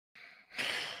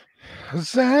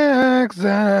Zach,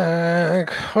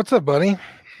 what's up, buddy?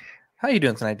 How you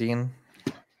doing tonight, Dean?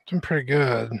 Doing pretty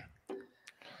good.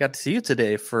 Got to see you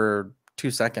today for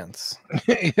 2 seconds.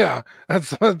 Yeah,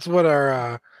 that's what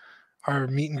our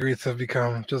meet and greets have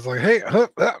become. Just like, hey,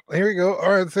 here you go.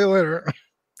 All right, see you later.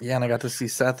 Yeah, and I got to see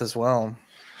Seth as well.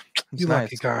 It's You nice.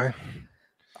 lucky guy.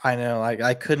 I know.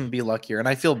 I couldn't be luckier, and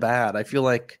I feel bad. I feel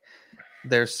like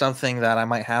there's something that I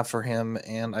might have for him,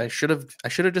 and I should have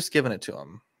just given it to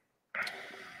him.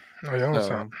 Oh, yeah, what's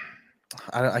up?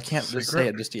 I can't just say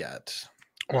it just yet.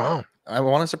 Wow. I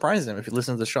want to surprise him. If he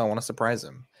listens to the show, I want to surprise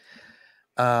him.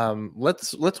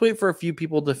 Let's wait for a few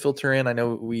people to filter in. I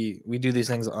know we do these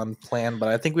things unplanned, but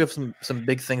I think we have some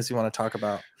big things we want to talk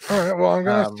about. All right, well, I'm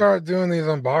gonna start doing these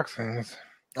unboxings.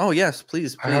 Oh yes,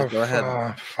 please I have, go ahead.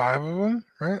 5 of them,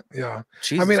 right? Yeah.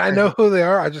 Jesus I mean, Christ. I know who they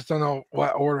are. I just don't know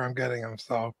what order I'm getting them.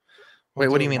 So, wait,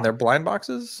 what do you mean? They're blind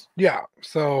boxes? Yeah.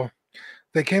 So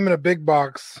they came in a big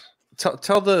box.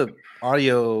 Tell the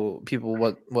audio people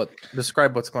what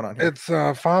describe what's going on here. It's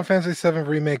Final Fantasy VII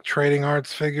Remake trading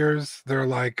arts figures. They're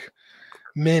like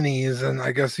minis, and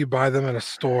I guess you buy them in a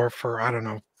store for, I don't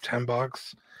know,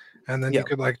 $10, and then you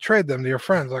could like trade them to your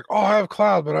friends. Like, oh, I have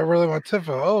Cloud, but I really want Tifa.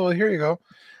 Oh, well, here you go.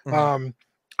 Mm-hmm.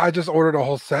 I just ordered a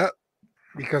whole set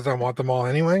because I want them all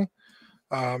anyway.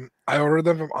 I ordered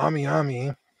them from Ami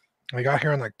Ami. I got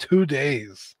here in like 2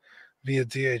 days via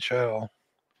DHL.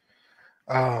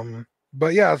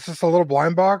 But yeah, it's just a little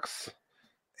blind box,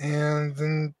 and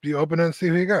then you open it and see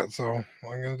who you got. So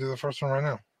I'm gonna do the first one right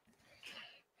now.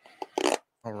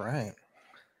 All right.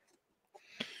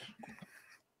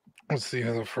 Let's see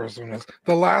who the first one is.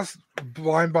 The last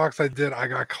blind box I did, I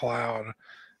got Cloud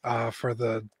for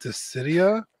the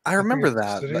Dissidia. I remember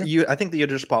that. I think that you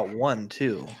just bought one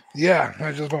too. Yeah,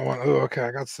 I just bought one. Oh, okay.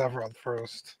 I got Sephiroth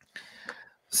first.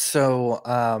 So,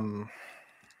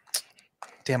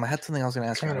 damn, I had something I was going to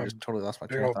ask you. I just totally lost my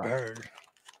train of thought. Bag.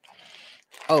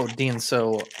 Oh, Dean.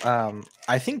 So,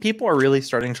 I think people are really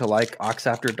starting to like Ox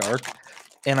After Dark,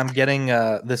 and I'm getting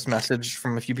this message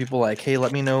from a few people like, "Hey,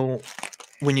 let me know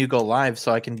when you go live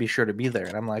so I can be sure to be there."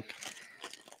 And I'm like,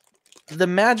 the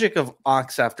magic of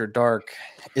Ox After Dark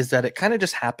is that it kind of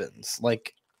just happens.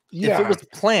 Like, if it was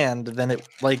planned, then it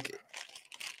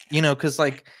because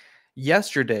like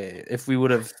yesterday, if we would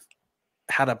have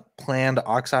had a planned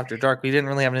Ox After Dark, we didn't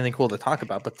really have anything cool to talk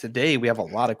about. But today we have a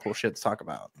lot of cool shit to talk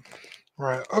about.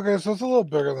 Right. Okay, so it's a little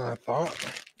bigger than I thought.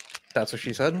 That's what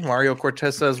she said. Mario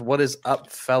Cortez says, "What is up,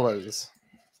 fellas?"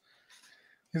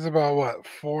 He's about what,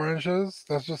 4 inches?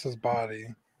 That's just his body.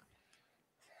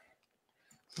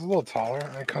 It's a little taller,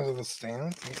 and it comes with a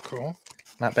stand. That's cool.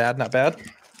 Not bad, not bad.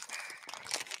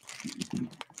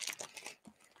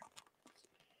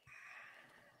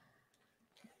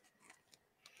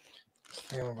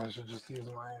 If I should just use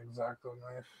my X-Acto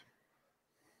knife.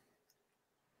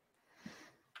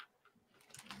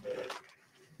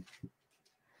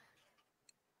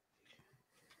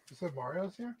 You said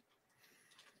Mario's here?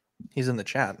 He's in the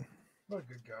chat. What a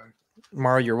good guy.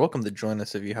 Mario, you're welcome to join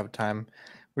us if you have time.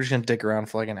 We're just going to dick around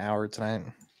for like an hour tonight.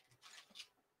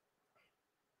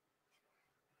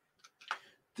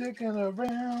 Dicking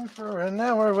around for an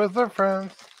hour with our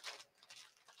friends.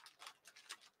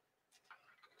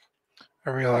 I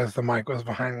realized the mic was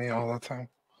behind me all the time.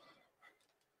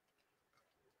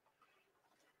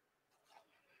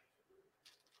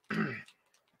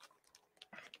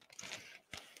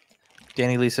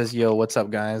 Danny Lee says, "Yo, what's up,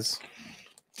 guys?"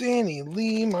 Danny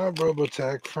Lee, my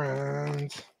Robotech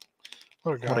friend.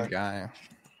 What a guy. What a guy.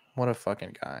 What a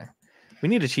fucking guy. We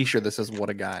need a t-shirt that says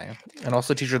 "What a guy," and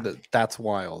also a t-shirt that's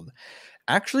wild.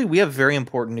 Actually, we have very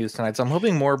important news tonight, so I'm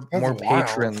hoping more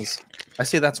patrons. I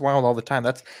say that's wild all the time.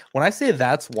 That's when I say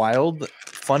that's wild.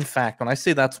 Fun fact: when I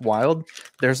say that's wild,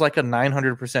 there's like a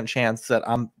 900% chance that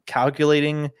I'm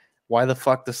calculating why the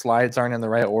fuck the slides aren't in the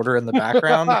right order in the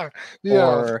background. Yeah.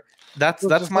 Or that's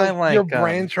my like your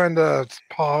brain trying to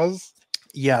pause.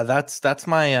 Yeah, that's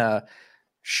my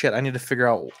shit. I need to figure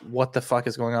out what the fuck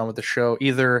is going on with the show.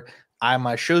 Either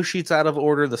my show sheet's out of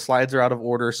order, the slides are out of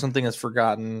order, something is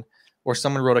forgotten, or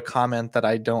someone wrote a comment that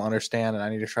I don't understand and I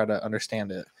need to try to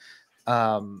understand it.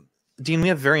 Dean, we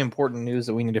have very important news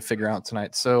that we need to figure out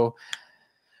tonight. So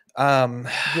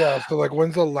yeah, so like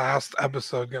when's the last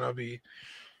episode gonna be?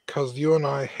 Because you and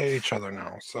I hate each other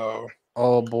now, so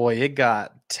oh boy, it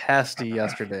got testy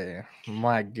yesterday.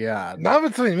 My God. Not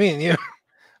between me and you.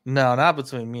 No, not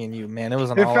between me and you, man. It was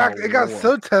in fact, it got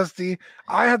so testy,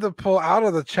 I had to pull out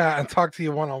of the chat and talk to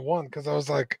you one-on-one because I was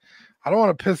like, I don't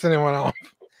want to piss anyone off.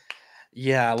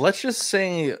 Yeah, let's just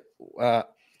say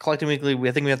Collecting Weekly,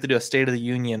 I think we have to do a State of the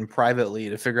Union privately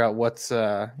to figure out what's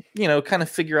kind of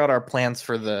figure out our plans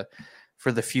for the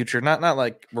for the future. Not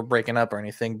like we're breaking up or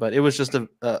anything, but it was just an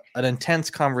intense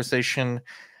conversation,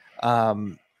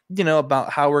 about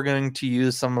how we're going to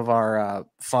use some of our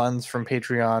funds from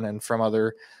Patreon and from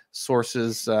other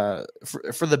sources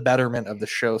for the betterment of the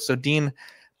show. So Dean,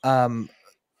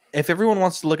 if everyone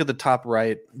wants to look at the top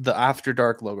right, the After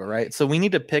Dark logo, right? So we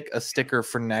need to pick a sticker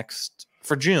for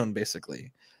June,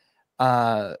 basically,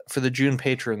 for the June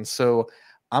patrons. So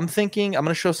I'm thinking I'm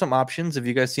going to show some options. If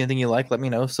you guys see anything you like, let me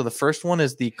know. So the first one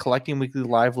is the Collecting Weekly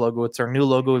Live logo. It's our new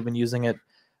logo. We've been using it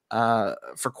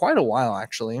for quite a while,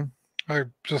 actually. I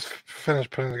just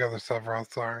finished putting together several.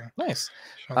 Sorry. Nice.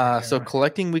 So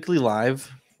Collecting Weekly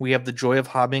Live. We have the Joy of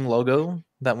Hobbying logo.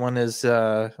 That one is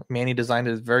Manny designed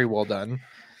it. Very well done.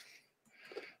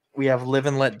 We have Live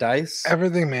and Let Dice.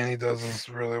 Everything Manny does is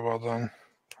really well done.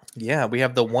 Yeah, we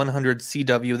have the 100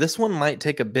 CW. This one might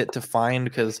take a bit to find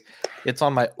because it's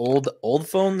on my old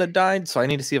phone that died, so I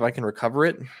need to see if I can recover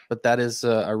it. But that is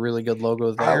a really good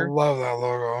logo there. I love that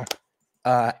logo.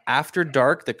 After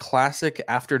Dark, the classic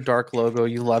After Dark logo.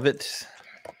 You love it.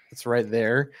 It's right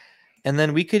there. And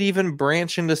then we could even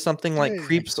branch into something like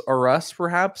Creeps or Us,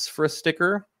 perhaps, for a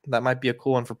sticker. That might be a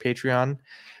cool one for Patreon.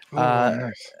 Ooh,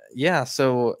 nice. Yeah,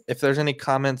 so if there's any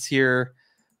comments here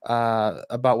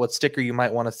about what sticker you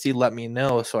might want to see, let me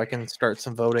know so I can start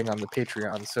some voting on the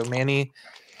Patreon. So Manny,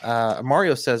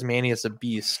 Mario says Manny is a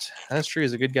beast. That's true.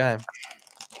 He's a good guy.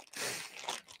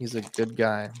 He's a good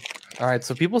guy. All right,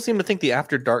 so people seem to think the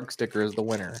After Dark sticker is the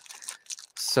winner.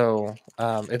 So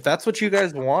if that's what you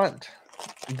guys want,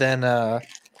 then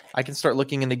I can start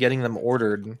looking into getting them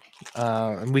ordered,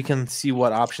 and we can see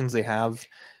what options they have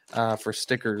for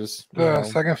stickers. The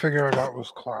second figure I got was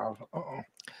Cloud. Uh-oh.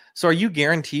 So are you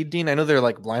guaranteed, Dean? I know they're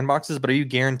like blind boxes, but are you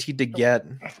guaranteed to get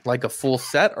like a full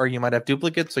set, or you might have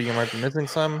duplicates, so you might be missing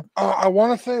some? I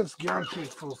want to say it's guaranteed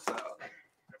full set.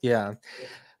 Yeah.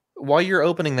 While you're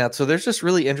opening that, so there's this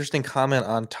really interesting comment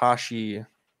on Tashi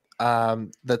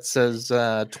that says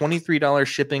 $23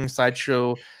 shipping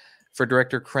Sideshow for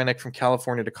director Krennic from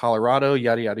California to Colorado,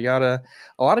 yada, yada, yada.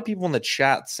 A lot of people in the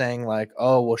chat saying like,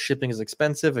 oh, well, shipping is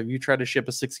expensive. Have you tried to ship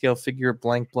a 6-scale figure,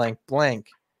 blank, blank, blank?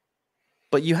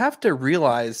 But you have to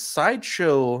realize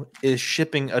Sideshow is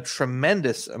shipping a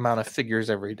tremendous amount of figures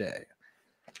every day.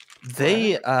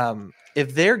 They,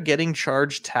 if they're getting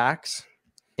charged tax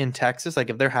in Texas, like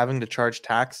if they're having to charge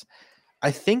tax,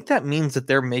 I think that means that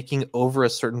they're making over a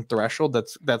certain threshold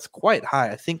that's quite high.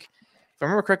 I think, if I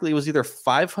remember correctly, it was either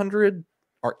 500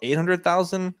 or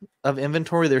 800,000 of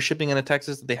inventory they're shipping into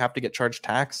Texas that they have to get charged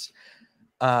tax,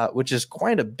 which is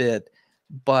quite a bit.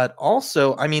 But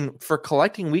also, I mean, for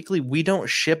Collecting Weekly, we don't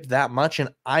ship that much, and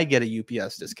I get a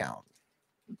UPS discount.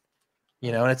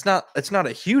 And it's not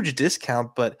a huge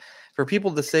discount, but for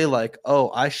people to say like,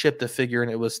 oh, I shipped a figure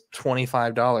and it was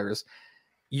 $25,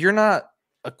 you're not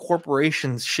a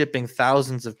corporation shipping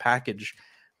thousands of packages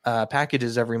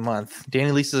every month.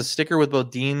 Danny Lee says a sticker with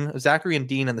both Zachary and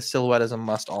Dean, and the silhouette is a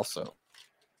must also.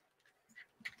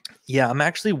 Yeah, I'm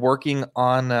actually working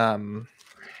on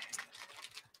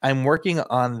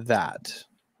that.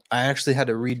 I actually had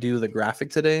to redo the graphic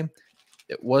today.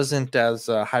 It wasn't as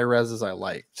high res as I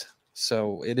liked.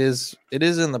 So it is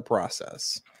in the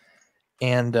process.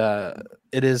 And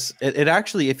it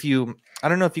actually, I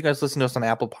don't know if you guys listen to us on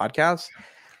Apple Podcasts,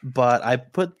 but I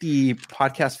put the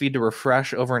podcast feed to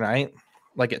refresh overnight,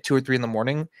 like at 2 or 3 in the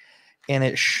morning. And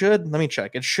let me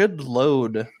check. It should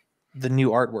load the new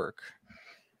artwork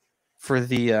for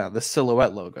the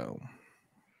silhouette logo.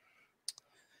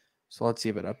 So let's see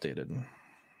if it updated.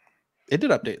 It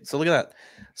did update. So look at that.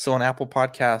 So on Apple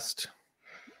Podcast.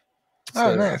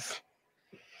 Oh, nice.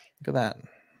 Look at that.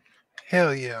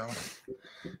 Hell yeah.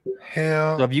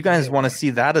 So if you guys want to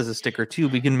see that as a sticker too,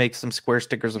 we can make some square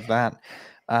stickers of that.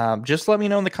 Just let me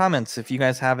know in the comments if you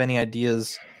guys have any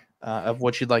ideas of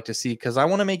what you'd like to see, because I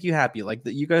want to make you happy. Like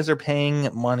that, you guys are paying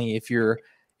money if you're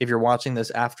watching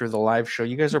this after the live show.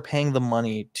 You guys are paying the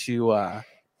money to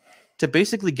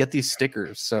basically get these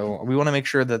stickers. So we want to make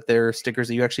sure that they're stickers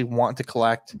that you actually want to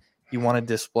collect, you want to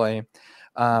display.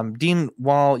 Dean,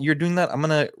 while you're doing that, I'm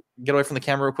gonna get away from the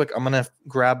camera real quick. I'm gonna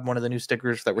grab one of the new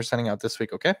stickers that we're sending out this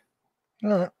week. Okay.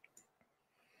 All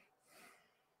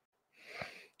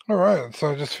right. So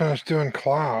I just finished doing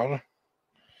Cloud.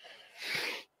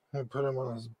 I put him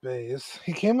on his base.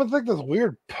 He came with like this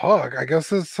weird pug. I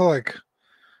guess it's to like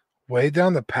weigh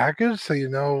down the package so you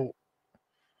know,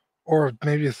 or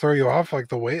maybe throw you off like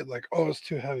the weight. Like, oh, it's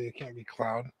too heavy. It can't be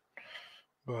Cloud.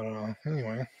 But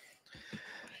anyway.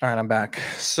 All right, I'm back.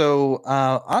 So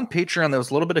on Patreon, there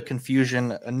was a little bit of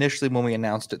confusion initially when we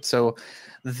announced it. So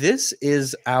this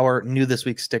is our new this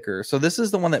week sticker. So this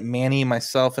is the one that Manny,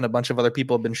 myself, and a bunch of other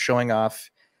people have been showing off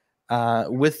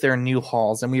with their new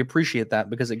hauls, and we appreciate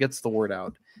that because it gets the word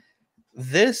out.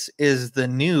 This is the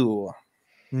new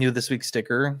this week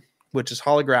sticker, which is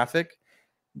holographic.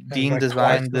 Dean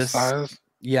designed this.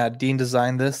 Yeah, Dean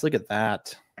designed this. Look at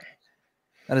that.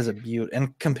 That is a beaut.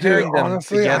 And comparing them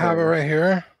honestly, together, I have it right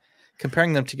here.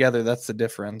 Comparing them together, that's the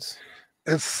difference.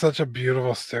 It's such a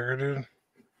beautiful sticker, dude.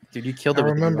 Dude, you killed it. I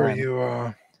remember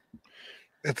you.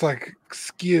 It's like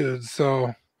skewed,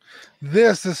 so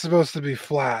this is supposed to be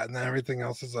flat, and then everything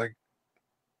else is like,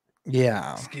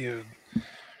 skewed.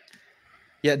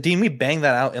 Yeah, Dean, we banged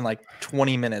that out in like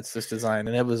 20 minutes. This design,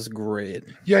 and it was great.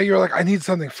 Yeah, you were like, I need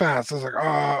something fast. I was like,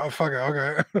 oh, fuck it,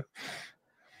 okay.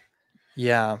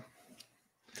 Yeah.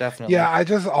 Definitely. Yeah, I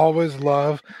just always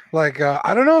love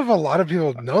I don't know if a lot of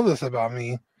people know this about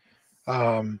me,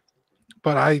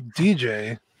 but I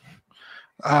DJ,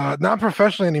 not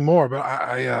professionally anymore, but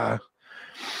I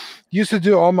used to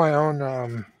do all my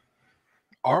own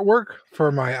artwork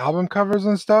for my album covers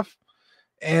and stuff,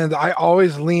 and I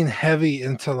always lean heavy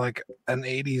into like an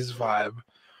 80s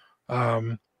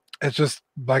vibe. It's just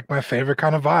like my favorite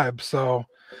kind of vibe, so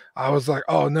I was like,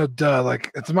 oh no, duh, like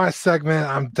it's my segment,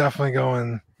 I'm definitely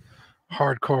going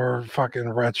hardcore fucking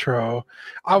retro.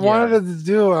 I wanted to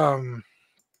do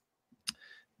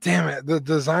damn it, the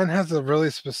design has a really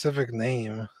specific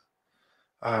name.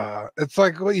 It's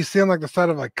like what you see on like the side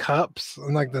of like cups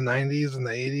in like the 90s and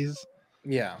the 80s.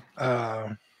 Yeah.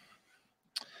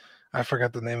 I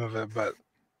forgot the name of it, but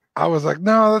I was like,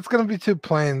 no, that's gonna be too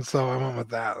plain, so I went with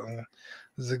that. And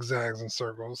zigzags and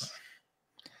circles.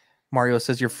 Mario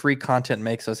says your free content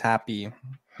makes us happy.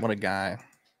 What a guy.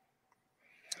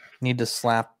 Need to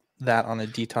slap that on a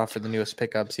detox for the newest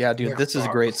pickups. Yeah, dude, this is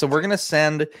great. So we're gonna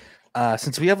send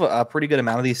since we have a pretty good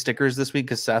amount of these stickers this week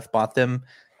because Seth bought them.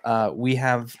 We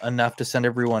have enough to send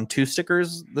everyone 2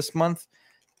 stickers this month.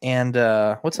 And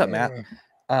what's up, Matt?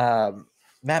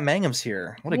 Matt Mangum's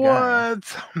here. What a guy.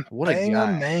 What a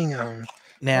guy. Mangum.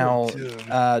 Now,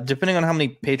 depending on how many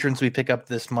patrons we pick up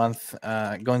this month,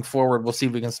 going forward, we'll see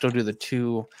if we can still do the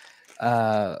 2.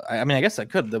 I mean, I guess I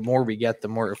could. The more we get, the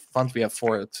more funds we have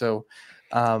for it. So,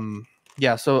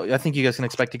 yeah. So I think you guys can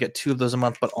expect to get 2 of those a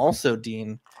month. But also,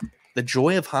 Dean, the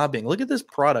joy of hobbying. Look at this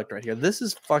product right here. This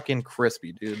is fucking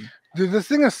crispy, dude. Dude, this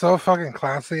thing is so fucking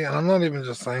classy, and I'm not even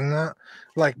just saying that.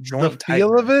 Like, the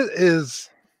feel of it is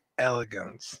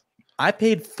elegance. I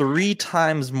paid 3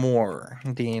 times more,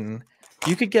 Dean.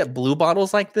 You could get blue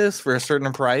bottles like this for a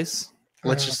certain price.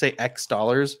 Let's just say X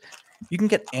dollars. You can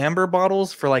get amber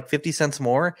bottles for like 50 cents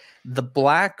more. The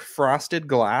black frosted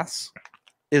glass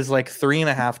is like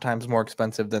 3.5 times more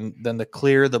expensive than the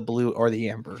clear, the blue, or the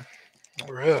amber.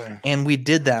 Really? And we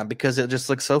did that because it just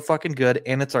looks so fucking good,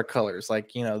 and it's our colors.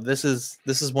 Like, you know, this is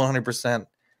 100%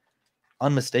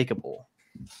 unmistakable.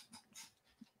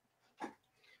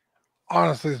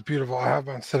 Honestly, it's beautiful. I have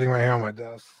one sitting right here on my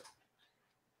desk.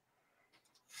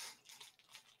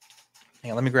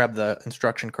 Yeah, let me grab the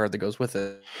instruction card that goes with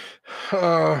it.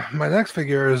 My next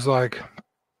figure is like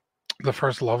the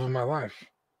first love of my life.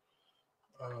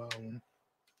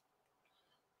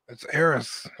 It's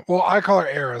Aerith. Well, I call her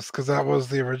Aerith because that was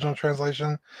the original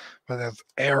translation, but that's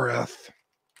Aerith.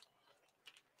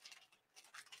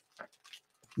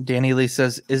 Danny Lee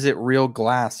says, "Is it real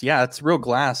glass?" Yeah, it's real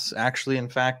glass. Actually, in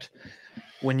fact,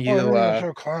 when you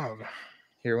show cloud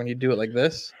here, when you do it like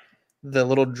this, the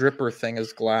little dripper thing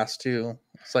is glass too.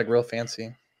 It's like real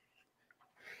fancy.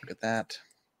 Look at that.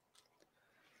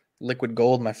 Liquid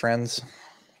gold, my friends.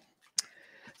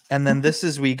 And then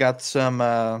we got some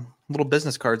little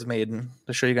business cards made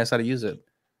to show you guys how to use it.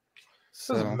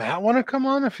 So, does Matt want to come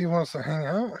on if he wants to hang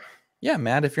out? Yeah,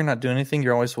 Matt, if you're not doing anything,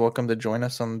 you're always welcome to join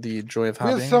us on the Joy of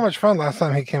Hobbying. We had so much fun last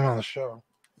time he came on the show.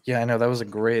 Yeah, I know. That was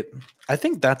I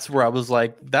think that's where I was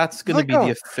like, that's going to be the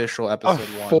official episode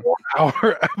 1.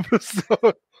 4-hour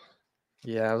episode.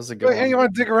 Yeah, it was a good one. And you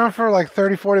want to dig around for like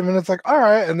 30, 40 minutes, like, all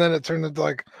right. And then it turned into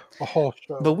like a whole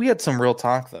show. But we had some real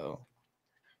talk, though.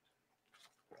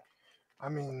 I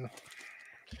mean,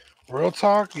 real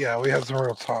talk? Yeah, we had some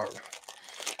real talk.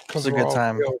 It was a good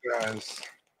time. Real guys.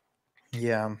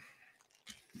 Yeah.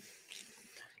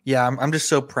 Yeah, I'm just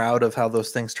so proud of how those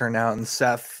things turned out. And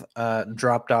Seth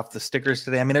dropped off the stickers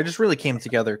today. I mean, it just really came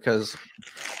together because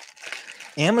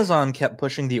Amazon kept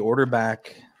pushing the order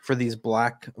back for these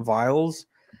black vials.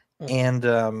 And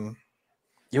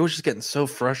it was just getting so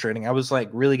frustrating. I was like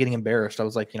really getting embarrassed. I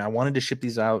was like, I wanted to ship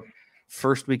these out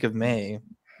first week of May.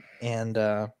 And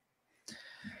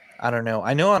I don't know.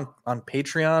 I know on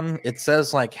Patreon it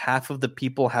says like half of the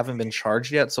people haven't been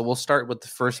charged yet, so we'll start with the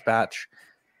first batch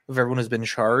of everyone who's been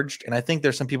charged. And I think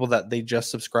there's some people that they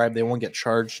just subscribed, they won't get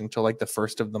charged until like the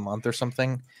first of the month or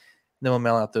something. Then we'll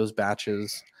mail out those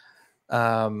batches.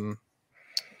 Oh,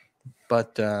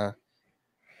 look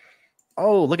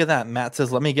at that. Matt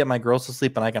says, "Let me get my girls to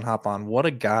sleep and I can hop on." What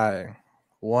a guy.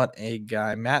 What a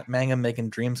guy. Matt Mangum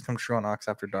making dreams come true on Ox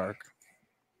After Dark.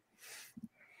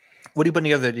 What are you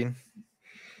putting together there, Dean?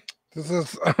 This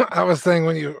is, I was saying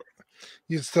when you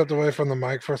stepped away from the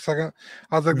mic for a second,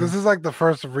 I was like, this is like the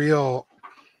first real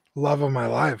love of my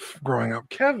life growing up.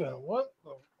 Kevin, what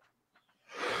the...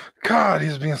 God,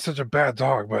 he's being such a bad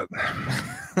dog, but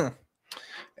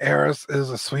Eris is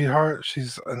a sweetheart.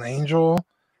 She's an angel,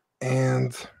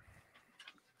 and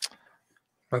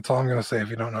that's all I'm going to say if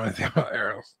you don't know anything about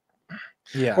Eris.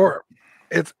 Yeah. Or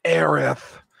it's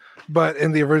Aerith. But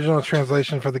in the original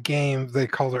translation for the game, they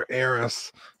called her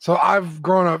Eris. So I've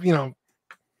grown up,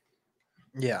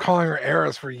 calling her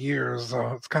Eris for years. So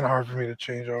it's kind of hard for me to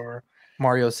change over.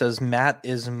 Mario says, Matt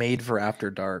is made for After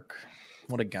Dark.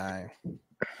 What a guy.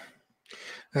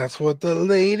 That's what the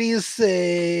ladies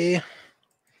say.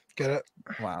 Get it?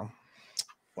 Wow.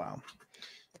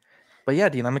 But yeah,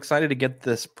 Dean, I'm excited to get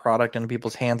this product in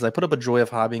people's hands. I put up a Joy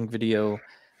of Hobbying video.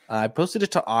 I posted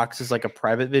it to Ox as like a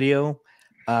private video.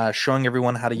 Showing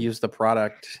everyone how to use the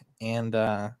product, and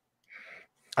I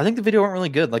think the video went really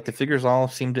good. Like the figures all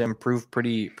seem to improve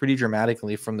pretty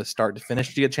dramatically from the start to finish.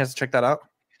 Did you get a chance to check that out?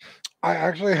 I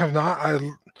actually have not.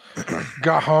 I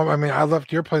got home. I mean, I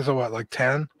left your place at what, like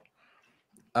 10?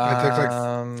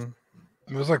 It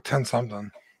was like 10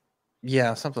 something.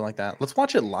 Yeah, something like that. Let's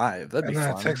watch it live. That'd be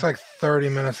fun. It takes like 30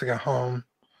 minutes to get home.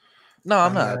 No,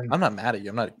 I'm not mad at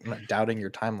you. I'm not doubting your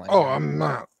timeline. Oh, I'm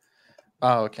not.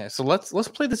 Oh, okay. So let's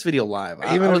play this video live.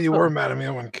 Even if you were mad at me,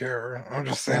 I wouldn't care. I'm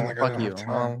just saying, like, fuck you.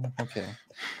 Okay.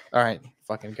 All right,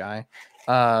 fucking guy.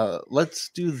 Let's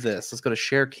do this. Let's go to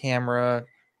share camera,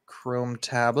 Chrome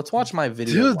tab. Let's watch my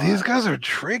video. Dude, these guys are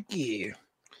tricky.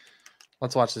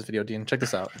 Let's watch this video, Dean. Check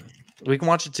this out. We can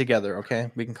watch it together,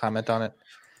 okay? We can comment on it.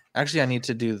 Actually, I need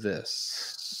to do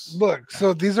this. Look,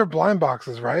 so these are blind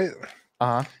boxes, right?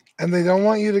 Uh-huh. And they don't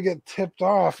want you to get tipped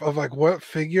off of like what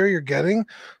figure you're getting,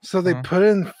 so they put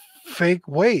in fake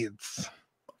weights.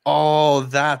 Oh,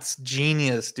 that's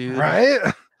genius, dude! Right?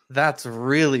 That's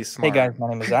really smart. Hey guys, my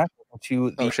name is Zach.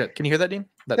 Oh shit! Can you hear that, Dean?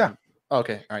 Yeah. Oh,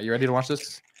 okay. All right. You ready to watch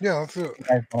this? Yeah, let's do it.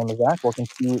 Hey guys, my name is Zach. Welcome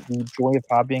to the Joy of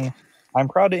Hobbying. I'm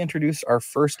proud to introduce our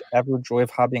first ever Joy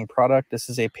of Hobbying product. This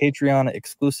is a Patreon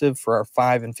exclusive for our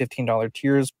 $5 and $15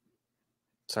 tiers.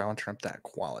 Sorry, I want to turn up that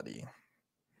quality.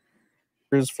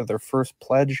 For their first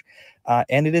pledge,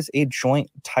 and it is a joint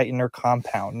tightener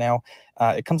compound. Now,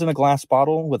 it comes in a glass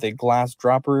bottle with a glass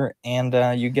dropper,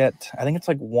 and you get, I think it's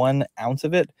like 1 ounce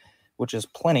of it, which is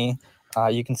plenty.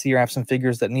 You can see here I have some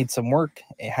figures that need some work.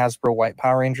 A Hasbro White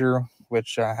Power Ranger,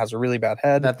 which has a really bad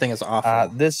head. That thing is awful.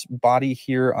 This body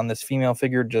here on this female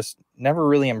figure just never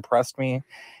really impressed me.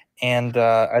 And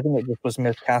I think it just was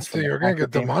miscast. So you're going to get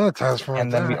demonetized from it.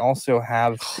 And then we also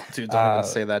have... Dude, don't even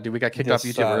say that. Dude, we got kicked off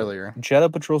YouTube earlier.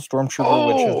 Jedha Patrol Stormtrooper,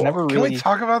 which has never really... Can we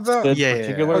talk about that?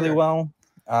 Particularly well.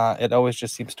 It always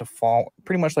just seems to fall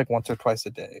pretty much like once or twice a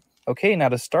day. Okay, now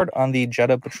to start on the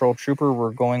Jedha Patrol Trooper,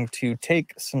 we're going to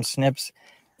take some snips,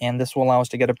 and this will allow us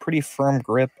to get a pretty firm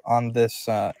grip on this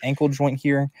ankle joint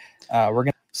here.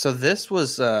 So this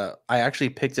was... I actually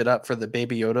picked it up for the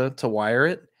Baby Yoda to wire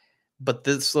it. But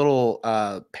this little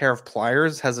pair of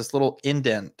pliers has this little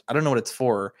indent. I don't know what it's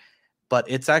for, but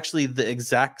it's actually the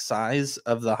exact size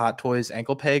of the Hot Toys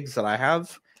ankle pegs that I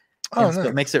have. Oh, and so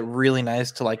it makes it really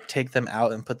nice to like take them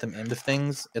out and put them into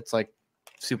things. It's like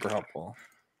super helpful.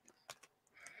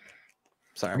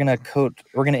 Sorry.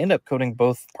 We're gonna end up coating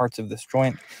both parts of this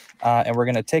joint, and we're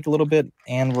gonna take a little bit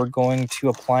and we're going to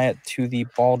apply it to the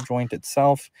ball joint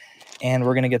itself, and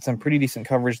we're gonna get some pretty decent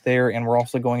coverage there. And we're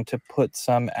also going to put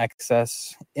some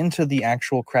excess into the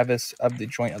actual crevice of the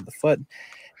joint of the foot.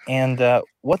 And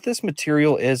what this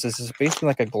material is basically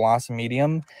like a gloss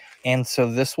medium, and so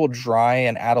this will dry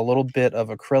and add a little bit of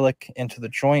acrylic into the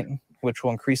joint, which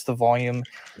will increase the volume.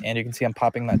 And you can see I'm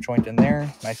popping that joint in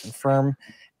there, nice and firm.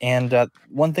 And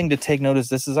one thing to take note is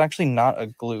this is actually not a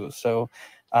glue. So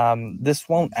this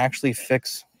won't actually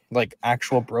fix like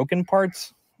actual broken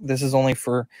parts. This is only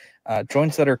for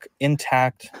joints that are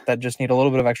intact that just need a little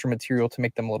bit of extra material to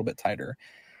make them a little bit tighter.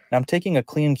 Now I'm taking a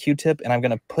clean Q-tip and I'm going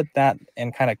to put that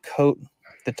and kind of coat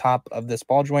the top of this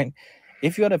ball joint.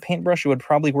 If you had a paintbrush, it would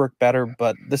probably work better,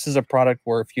 but this is a product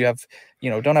where if you have,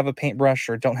 don't have a paintbrush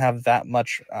or don't have that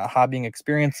much hobbying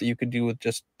experience, that you could do with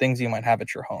just things you might have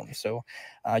at your home. So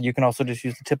you can also just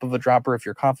use the tip of a dropper if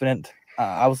you're confident.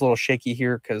 I was a little shaky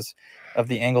here because of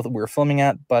the angle that we were filming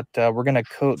at, but we're going to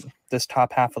coat this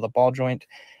top half of the ball joint,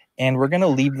 and we're going to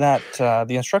leave that,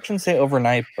 the instructions say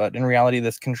overnight, but in reality,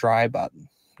 this can dry about,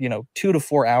 2 to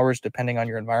 4 hours, depending on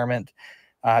your environment.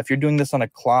 If you're doing this on a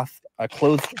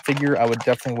clothed figure, I would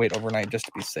definitely wait overnight just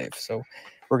to be safe. So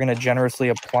we're going to generously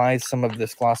apply some of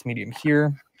this gloss medium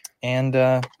here. And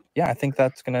I think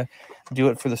that's going to do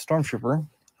it for the Stormtrooper.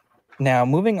 Now,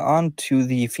 moving on to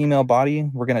the female body,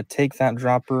 we're going to take that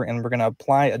dropper and we're going to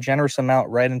apply a generous amount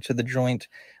right into the joint.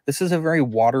 This is a very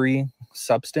watery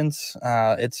substance.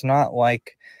 It's not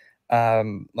like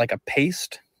a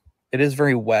paste. It is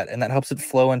very wet, and that helps it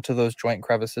flow into those joint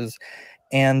crevices.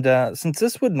 And since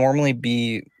this would normally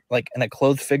be like in a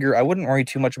clothed figure, I wouldn't worry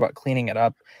too much about cleaning it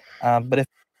up. But if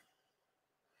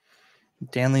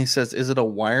Danley says, is it a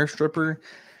wire stripper?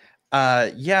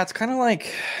 Yeah, it's kind of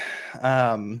like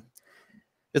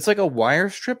it's like a wire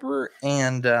stripper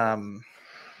and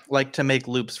like to make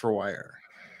loops for wire.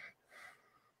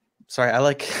 Sorry,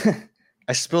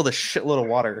 I spilled a shitload of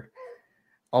water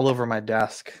all over my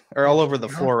desk, or all over the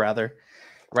floor rather,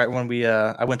 right when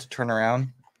I went to turn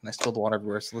around. And I spilled water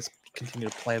everywhere, so let's continue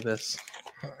to play this.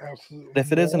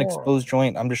 If it is an exposed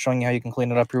joint, I'm just showing you how you can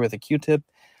clean it up here with a Q-tip.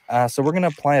 So we're going to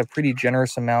apply a pretty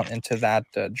generous amount into that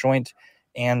joint,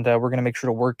 and we're going to make sure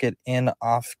to work it in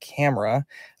off camera.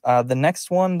 The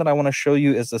next one that I want to show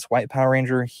you is this white Power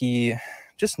Ranger. He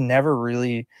just never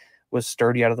really was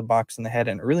sturdy out of the box in the head,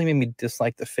 and it really made me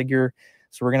dislike the figure.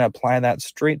 So we're going to apply that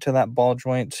straight to that ball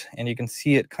joint, and you can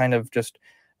see it kind of just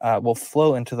will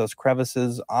flow into those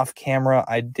crevices. Off camera,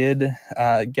 I did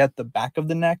get the back of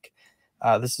the neck.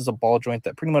 This is a ball joint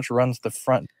that pretty much runs the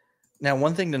front. Now,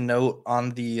 one thing to note on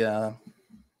the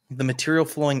material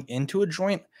flowing into a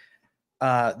joint,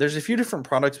 there's a few different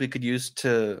products we could use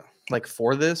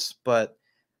for this, but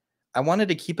I wanted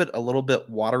to keep it a little bit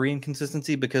watery in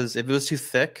consistency, because if it was too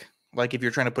thick, like if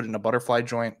you're trying to put it in a butterfly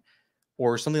joint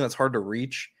or something that's hard to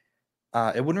reach,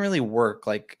 it wouldn't really work.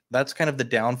 Like, that's kind of the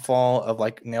downfall of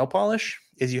like nail polish,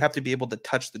 is you have to be able to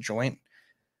touch the joint.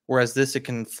 Whereas this, it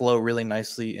can flow really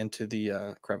nicely into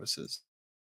the crevices.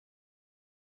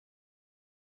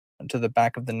 To the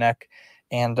back of the neck.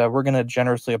 And we're going to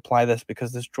generously apply this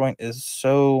because this joint is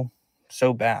so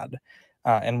bad.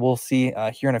 And we'll see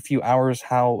here in a few hours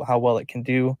how well it can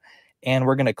do. And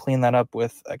we're going to clean that up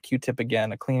with a Q-tip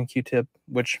again, a clean Q-tip,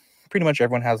 which pretty much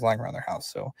everyone has lying around their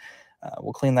house. So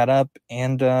we'll clean that up,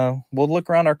 and we'll look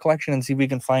around our collection and see if we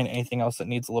can find anything else that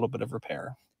needs a little bit of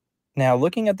repair. Now,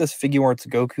 looking at this Figuarts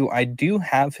Goku, I do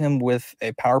have him with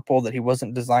a power pole that he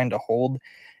wasn't designed to hold.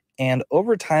 And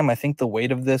over time, I think the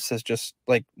weight of this has just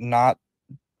not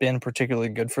been particularly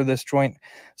good for this joint.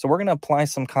 So we're going to apply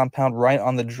some compound right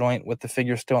on the joint with the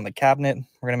figure still in the cabinet.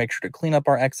 We're going to make sure to clean up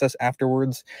our excess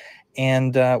afterwards.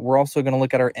 And we're also going to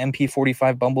look at our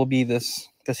MP45 Bumblebee. This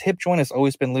hip joint has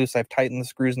always been loose. I've tightened the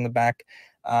screws in the back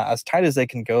as tight as they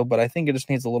can go, but I think it just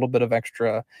needs a little bit of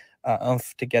extra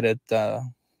oomph to get it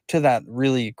to that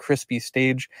really crispy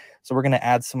stage. So we're going to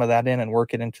add some of that in and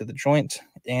work it into the joint,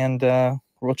 and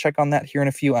we'll check on that here in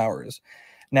a few hours.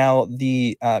 Now,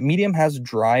 the medium has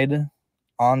dried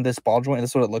on this ball joint.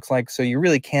 This is what it looks like. So you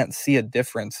really can't see a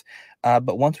difference.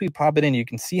 But once we pop it in, you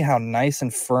can see how nice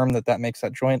and firm that makes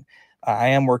that joint. I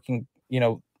am working,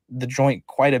 the joint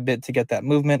quite a bit to get that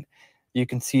movement. You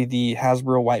can see the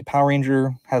Hasbro White Power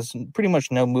Ranger has pretty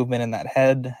much no movement in that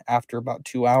head after about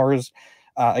 2 hours.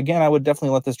 Again, I would definitely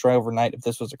let this dry overnight if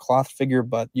this was a cloth figure,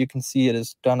 but you can see it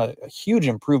has done a huge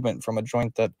improvement from a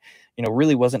joint that,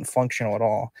 really wasn't functional at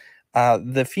all.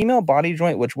 The female body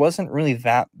joint, which wasn't really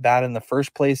that bad in the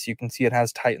first place, you can see it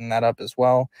has tightened that up as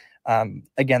well.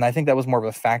 Again, I think that was more of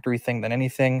a factory thing than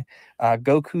anything.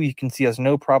 Goku, you can see, has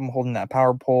no problem holding that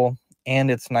power pole,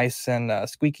 and it's nice and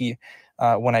squeaky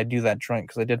when I do that joint,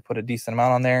 because I did put a decent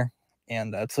amount on there,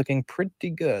 and it's looking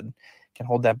pretty good. Can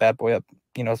hold that bad boy up,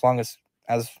 as long as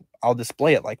I'll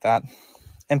display it like that.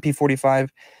 MP45,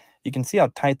 you can see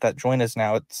how tight that joint is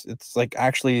now. It's like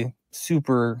actually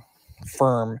super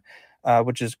firm,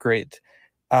 which is great.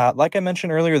 Like I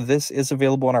mentioned earlier, this is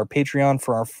available on our Patreon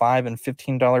for our $5 and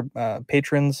 $15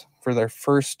 patrons for their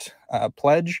first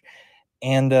pledge.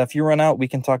 And if you run out, we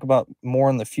can talk about more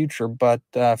in the future. But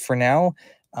for now,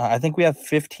 I think we have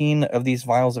 15 of these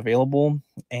vials available.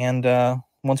 And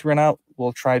once we run out,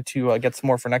 we'll try to get some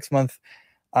more for next month.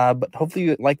 But hopefully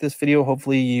you like this video.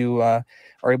 Hopefully you are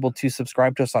able to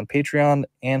subscribe to us on Patreon,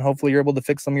 and hopefully you're able to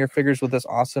fix some of your figures with this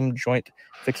awesome joint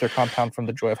fixer compound from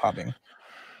the Joy of Hobbing.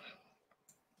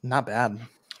 Not bad.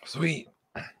 Sweet.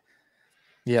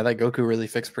 Yeah, that Goku really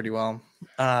fixed pretty well.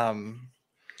 I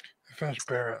finished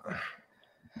Barrett.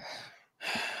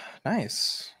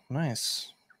 Nice. And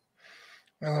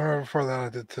then right before that, I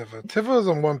did Tifa. Tifa is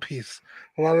in one piece.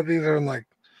 A lot of these are in like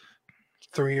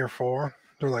 3 or 4.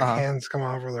 They're like hands come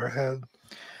over their head.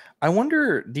 I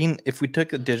wonder, Dean, if we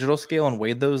took a digital scale and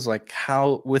weighed those, like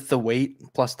how, with the weight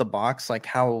plus the box, like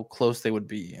how close they would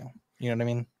be. You know what I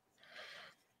mean?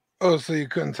 Oh, so you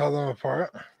couldn't tell them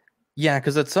apart? Yeah,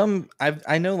 because at some,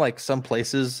 I know like some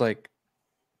places like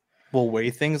will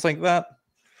weigh things like that.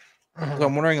 So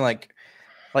I'm wondering, like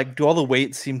do all the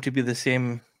weights seem to be the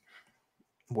same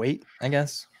weight? I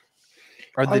guess,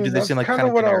 or do they seem like kind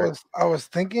of what I was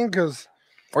thinking? Because,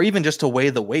 or even just to weigh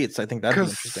the weights, I think that'd be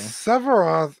interesting.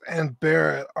 Sephiroth and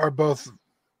Barrett are both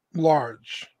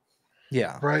large.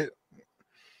 Yeah. Right.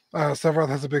 Sephiroth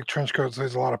has a big trench coat, so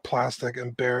he's a lot of plastic,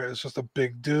 and Barrett is just a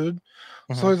big dude,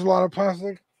 so he's a lot of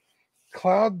plastic.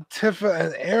 Cloud, Tifa,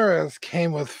 and Aerith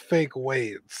came with fake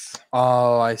weights.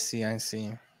 Oh, I see.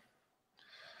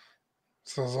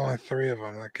 So there's only 3 of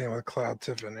them that came with Cloud,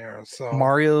 Tifa, and Aerith. So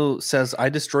Mario says, I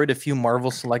destroyed a few Marvel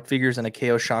Select figures and a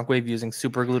KO Shockwave using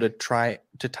super glue to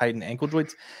tighten ankle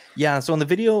joints. Yeah, so in the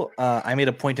video, I made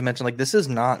a point to mention, like, this is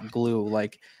not glue.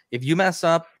 Like, if you mess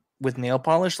up with nail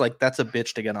polish, like, that's a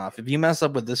bitch to get off. If you mess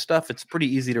up with this stuff, it's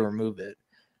pretty easy to remove it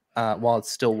while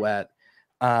it's still wet.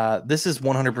 This is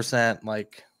 100%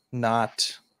 like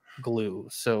not glue.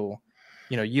 So,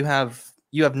 you know, you have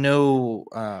no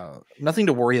nothing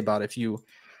to worry about if you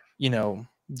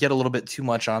get a little bit too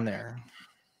much on there.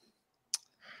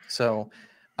 So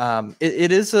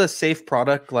it is a safe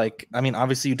product. Like, I mean,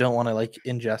 obviously you don't want to like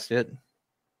ingest it,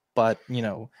 but you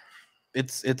know,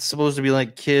 it's supposed to be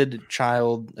like kid,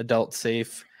 child, adult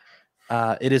safe.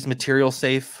 It is material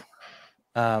safe.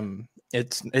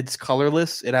 It's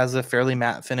colorless. It has a fairly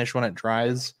matte finish when it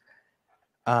dries.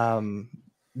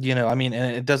 You know, I mean,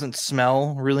 and it doesn't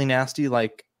smell really nasty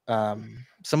like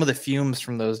some of the fumes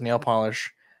from those nail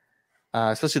polish,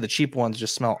 especially the cheap ones,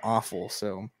 just smell awful.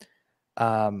 So,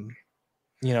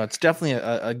 you know, it's definitely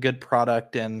a good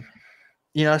product, and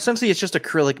you know, essentially, it's just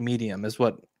acrylic medium. Is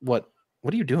what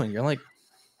are you doing? You're like,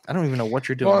 I don't even know what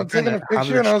you're doing. Well, I'm taking a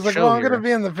picture, and I was like, well, I'm gonna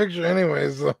be in the picture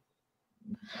anyways. So.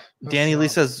 Danny Lee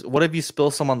says, what if you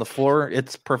spill some on the floor?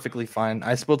 It's perfectly fine.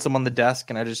 I spilled some on the desk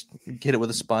and I just hit it with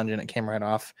a sponge and it came right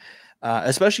off.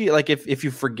 Especially like if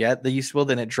you forget that you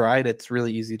spilled and it dried, it's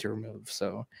really easy to remove.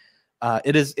 So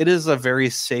it is a very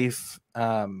safe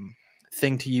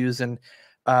thing to use. And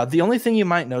the only thing you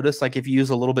might notice, like if you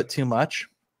use a little bit too much,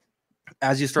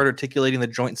 as you start articulating the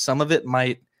joint, some of it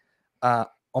might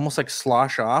almost like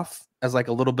slosh off as like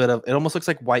a little bit of, it almost looks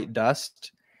like white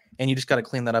dust. And you just got to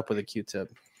clean that up with a Q-tip.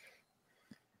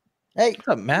 Hey, what's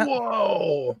up, Matt?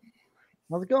 Whoa,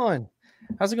 how's it going?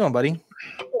 How's it going, buddy?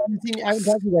 I haven't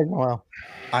talked to you guys in a while.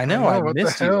 I know. I've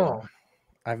missed you.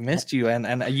 I've missed you,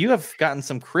 and you have gotten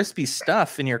some crispy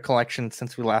stuff in your collection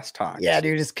since we last talked. Yeah,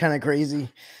 dude, it's kind of crazy.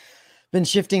 Been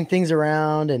shifting things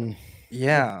around, and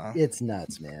yeah, it's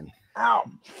nuts, man. Ow.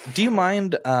 Do you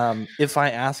mind if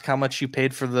I ask how much you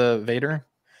paid for the Vader?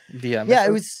 Yeah,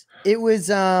 it was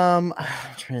I'm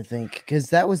trying to think, because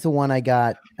that was the one I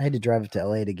got. I had to drive up to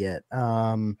LA to get.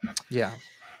 Yeah,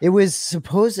 it was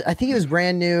supposed, I think it was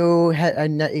brand new, it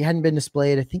hadn't been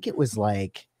displayed. I think it was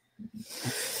like,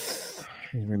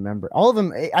 I don't remember all of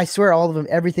them. I swear all of them,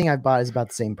 everything I've bought is about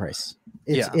the same price.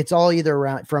 It's all either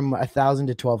around from 1,000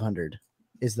 to 1,200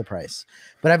 is the price.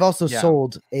 But I've also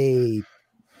sold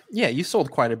you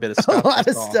sold quite a bit of stuff. A lot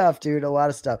of stuff, dude. A lot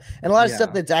of stuff. And a lot of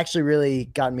stuff that's actually really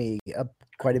got me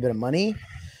quite a bit of money,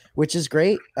 which is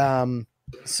great.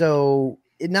 So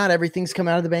not everything's come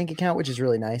out of the bank account, which is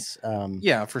really nice.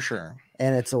 Yeah, for sure.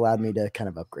 And it's allowed me to kind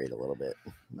of upgrade a little bit.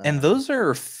 And those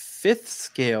are 5th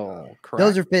scale, correct?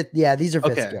 Those are 5th. Yeah, these are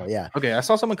 5th scale. Yeah. Okay. I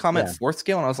saw someone comment 4th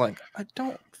scale, and I was like, I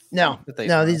don't. No,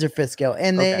 these are 5th scale,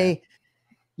 and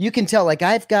you can tell. Like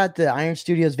I've got the Iron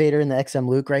Studios Vader and the XM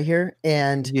Luke right here,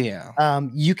 and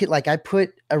you could like I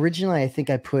think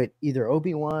I put either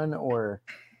Obi-Wan or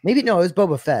maybe it was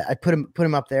Boba Fett. I put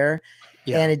him up there,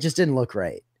 and it just didn't look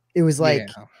right. It was like,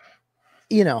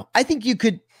 I think you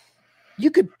could,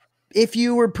 if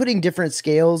you were putting different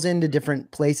scales into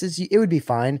different places, it would be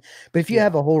fine. But if you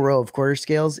have a whole row of quarter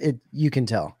scales, you can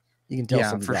tell. You can tell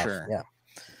something's off. Sure. Yeah.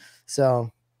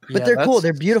 So, but they're cool.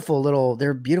 They're beautiful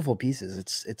they're beautiful pieces.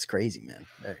 It's crazy, man.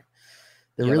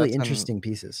 They're really interesting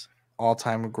pieces.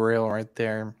 All-time grail right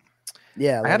there.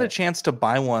 Yeah, I had a chance to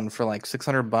buy one for like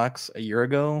 $600 a year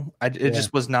ago. It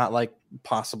just was not like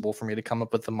possible for me to come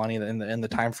up with the money in the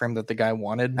time frame that the guy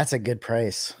wanted. That's a good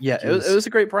price. Yeah, it was a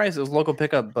great price. It was local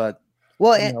pickup, but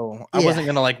well, I wasn't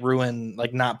gonna like ruin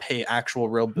like not pay actual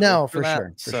real bills. No, for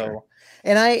sure. Sure.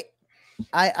 And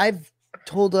I've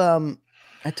told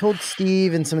I told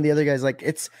Steve and some of the other guys like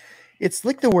it's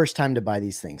like the worst time to buy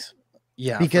these things.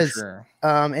 Yeah, because for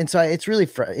sure. And so it's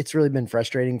really been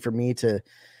frustrating for me to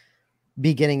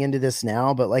be getting into this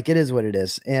now, but like it is what it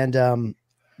is. And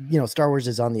you know, Star Wars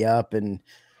is on the up and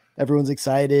everyone's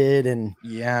excited, and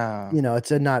yeah, you know, it's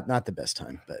not the best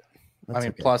time, but I mean,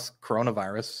 okay. Plus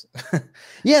coronavirus.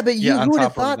 Yeah, but who would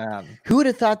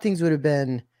have thought things would have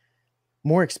been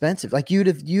more expensive? Like you'd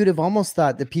have almost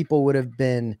thought that people would have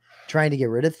been trying to get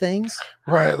rid of things.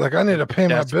 Right. Like I need to pay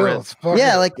my bills. Fuck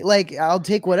yeah. It. Like I'll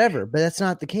take whatever, but that's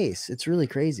not the case. It's really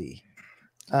crazy.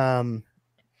 Out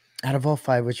of all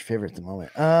 5, what's your favorite at the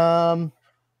moment?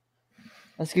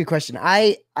 That's a good question.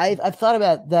 I've thought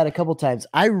about that a couple times.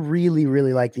 I really,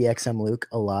 really like the XM Luke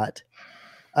a lot.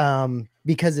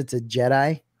 Because it's a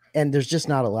Jedi and there's just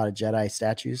not a lot of Jedi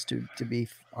statues to be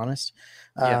honest.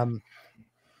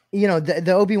 You know,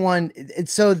 the Obi-Wan,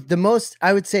 so the most,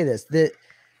 I would say this, the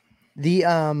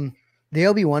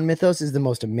Obi-Wan mythos is the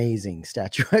most amazing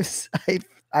statue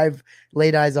I've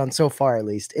laid eyes on so far, at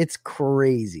least. It's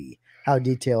crazy how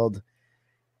detailed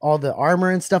all the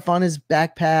armor and stuff on his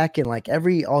backpack, and like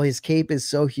all his cape is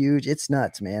so huge. It's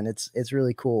nuts, man. It's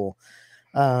really cool.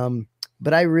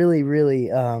 But I really,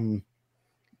 really,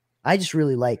 I just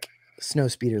really like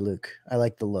Snowspeeder Luke. I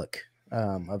like the look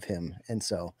of him, and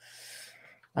so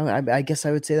I guess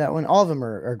I would say that one. All of them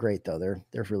are great though.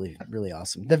 They're really, really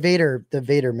awesome. The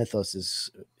Vader mythos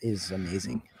is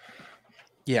amazing.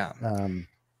 Yeah.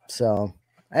 So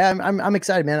I'm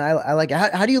excited, man. I like it.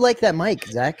 How do you like that mic,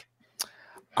 Zach?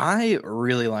 I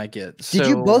really like it. Did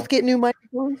you both get new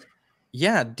microphones?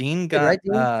 Yeah, Dean got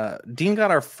Dean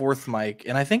got our 4th mic,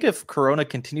 and I think if Corona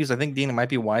continues, I think Dean, it might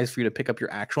be wise for you to pick up your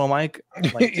actual mic,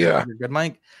 like your good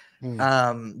mic.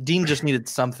 Dean just needed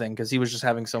something because he was just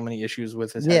having so many issues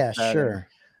with his headset. Sure.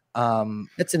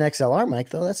 It's an XLR mic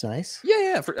though. That's nice.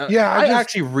 Yeah. I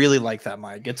actually really like that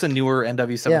mic. It's a newer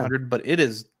NW700, but it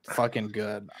is fucking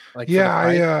good. Like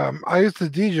I used to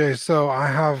DJ, so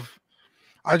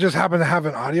I just happen to have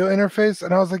an audio interface,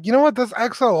 and I was like, you know what, that's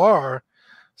XLR.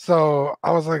 So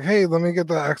I was like, hey, let me get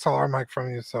the XLR mic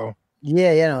from you. So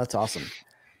yeah, no, that's awesome.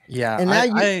 Yeah. And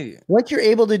now once you're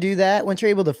able to do that, once you're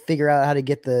able to figure out how to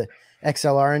get the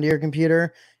XLR into your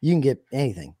computer, you can get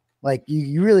anything. Like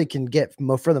you really can get,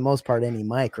 for the most part, any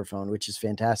microphone, which is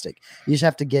fantastic. You just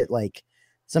have to get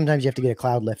sometimes you have to get a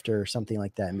cloud lifter or something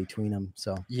like that in between them.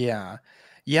 So yeah,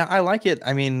 I like it.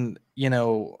 I mean, you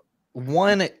know,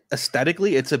 one,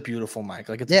 aesthetically, it's a beautiful mic.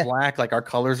 Like it's black, like our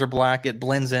colors are black. It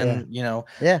blends in, you know.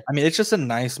 Yeah. I mean, it's just a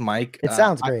nice mic. It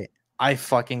sounds great. I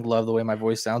fucking love the way my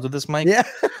voice sounds with this mic. Yeah.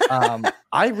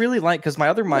 I really like, because my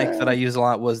other mic that I use a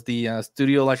lot was the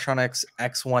Studio Electronics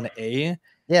X1A.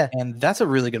 Yeah. And that's a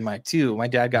really good mic too. My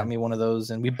dad got me one of those,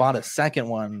 and we bought a second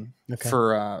one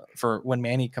for when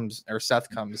Manny comes or Seth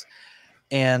comes.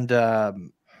 And I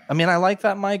mean, I like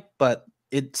that mic, but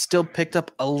it still picked up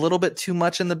a little bit too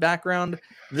much in the background.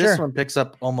 This one picks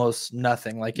up almost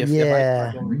nothing. Like if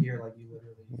I talk over here, like you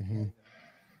literally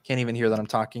can't even hear that I'm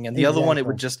talking. And the other one, it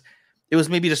was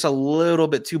maybe just a little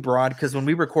bit too broad, because when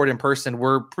we record in person,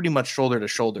 we're pretty much shoulder to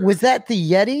shoulder. Was that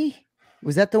the Yeti?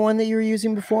 Was that the one that you were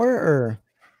using before, or?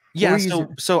 Yeah.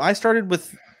 So I started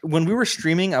with, when we were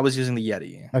streaming, I was using the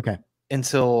Yeti. Okay.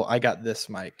 Until I got this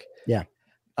mic. Yeah.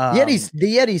 The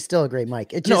Yeti's still a great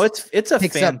mic. It's a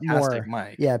fantastic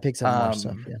mic. Yeah, it picks up more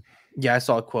stuff. Yeah, I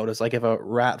saw a quote. It's like, if a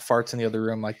rat farts in the other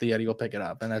room, like the Yeti will pick it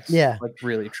up, and that's like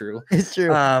really true. It's true.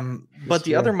 But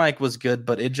the other mic was good,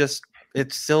 but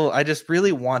it's still, I just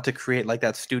really want to create like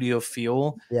that studio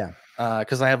feel. Yeah.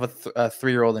 Because I have a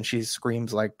 3-year-old, and she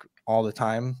screams like all the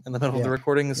time in the middle of the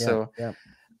recording. So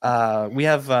we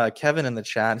have Kevin in the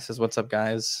chat. He says, "What's up,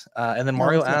 guys?" And then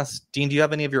Mario asks, "Dean, do you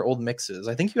have any of your old mixes?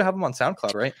 I think you have them on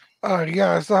SoundCloud, right?"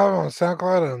 Yeah, I still have them on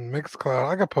SoundCloud and Mixcloud.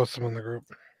 I could post them in the group.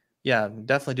 Yeah,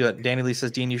 definitely do it. Danny Lee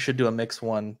says, "Dean, you should do a mix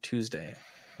one Tuesday."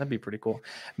 That'd be pretty cool.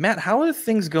 Matt, how are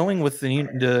things going with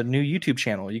the new YouTube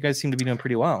channel? You guys seem to be doing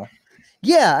pretty well.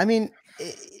 Yeah, I mean,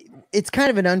 it's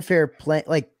kind of an unfair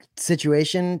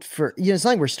situation for, you know. It's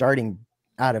not like we're starting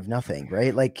out of nothing,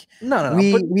 right? Like no,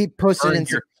 we posted in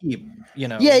your keep, you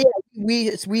know. Yeah,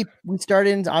 we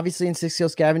started obviously in Six Seal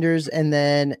Scavengers, and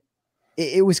then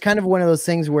it was kind of one of those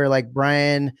things where like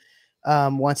Brian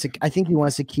wants to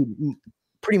keep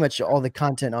pretty much all the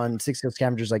content on Six Scale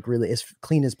Scavengers like really as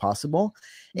clean as possible.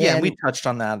 Yeah, and we touched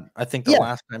on that, I think, the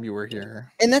last time you were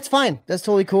here. And that's fine. That's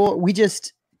totally cool. We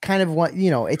just kind of want,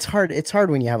 it's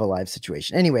hard when you have a live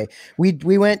situation. Anyway, we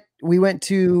went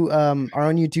to our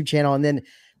own YouTube channel, and then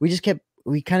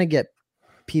we kind of get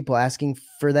people asking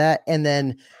for that. And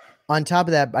then on top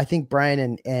of that, I think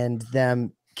Brian and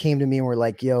them came to me and were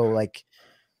like, yo, like,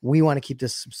 we want to keep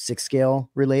this 6 scale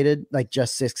related, like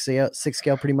just 6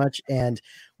 scale pretty much. And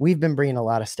we've been bringing a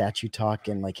lot of statue talk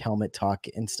and like helmet talk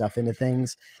and stuff into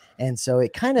things. And so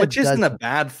it kind of, which isn't a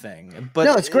bad thing, but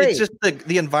no, it's great. It's just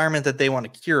the environment that they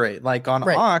want to curate. Like on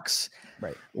Ox,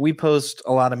 right, we post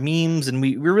a lot of memes and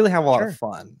we really have a lot of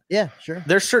fun. Yeah, sure.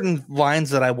 There's certain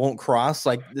lines that I won't cross.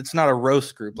 Like it's not a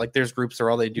roast group. Like there's groups where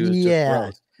all they do is just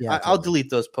roast. Yeah, I'll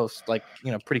delete those posts like,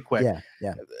 pretty quick.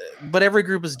 Yeah. But every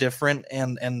group is different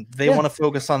and they want to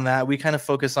focus on that. We kind of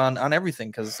focus on everything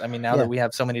because I mean now that we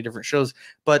have so many different shows.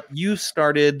 But you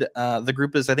started the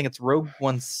group is, I think it's Rogue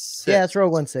 16. Yeah, it's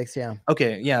Rogue 16, yeah.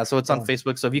 Okay, yeah. So it's on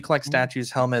Facebook. So if you collect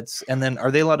statues, helmets, and then are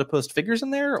they allowed to post figures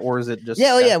in there or is it just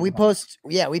we post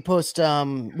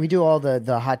we do all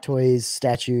the hot toys,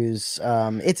 statues.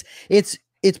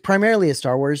 It's primarily a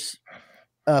Star Wars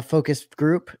focused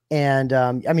group, and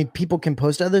I mean people can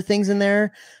post other things in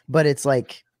there, but it's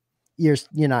like you're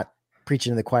not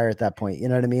preaching to the choir at that point, you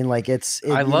know what I mean? Like it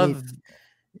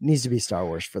needs to be Star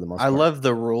Wars for the most part. I love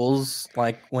the rules,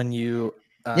 like when you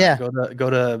go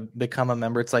to become a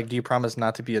member, it's like, do you promise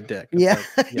not to be a dick?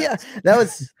 It's like, yes. that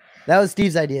was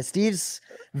Steve's idea. Steve's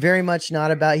very much not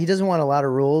about, he doesn't want a lot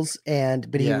of rules,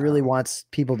 but he really wants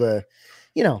people to,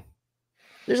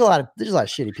 there's a lot of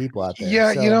shitty people out there.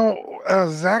 Yeah, so,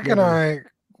 Zach and I,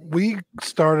 we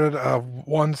started a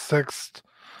 1/6,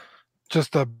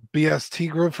 just a BST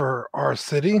group for our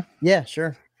city. Yeah,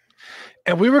 sure.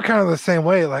 And we were kind of the same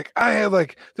way. Like I had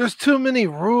there's too many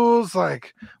rules.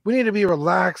 Like we need to be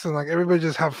relaxed and like everybody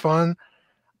just have fun.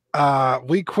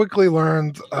 We quickly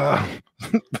learned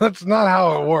that's not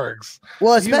how it works.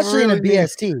 Well, especially in a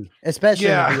BST.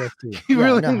 You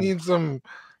really need some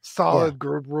solid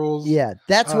group rules. Yeah,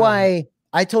 that's why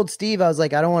I told Steve, I was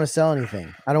like, I don't want to sell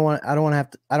anything. I don't want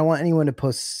anyone to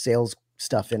post sales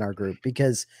stuff in our group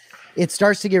because it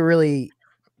starts to get really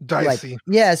dicey.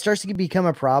 It starts to become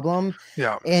a problem.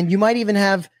 Yeah, and you might even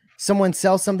have someone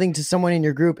sell something to someone in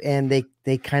your group, and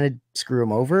they kind of screw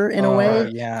them over in a way.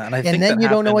 Yeah, and think then you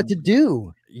don't know what to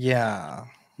do. Yeah,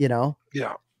 Yeah,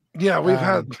 we've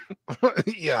had.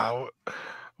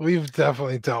 We've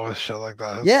definitely dealt with shit like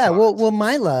that. Well,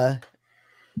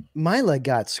 Mila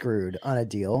got screwed on a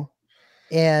deal,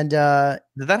 and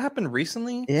did that happen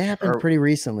recently? It happened pretty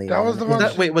recently. That was the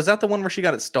one. Was that the one where she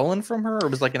got it stolen from her, or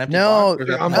was like an empty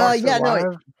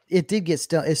box? It did get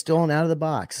stolen out of the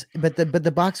box, but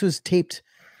the box was taped,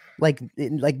 like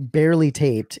barely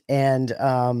taped, and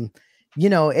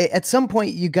at some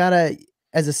point you gotta,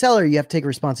 as a seller, you have to take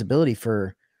responsibility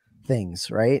for things,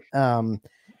 right?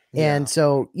 And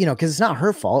so, because it's not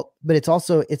her fault, but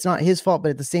it's not his fault. But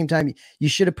at the same time, you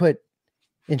should have put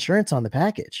insurance on the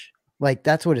package. Like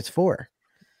that's what it's for.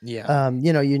 Yeah.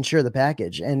 You insure the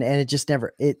package, and it just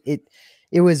never, it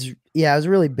was a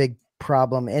really big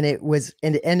problem. And it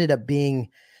ended up being,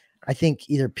 I think,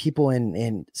 either people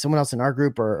in someone else in our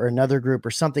group or another group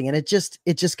or something. And it just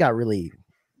got really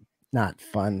not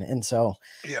fun. And so,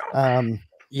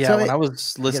 when I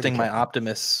was listing my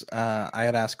Optimus, I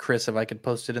had asked Chris if I could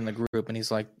post it in the group, and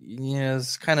he's like,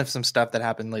 it's kind of some stuff that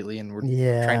happened lately, and we're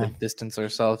trying to distance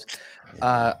ourselves.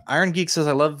 Iron Geek says,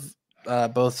 I love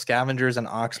both Scavengers and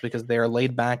Ox because they are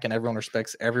laid back and everyone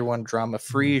respects everyone, drama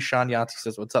free. Sean Yahtzee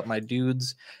says, what's up, my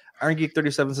dudes? Iron Geek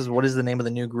 37 says, what is the name of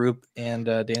the new group? And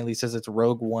Danny Lee says it's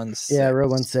Rogue 16. Yeah,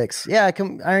 Rogue 16. Yeah,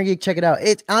 come Iron Geek, check it out.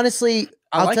 It honestly,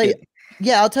 I'll tell you.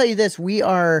 Yeah, I'll tell you this. We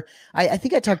are. I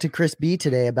think I talked to Chris B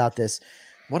today about this.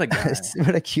 What a guy!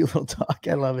 What a cute little dog.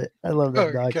 I love it. I love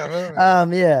that dog.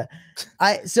 Kevin. Yeah.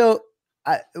 I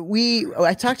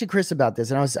talked to Chris about this,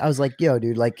 and I was like, yo,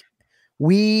 dude, like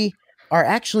we are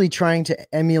actually trying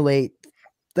to emulate.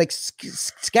 Like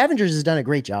Scavengers has done a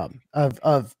great job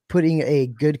of putting a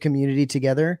good community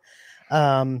together,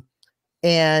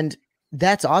 and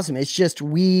that's awesome. It's just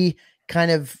we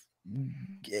kind of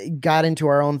got into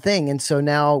our own thing, and so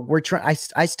now we're trying.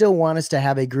 I still want us to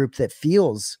have a group that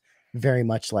feels very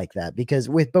much like that, because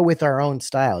with our own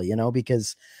style,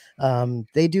 because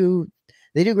they do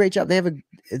a great job.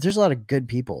 There's a lot of good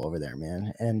people over there,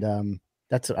 man, and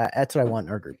that's what I want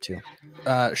in our group too.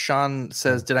 Sean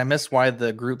says, did I miss why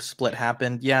the group split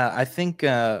happened? Yeah, I think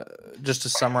just to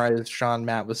summarize,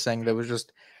 Matt was saying there was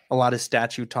just a lot of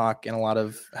statue talk and a lot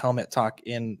of helmet talk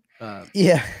in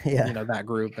that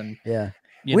group, and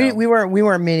we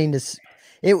weren't meaning to.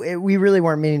 We really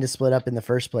weren't meaning to split up in the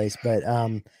first place, but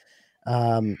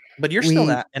but you're still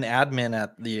an admin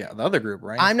at the other group,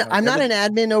 right? I'm not an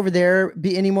admin over there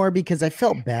anymore because I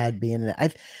felt bad being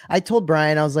it. I told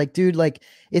Brian, I was like, dude, like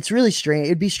it's really strange.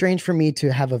 It'd be strange for me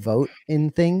to have a vote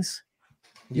in things.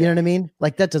 You know what I mean?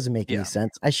 Like that doesn't make any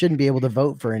sense. I shouldn't be able to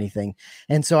vote for anything.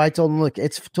 And so I told him, look,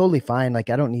 it's totally fine. Like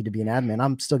I don't need to be an admin.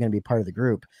 I'm still going to be part of the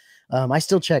group. I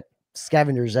still check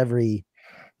scavengers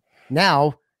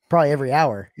probably every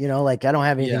hour, you know, like I don't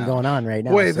have anything going on right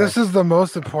now. Wait, this is the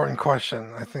most important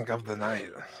question I think of the night.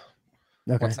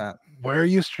 Okay. What's that? Where are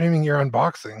you streaming your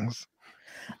unboxings?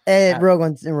 Rogue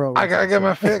One. I gotta get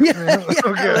my fix, man.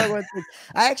 Okay.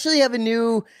 I actually have a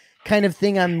new kind of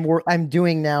thing I'm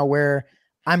doing now where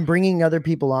I'm bringing other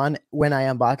people on when I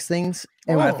unbox things.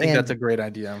 And I think that's a great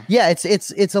idea. Yeah,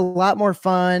 it's a lot more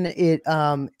fun. It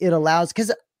allows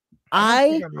because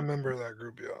I'm a member of that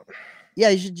group yet. Yeah,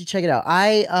 you should check it out.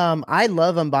 I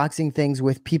love unboxing things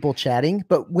with people chatting,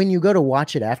 but when you go to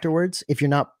watch it afterwards, if you're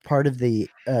not part of the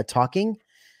talking,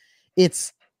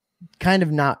 it's kind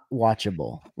of not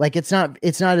watchable. Like it's not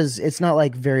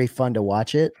like very fun to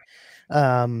watch it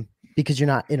because you're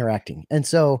not interacting. And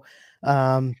so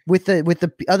with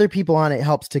the other people on, it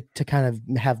helps to kind of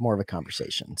have more of a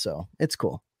conversation. So it's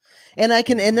cool. And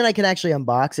then I can actually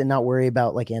unbox and not worry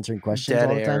about like answering questions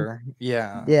all the time.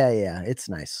 Yeah. It's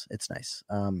nice.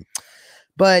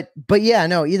 But yeah,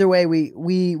 no, either way,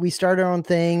 we started our own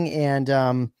thing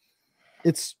and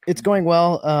it's going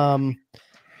well.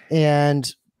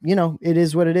 And you know, it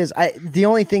is what it is. The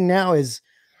only thing now is,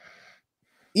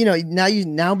 you know, now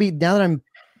that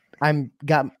I'm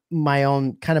got my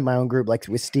own group, like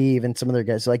with Steve and some other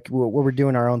guys, like we're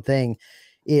doing our own thing.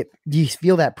 Do you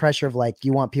feel that pressure of like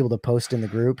you want people to post in the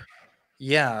group?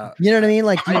 Yeah, you know what I mean.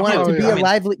 Like you want it to be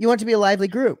You want it to be a lively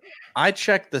group. I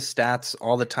check the stats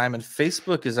all the time, and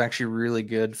Facebook is actually really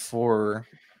good for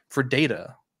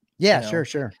data. Yeah, you know,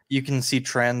 sure. You can see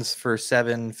trends for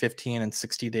 7, 15, and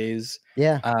 60 days.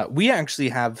 Yeah, we actually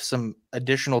have some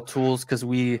additional tools because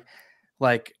we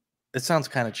like. It sounds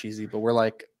kind of cheesy, but we're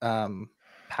like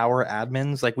power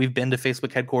admins. Like we've been to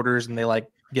Facebook headquarters, and they like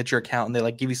get your account and they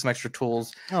like give you some extra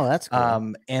tools. Oh, that's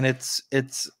cool. And it's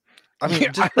I mean,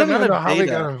 I don't even know how we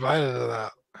got invited to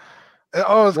that.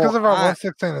 Oh, it's because of our West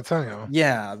San Antonio.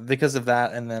 Yeah, because of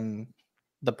that, and then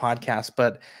the podcast.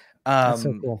 But that's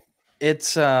so cool.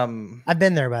 It's I've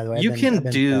been there, by the way. You can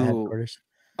do.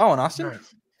 Oh, in Austin.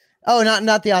 Nice. Oh,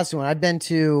 not the Austin one. I've been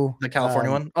to the California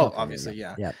one. Oh, obviously,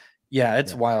 yeah.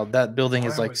 It's wild. That building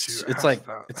is like it's like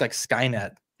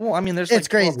Skynet. Well, I mean, there's like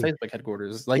crazy Facebook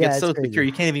headquarters. Like it's so secure.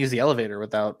 You can't even use the elevator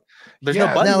without. There's no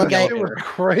button. No, it was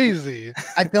crazy.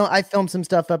 I filmed some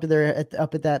stuff up there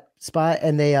up at that spot,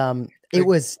 and they it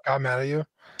was got mad at you,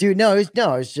 dude. No, it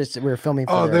was just we were filming.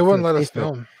 They wouldn't let us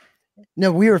film.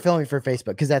 No, we were filming for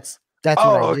Facebook because that's what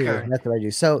I do. That's what I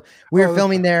do. So we were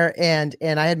filming there, and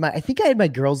I think I had my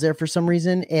girls there for some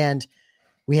reason, and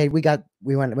we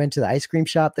went to the ice cream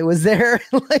shop that was there,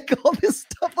 like all this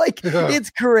stuff. Like it's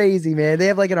crazy, man. They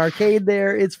have like an arcade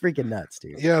there. It's freaking nuts,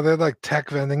 dude. Yeah, they had like tech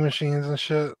vending machines and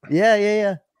shit.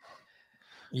 Yeah.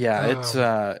 It's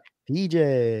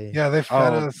PJ. Yeah, they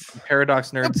fed us.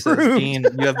 Paradox Nerd says, Dean,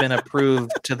 you have been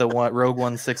approved to the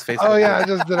Rogue 16 Facebook. Oh yeah, I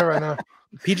just did it right now.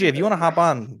 PJ, if you want to hop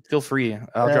on, feel free.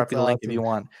 I'll drop you the link if you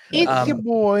want. It's your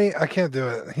boy. I can't do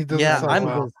it. He does so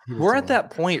well. We're at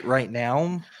that point right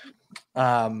now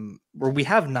where we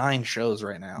have 9 shows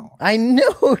right now. I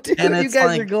know, dude. And you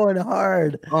guys are going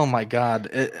hard. Oh my god,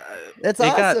 that's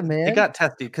awesome, man. It got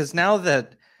testy because now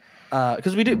that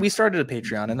because we started a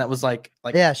Patreon, and that was like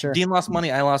yeah, sure. Dean lost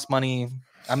money, I lost money.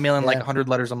 I'm mailing like 100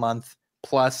 letters a month,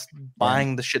 plus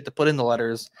buying the shit to put in the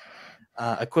letters,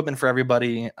 equipment for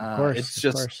everybody. It's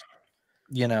just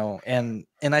you know, and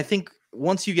I think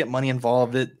once you get money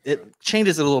involved, it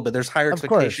changes it a little bit. There's higher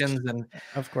expectations, and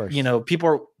of course, you know,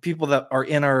 people that are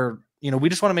in our, you know, we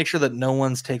just want to make sure that no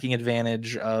one's taking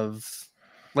advantage of,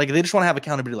 like, they just want to have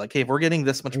accountability. Like, hey, if we're getting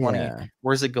this much money,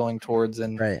 where's it going towards?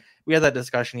 And we had that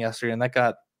discussion yesterday, and that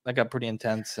got pretty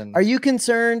intense. And are you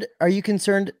concerned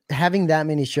having that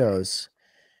many shows?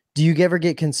 Do you ever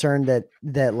get concerned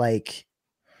that like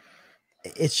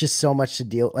it's just so much to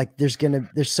deal? Like, there's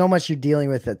so much you're dealing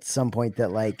with at some point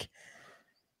that like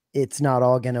it's not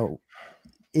all gonna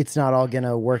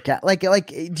work out. Like,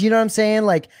 do you know what I'm saying?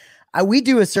 Like, we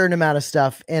do a certain amount of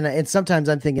stuff, and sometimes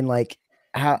I'm thinking like,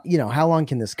 how long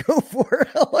can this go for?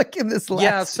 How long can this last?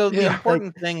 Yeah, so the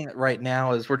important thing right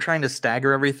now is we're trying to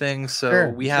stagger everything. So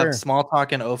we have Small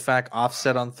Talk and OFAC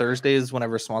offset on Thursdays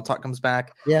whenever Small Talk comes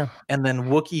back. Yeah. And then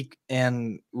Wookiee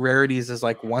and Rarities is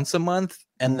like once a month.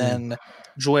 And then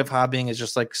Joy of Hobbying is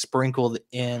just like sprinkled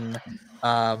in.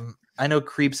 I know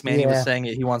Creeps, man, he was saying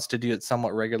he wants to do it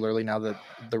somewhat regularly now that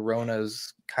the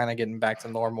Rona's kind of getting back to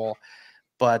normal.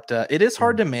 But it is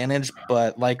hard to manage.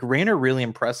 But like Rainer really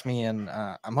impressed me, and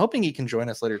I'm hoping he can join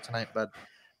us later tonight. But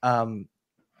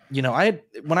you know,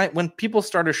 when people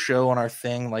start a show on our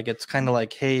thing, like it's kind of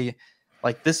like, hey,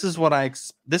 like this is what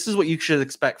you should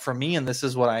expect from me, and this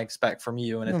is what I expect from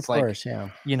you, and it's like,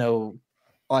 you know,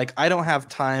 like I don't have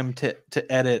time to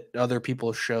edit other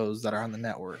people's shows that are on the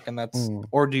network, and that's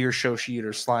or do your show sheet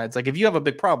or slides. Like if you have a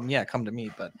big problem, come to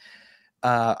me, but.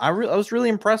 I was really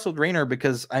impressed with Rainer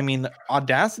because I mean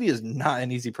Audacity is not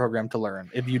an easy program to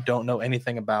learn if you don't know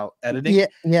anything about editing.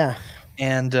 Yeah.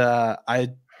 And I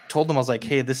told them, I was like,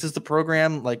 hey, this is the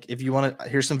program. Like if you want to,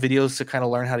 here's some videos to kind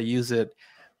of learn how to use it.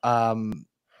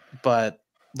 But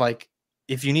like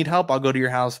if you need help, I'll go to your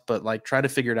house, but like try to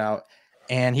figure it out.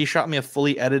 And he shot me a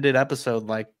fully edited episode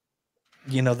like,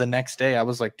 you know, the next day. I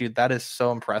was like, dude, that is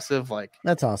so impressive. Like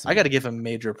that's awesome. I got to give him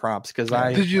major props because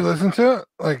did you listen to it?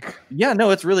 Like, yeah,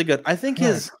 no, it's really good. I think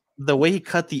the way he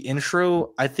cut the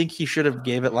intro, I think he should have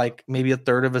gave it like maybe a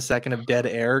third of a second of dead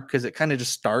air because it kind of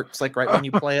just starts like right when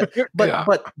you play it.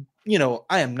 But you know,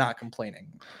 I am not complaining.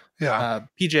 Yeah.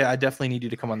 PJ, I definitely need you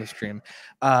to come on the stream.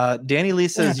 Danny Lee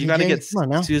says you got to get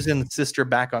Susan's sister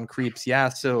back on Creeps. Yeah,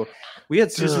 so we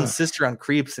had Susan's sister on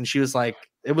Creeps, and she was like,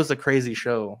 it was a crazy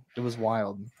show. It was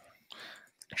wild.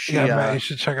 Man, you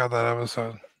should check out that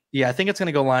episode. Yeah, I think it's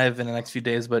gonna go live in the next few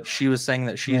days. But she was saying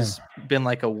that she's been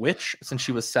like a witch since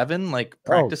she was 7, like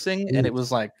practicing, and it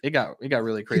was like it got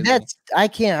really crazy.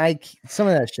 Some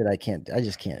of that shit I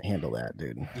just can't handle that,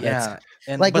 dude. Yeah,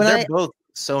 but they're both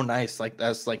so nice. Like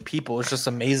that's like people. It's just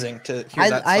amazing to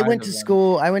hear that. I went to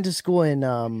school. I went to school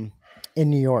in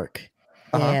New York,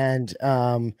 and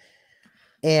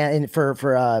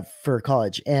for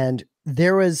college, and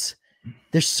there's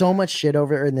so much shit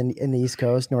over in the East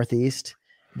Coast, Northeast,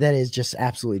 that is just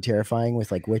absolutely terrifying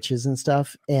with like witches and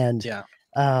stuff. And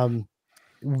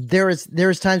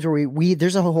there's times where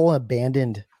there's a whole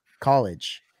abandoned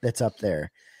college that's up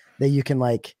there that you can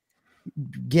like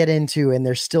get into, and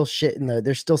there's still shit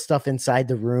there's still stuff inside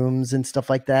the rooms and stuff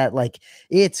like that. Like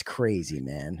it's crazy,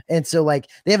 man. And so like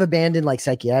they have abandoned like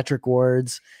psychiatric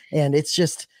wards, and it's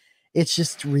just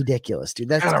ridiculous, dude.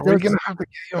 That's we're gonna have to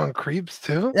get you on Creeps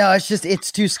too. No,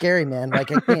 it's too scary, man.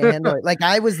 Like I can't handle it. Like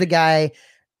I was the guy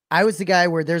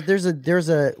where there's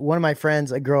a one of my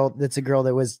friends, a girl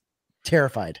that was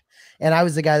terrified, and I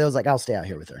was the guy that was like, I'll stay out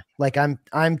here with her. Like I'm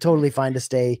totally fine to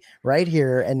stay right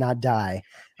here and not die.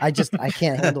 I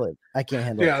can't handle it. I can't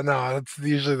handle it. Yeah, no, that's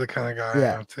usually the kind of guy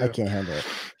I am too. I can't handle it.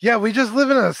 Yeah, we just live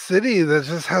in a city that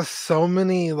just has so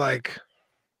many like.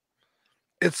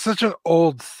 It's such an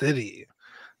old city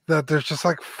that there's just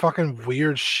like fucking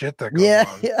weird shit that goes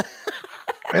on. Yeah.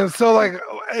 And so like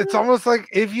it's almost like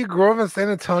if you grew up in San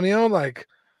Antonio, like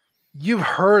you've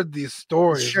heard these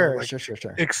stories. Sure.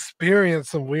 Experience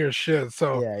some weird shit.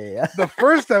 So yeah. The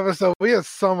first episode, we had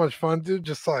so much fun, dude.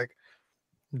 Just like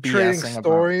trading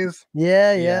stories.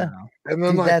 Yeah. And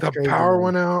then like the power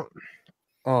went out.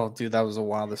 Oh, dude, that was the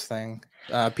wildest thing.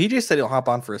 PJ said he'll hop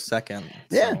on for a second.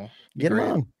 Yeah, get him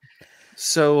on.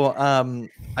 So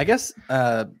I guess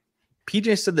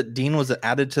PJ said that Dean was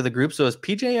added to the group. So is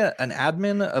PJ an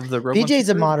admin of the Rogue PJ's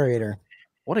a moderator.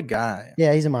 What a guy.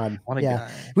 Yeah, he's a mod. What a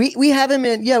guy. We have him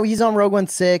in, he's on Rogue One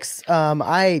 6.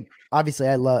 I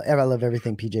love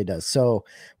everything PJ does. So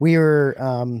we were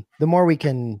the more we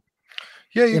can.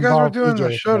 Yeah, you guys were doing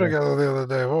the show together the other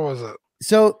day. What was it?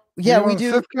 So we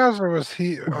do. Or was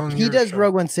he on he does show?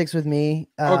 Rogue One 6 with me.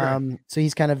 Okay. So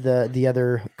he's kind of the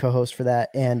other co-host for that,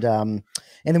 and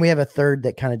then we have a third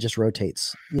that kind of just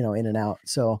rotates, in and out.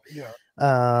 So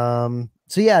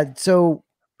so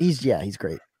he's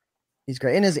great. He's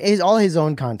great, and his all his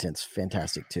own content's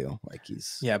fantastic too. Like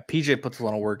PJ puts a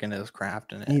lot of work into his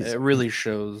craft, and it really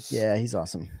shows. Yeah, he's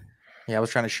awesome. Yeah, I was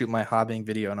trying to shoot my hobbying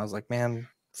video, and I was like, man,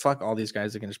 fuck all these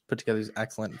guys that can just put together these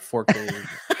excellent 4K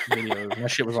videos. My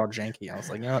shit was all janky. I was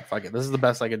like, you know what, fuck it. This is the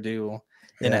best I could do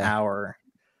in an hour.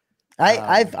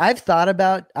 I've thought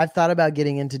about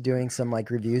getting into doing some like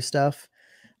review stuff.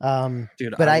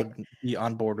 Dude, but I would be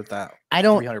on board with that.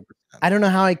 300%. I don't know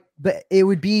how but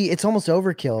it's almost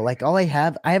overkill. Like all I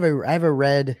have a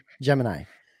red Gemini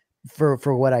for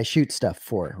what I shoot stuff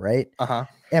for, right? Uh-huh.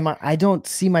 I don't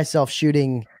see myself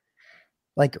shooting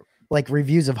like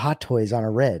reviews of Hot Toys on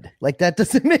a Red. Like that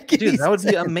doesn't make any Dude, that would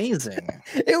sense. be amazing.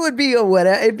 It would be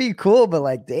it'd be cool, but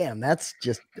like, damn, that's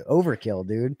just overkill,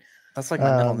 dude. That's like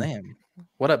my middle name.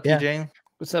 What up, PJ? Yeah.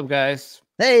 What's up, guys?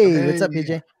 Hey, what's up, PJ?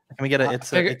 Can we get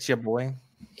it's your boy?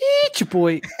 It's your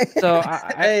boy. So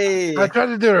I tried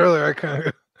to do it earlier. I kind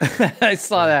of I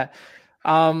saw that.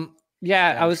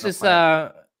 Yeah, I was just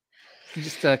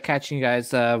catching you guys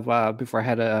before I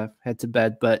had to head to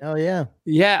bed. But oh yeah.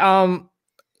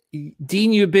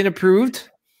 Dean, you've been approved.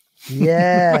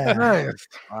 Yeah. nice.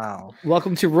 Wow.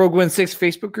 Welcome to Rogue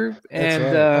 16 Facebook group.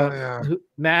 And right.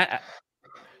 Matt,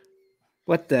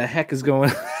 what the heck is going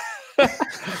on?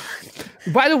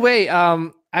 By the way,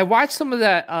 I watched some of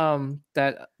that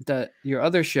your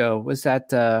other show. Was that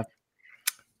the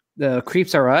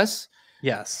Creeps Are Us?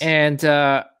 Yes. And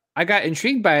I got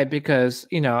intrigued by it because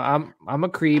I'm a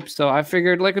creep, so I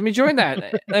figured let me join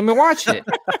that. Let me watch it.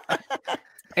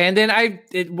 And then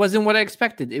it wasn't what I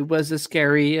expected. It was a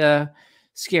scary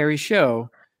show.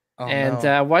 Oh, and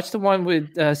I watched the one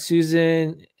with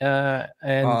Susan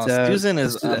Susan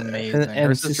is amazing.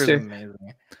 Her sister's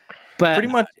amazing. But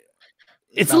pretty much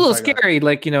it's a little scary,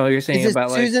 you're saying is it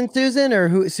about Susan or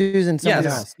who Susan somebody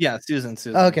else? Yeah, Susan.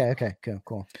 Okay,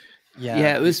 cool.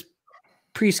 Yeah, it was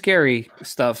pretty scary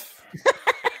stuff.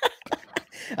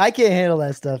 I can't handle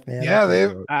that stuff, man. Yeah,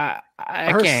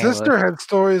 her sister had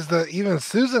stories that even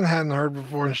Susan hadn't heard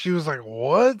before, and she was like,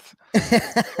 "What?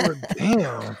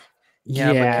 Damn."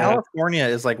 Yeah, but California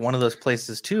is like one of those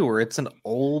places too, where it's an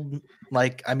old,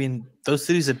 those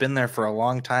cities have been there for a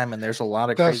long time, and there's a lot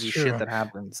of crazy shit that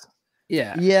happens.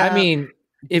 Yeah. I mean,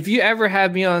 if you ever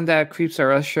have me on that Creeps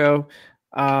Are Us show,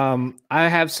 I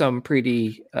have some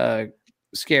pretty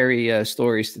scary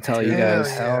stories to tell you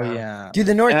guys. Hell yeah. Dude,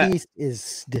 the Northeast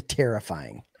is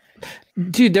terrifying.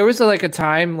 Dude, there was a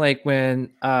time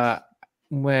when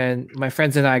my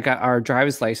friends and I got our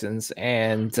driver's license,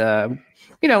 and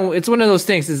it's one of those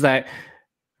things is that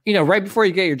right before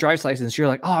you get your driver's license, you're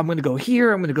like, oh, I'm gonna go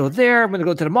here, I'm gonna go there, I'm gonna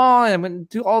go to the mall, and I'm gonna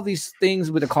do all these things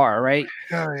with the car, right?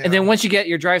 Yeah. And then once you get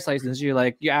your driver's license, you're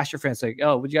like, you ask your friends like,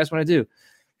 oh, what do you guys want to do?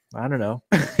 I don't know.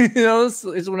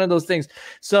 It's one of those things.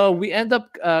 So we end up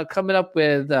coming up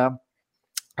with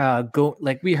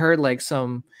we heard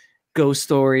some ghost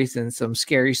stories and some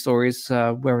scary stories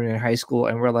when we were in high school,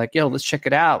 and we're like, yo, let's check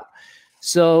it out.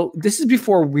 So this is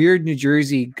before Weird New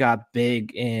Jersey got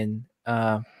big in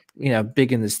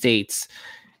big in the States.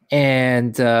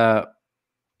 And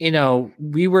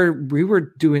we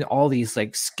were doing all these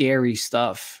scary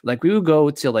stuff. We would go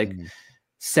to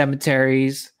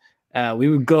cemeteries. We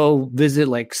would go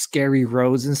visit scary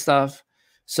roads and stuff.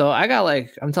 So I got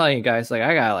I'm telling you guys,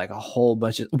 I got a whole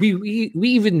bunch of we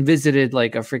even visited a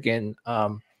freaking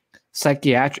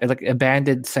psychiatric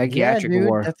abandoned psychiatric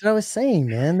ward. That's what I was saying,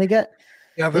 man.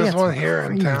 There's one here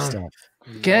in town. Stuff.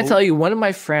 Can I tell you, one of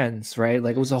my friends, right?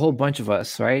 It was a whole bunch of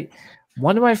us, right?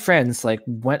 One of my friends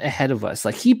went ahead of us.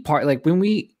 When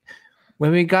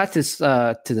we got this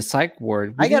to the psych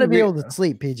ward, I gotta be able to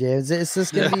sleep, PJ. Is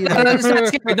this gonna be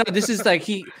no, this is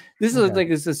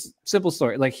it's a simple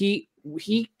story. He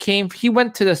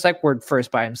went to the psych ward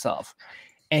first by himself,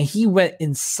 and he went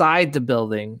inside the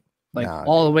building,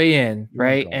 all the way in,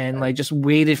 right? And just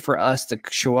waited for us to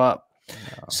show up. No.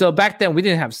 So back then we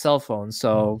didn't have cell phones,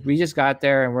 so we just got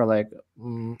there and we're like,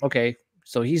 okay,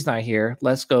 so he's not here.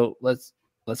 Let's go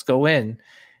in.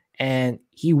 And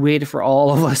he waited for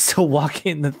all of us to walk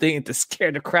in the thing to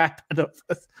scare the crap out of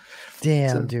us.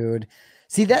 Damn, dude.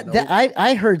 See that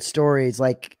I heard stories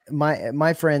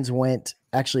my friends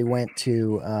actually went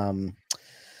to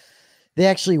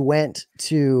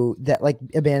that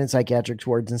abandoned psychiatric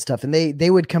wards and stuff, and they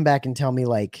would come back and tell me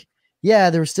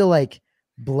there was still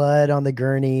blood on the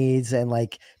gurneys and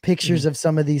pictures of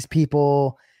some of these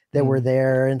people that were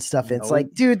there and stuff. It's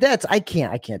dude, I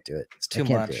can't do it. It's too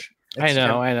much. I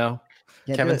know.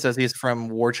 Kevin says he's from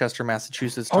Worcester,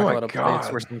 Massachusetts. Talking about a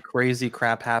place where some crazy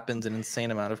crap happens, an insane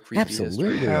amount of creepy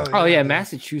history. Oh yeah,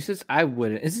 Massachusetts. I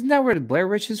wouldn't. Isn't that where the Blair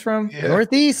Witch is from? Yeah.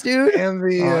 Northeast, dude. And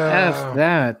the F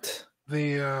that.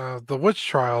 The witch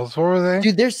trials. What were they?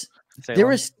 Dude, there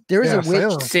was a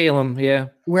witch. Salem, yeah.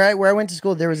 Where I went to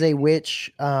school, there was a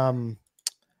witch, a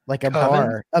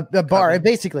bar, a bar,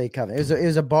 basically a coven. It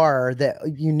was a bar that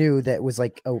you knew that was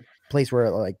a place where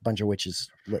a bunch of witches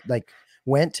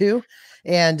went to,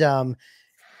 and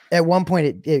at one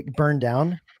point it burned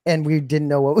down, and we didn't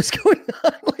know what was going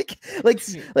on.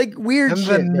 Like weird. And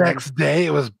shit, the next day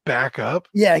it was back up.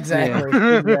 Yeah, exactly.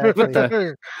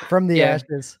 Exactly. From the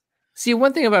ashes. See,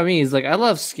 one thing about me is I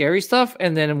love scary stuff,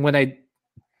 and then when I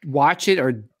watch it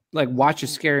or like watch a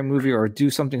scary movie or do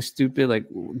something stupid, like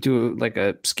do like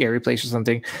a scary place or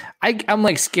something, I'm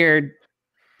like scared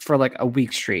for like a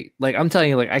week straight. Like I'm telling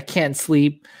you, like I can't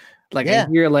sleep. Like I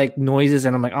hear like noises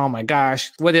and I'm like, oh my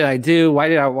gosh, what did I do? Why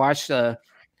did I watch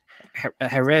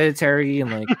Hereditary?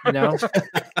 And like, you know,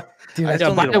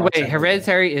 dude, by the way,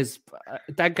 Hereditary is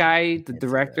that guy, the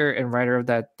director and writer of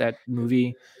that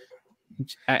movie,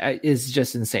 is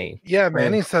just insane. Yeah,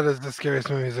 Manny said it's the scariest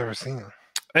movie he's ever seen.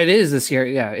 It is the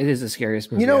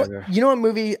scariest movie. You know what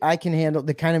movie I can handle?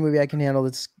 The kind of movie I can handle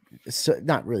that's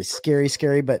not really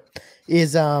scary, but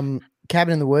is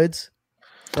Cabin in the Woods.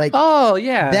 Like, oh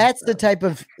yeah, that's the type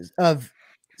of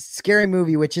scary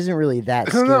movie, which isn't really that.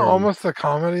 Isn't scary. that almost a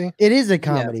comedy? It is a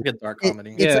comedy. It's a good dark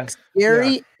comedy. It's like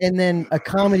scary and then a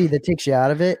comedy that takes you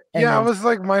out of it. And I was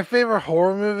like, my favorite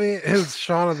horror movie is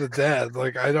Shaun of the Dead.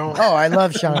 Like, I don't. Oh, I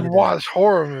love Shaun of the Dead. Watch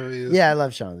horror movies. Yeah, I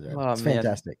love Shaun of the Dead. Oh, it's man.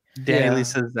 fantastic. Danny Lee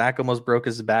says Zach almost broke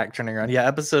his back turning around. Yeah,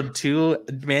 episode 2,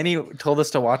 Manny told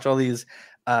us to watch all these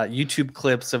YouTube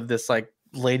clips of this like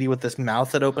lady with this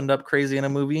mouth that opened up crazy in a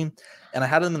movie. And I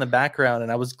had them in the background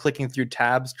and I was clicking through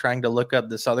tabs trying to look up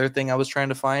this other thing I was trying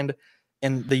to find.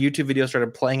 And the YouTube video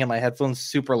started playing in my headphones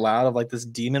super loud of like this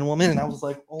demon woman. And I was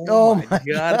like, oh my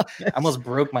God. I almost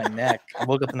broke my neck. I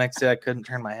woke up the next day. I couldn't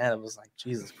turn my head. I was like,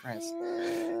 Jesus Christ.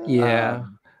 Yeah.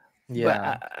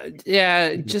 But,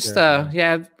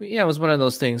 it was one of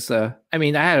those things. I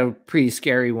mean, I had a pretty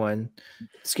scary moment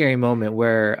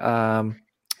where, I'll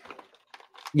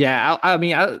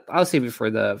save it for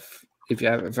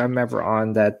if I'm ever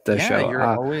on the show. You're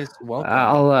always welcome.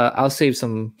 I'll save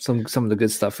some of the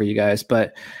good stuff for you guys.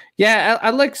 But yeah, I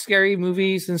like scary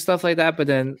movies and stuff like that. But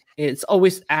then it's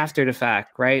always after the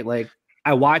fact, right? Like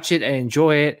I watch it and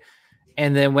enjoy it,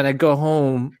 and then when I go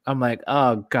home, I'm like,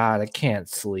 oh God, I can't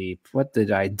sleep. What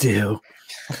did I do?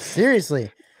 Seriously.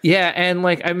 Yeah, and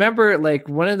like I remember, like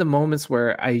one of the moments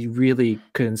where I really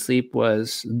couldn't sleep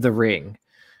was The Ring.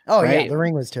 Oh right? Yeah, The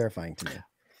Ring was terrifying to me.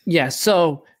 Yeah,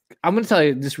 so I'm going to tell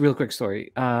you this real quick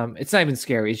story. It's not even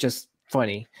scary. It's just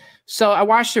funny. So I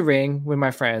watched The Ring with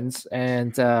my friends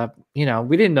and,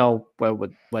 we didn't know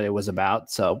what it was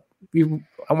about. So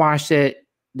I watched it.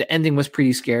 The ending was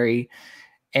pretty scary.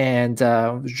 And I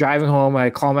was driving home.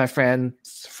 I called my friend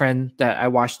that I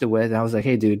watched it with. And I was like,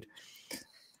 hey, dude,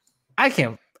 I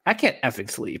can't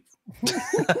effing sleep.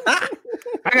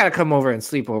 I got to come over and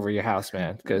sleep over your house,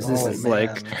 man. Because this is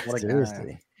like,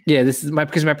 seriously. Yeah, this is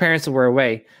because my parents were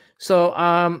away. So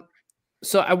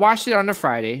I watched it on a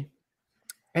Friday,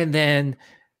 and then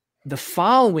the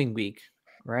following week,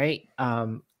 right?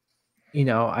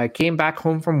 I came back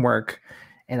home from work,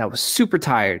 and I was super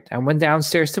tired. I went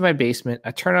downstairs to my basement.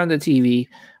 I turned on the TV,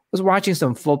 was watching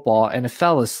some football, and I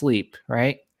fell asleep.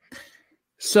 Right.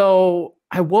 So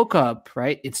I woke up.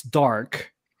 Right, it's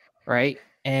dark, right,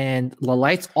 and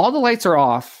all the lights are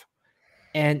off,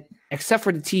 and except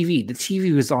for the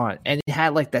TV was on, and it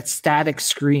had like that static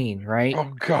screen, right?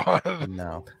 Oh God,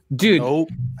 no, dude. Nope.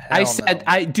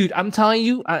 I'm telling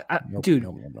you, dude,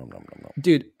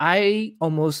 dude, I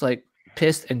almost like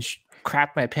pissed and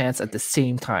crapped my pants at the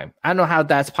same time. I don't know how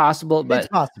that's possible, but it's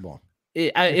possible.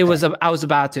 I was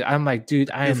about to. I'm like, dude,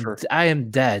 I am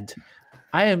dead.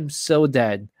 I am so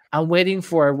dead. I'm waiting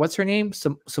for what's her name,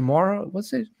 Samora.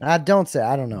 What's it? Don't say.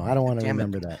 I don't know. I don't want to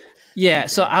remember that. Yeah,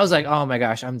 so I was like, "Oh my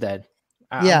gosh, I'm dead."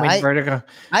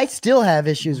 I still have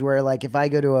issues where, like, if I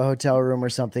go to a hotel room or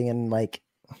something, and like,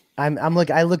 I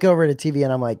look over at a TV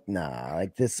and I'm like, nah,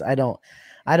 like this, I don't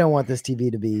want this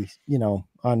TV to be,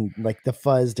 on like the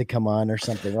fuzz to come on or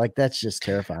something. Like that's just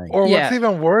terrifying. Or what's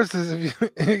even worse is if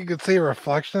you could see a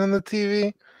reflection in the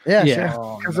TV. Yeah,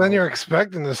 sure. Because then you're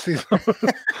expecting to see someone,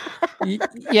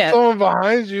 someone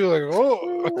behind you, like,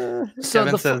 oh. So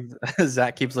Kevin says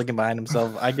Zach keeps looking behind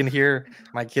himself. I can hear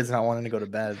my kids not wanting to go to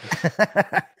bed.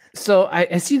 So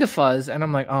I see the fuzz and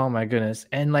I'm like, oh my goodness.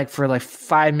 And like for like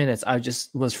 5 minutes, I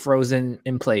just was frozen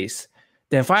in place.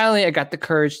 Then finally I got the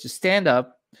courage to stand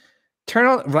up,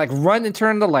 run and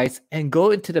turn on the lights and go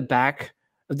into the back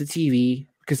of the TV.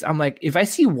 Because I'm like, if I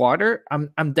see water, I'm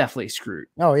definitely screwed.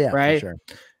 Oh yeah, right. For sure.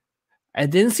 I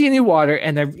didn't see any water,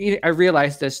 and I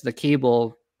realized this the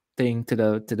cable thing to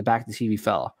the back of the TV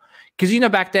fell. Because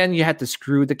back then you had to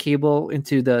screw the cable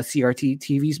into the CRT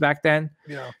TVs back then.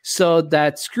 Yeah. So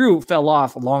that screw fell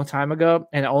off a long time ago,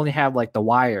 and I only have like the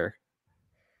wire,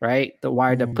 right? The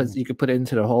wire that you could put it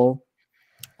into the hole.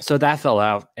 So that fell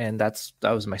out, and that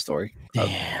was my story.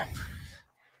 Damn.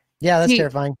 Yeah, that's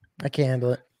terrifying. I can't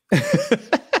handle it.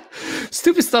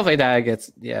 Stupid stuff like that.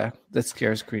 That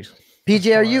scares me.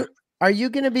 PJ, are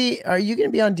you gonna be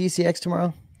on DCX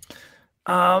tomorrow?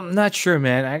 Not sure,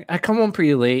 man. I come on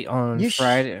pretty late on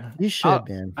Friday. You should,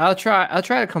 man. I'll try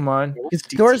to come on.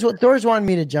 Thor's wanted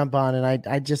me to jump on, and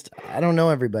I don't know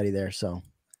everybody there, so.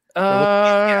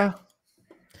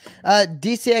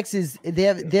 DCX is they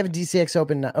have a DCX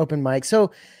open mic.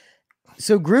 So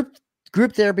group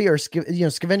therapy or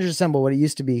Scavengers Assemble, what it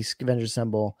used to be, Scavengers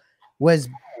Assemble, was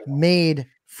made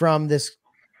from this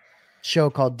show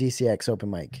called DCX Open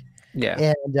Mic. Yeah,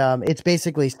 and it's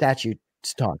basically statutes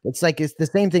talk. It's the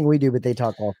same thing we do, but they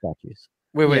talk all statutes.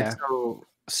 Wait. Yeah. So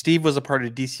Steve was a part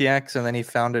of DCX, and then he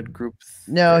founded Group.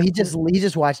 No, he just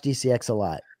watched DCX a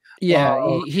lot.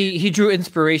 Yeah, he drew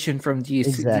inspiration from DCX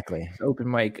exactly Open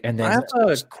Mic, and then I have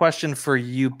a question for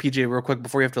you, PJ, real quick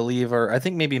before you have to leave, or I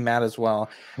think maybe Matt as well.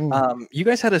 You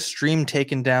guys had a stream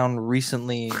taken down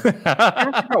recently.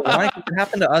 Why? It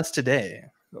happened to us today.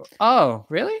 Oh,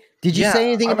 really? Did you say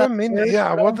anything about me?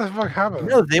 Yeah, what the fuck happened?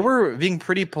 No, they were being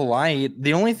pretty polite.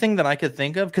 The only thing that I could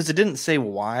think of, because it didn't say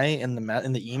why in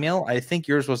the email, I think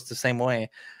yours was the same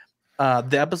way.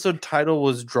 The episode title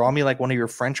was "Draw Me Like One of Your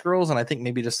French Girls," and I think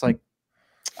maybe just like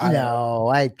I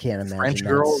can't imagine French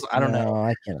girls. I don't know.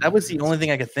 I can't. That was the only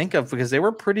thing I could think of because they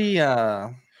were pretty.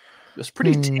 It was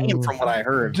pretty tame from what I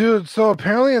heard, dude. So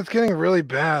apparently it's getting really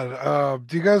bad.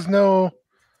 Do you guys know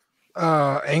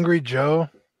Angry Joe?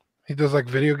 He does like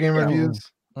video game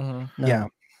reviews. Mm-hmm. Yeah.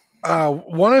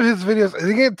 One of his videos, I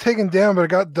think it got taken down, but it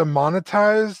got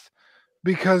demonetized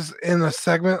because in a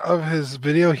segment of his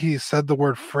video he said the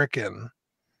word frickin'.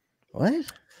 What?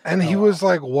 And he was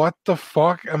like, "What the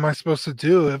fuck am I supposed to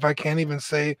do if I can't even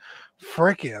say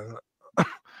frickin'?"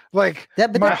 Like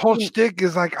my whole shtick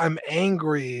is like I'm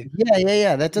angry.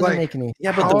 Yeah. That doesn't make any.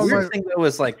 Yeah, but the weird thing though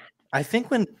is like I think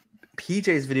when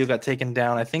PJ's video got taken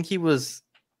down, I think he was.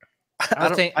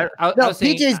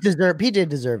 PJ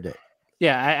deserved it.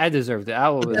 Yeah, I deserved it.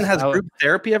 Has group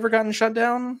therapy ever gotten shut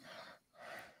down?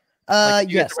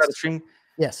 Yes.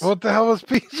 Yes. What the hell was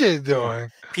PJ doing?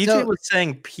 PJ was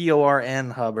saying PORN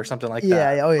hub or something like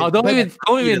that. Yeah. Don't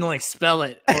even like spell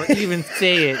it or even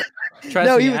say it.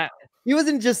 Trust me. He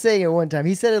wasn't just saying it one time.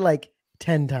 He said it like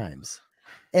 10 times.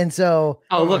 And so,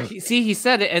 look, he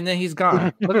said it and then he's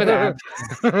gone. Look at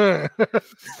that.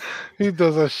 He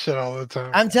does that shit all the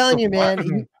time. I'm telling you,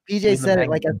 man. PJ said it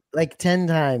like 10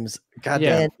 times. God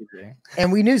damn.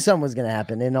 And we knew something was going to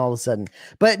happen. And all of a sudden,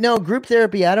 but no, group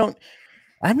therapy.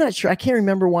 I'm not sure. I can't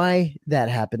remember why that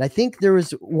happened. I think there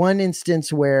was one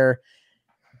instance where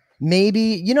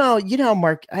maybe,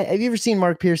 Mark, have you ever seen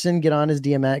Mark Pearson get on his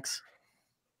DMX?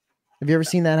 Have you ever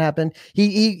seen that happen?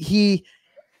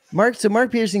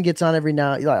 Mark Pearson gets on every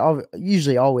now,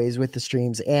 usually always with the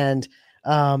streams, and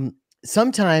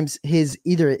sometimes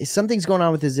either something's going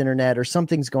on with his internet or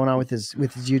something's going on with his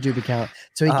YouTube account.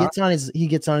 So he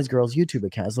gets on his girl's YouTube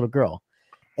account, his little girl,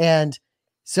 and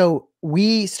so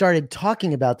we started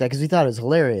talking about that because we thought it was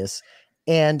hilarious,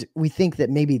 and we think that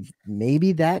maybe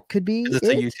that could be it's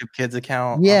a YouTube Kids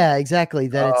account. Yeah, exactly.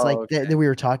 That it's like that we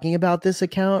were talking about this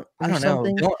account. I don't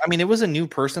know. I mean, it was a new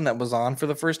person that was on for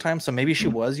the first time, so maybe she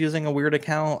was using a weird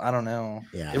account. I don't know.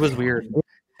 Yeah, it was weird.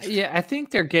 Yeah, I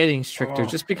think they're getting stricter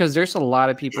just because there's a lot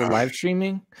of people live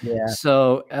streaming. Yeah.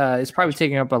 So it's probably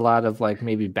taking up a lot of like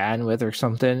maybe bandwidth or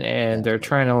something, and they're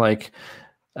trying to like.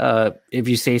 If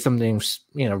you say something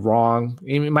wrong,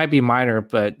 it might be minor,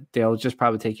 but they'll just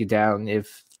probably take you down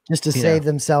just to save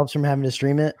themselves from having to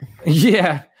stream it.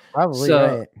 Yeah, probably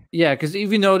right. Yeah, because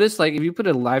if you notice, like if you put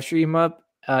a live stream up,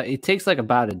 it takes like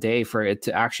about a day for it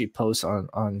to actually post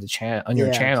on the channel on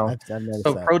your channel.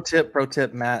 So pro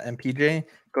tip, Matt and PJ,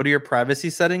 go to your privacy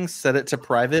settings, set it to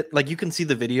private. Like you can see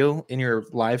the video in your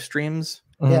live streams.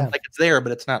 Yeah, like it's there,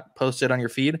 but it's not posted on your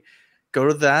feed. Go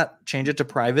to that, change it to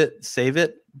private, save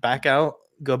it, back out,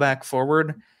 go back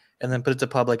forward, and then put it to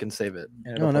public and save it.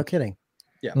 No kidding.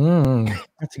 Yeah.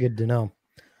 That's good to know.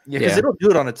 Yeah, because it'll do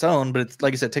it on its own, but it's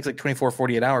like I said, it takes like 24,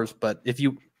 48 hours. But if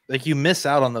you miss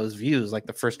out on those views like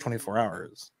the first 24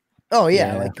 hours. Oh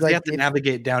yeah. Like you have to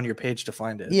navigate down your page to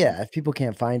find it. Yeah, if people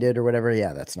can't find it or whatever,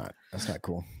 that's not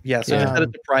cool. Yeah, so just set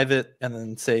it to private and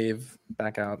then save,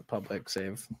 back out, public,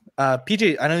 save.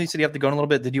 PJ, I know you said you have to go in a little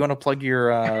bit. Did you want to plug your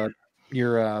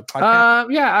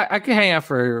podcast? Yeah, I could hang out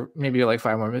for maybe like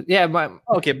 5 more minutes. Yeah,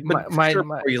 okay, but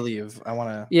before you leave, I want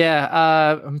to. Yeah,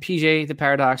 I'm PJ, the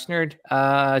Paradox Nerd.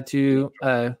 Do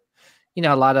a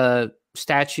lot of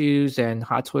statues and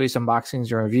Hot Toys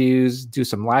unboxings and reviews. Do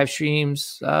some live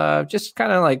streams. Just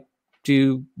kind of like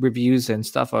do reviews and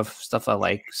stuff I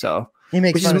like. So he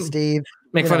makes fun of Steve.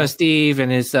 Make fun of Steve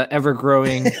and his ever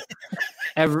growing,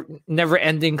 never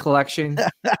ending collection.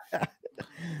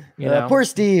 Poor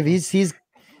Steve. He's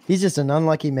just an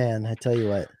unlucky man. I tell you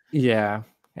what. Yeah.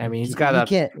 I mean, he's got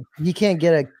he can't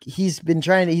get a. He's been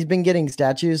getting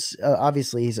statues.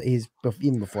 Obviously, he's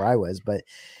even before I was, but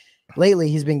lately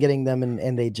he's been getting them,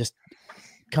 and they just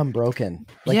come broken.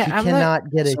 Like he cannot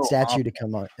get a statue to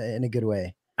come out in a good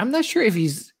way. I'm not sure if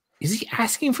is he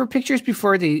asking for pictures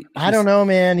before they. I don't know,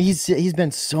 man. He's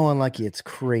been so unlucky. It's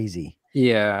crazy.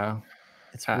 Yeah.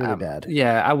 It's really bad.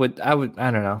 Yeah, I would. I don't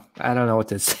know. I don't know what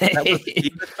to say.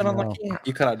 Unlucky.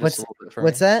 You cut out just a little bit.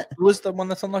 What's that? Who was the one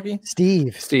that's unlucky?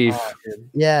 Steve. Oh,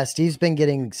 yeah, Steve's been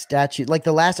getting statues. Like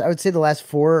I would say the last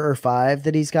 4 or 5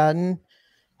 that he's gotten,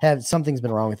 something's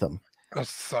been wrong with them. That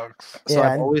sucks. So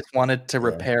I've always wanted to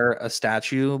repair a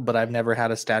statue, but I've never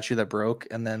had a statue that broke.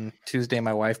 And then Tuesday,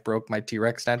 my wife broke my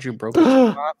T-Rex statue, broke it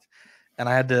off. And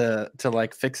I had to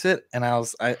like fix it, and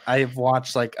I've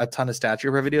watched like a ton of statue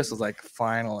repair videos. So I was like,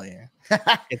 finally,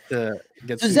 get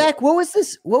so Zach, what was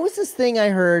this thing I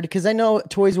heard? Because I know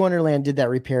Toys Wonderland did that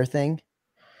repair thing.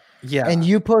 Yeah, and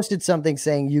you posted something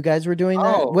saying you guys were doing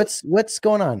that. What's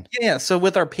going on? Yeah, so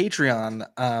with our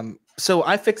Patreon, so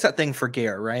I fixed that thing for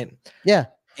Gare, right? Yeah,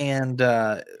 and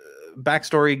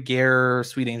backstory: Gare,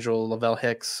 Sweet Angel, Lavelle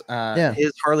Hicks,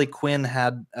 his Harley Quinn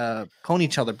had a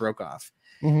ponytail that broke off.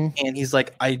 Mm-hmm. And he's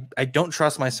like, I don't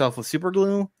trust myself with super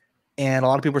glue, and a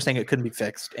lot of people are saying it couldn't be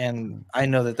fixed, and I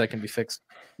know that can be fixed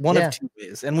one of 2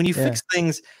 ways. And when you fix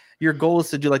things, your goal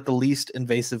is to do like the least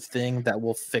invasive thing that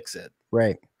will fix it,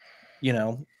 right? You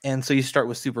know, and so you start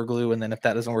with super glue, and then if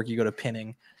that doesn't work, you go to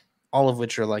pinning, all of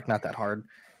which are like not that hard.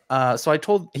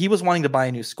 So he was wanting to buy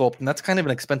a new sculpt, and that's kind of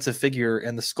an expensive figure,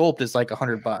 and the sculpt is like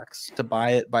 $100 to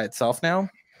buy it by itself now.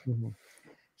 Mm-hmm.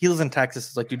 He lives in Texas.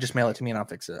 It's like, dude, just mail it to me and I'll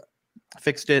fix it.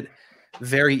 Fixed it,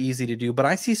 very easy to do. But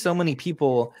I see so many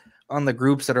people on the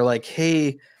groups that are like,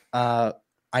 hey, I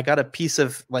got a piece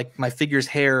of like my figure's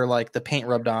hair, like the paint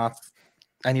rubbed off,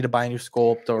 I need to buy a new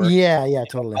sculpt, or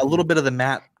totally a little bit of the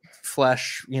matte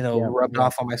flesh, rubbed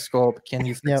off on my sculpt, can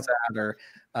you fix that? Or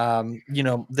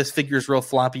this figure's real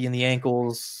floppy in the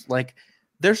ankles. Like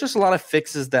there's just a lot of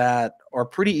fixes that are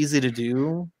pretty easy to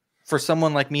do for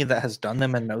someone like me that has done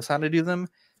them and knows how to do them,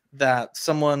 that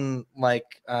someone like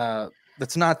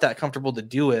that's not that comfortable to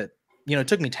do it. It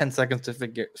took me 10 seconds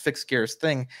to fix Gare's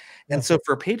thing. And so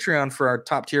for Patreon, for our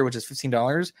top tier, which is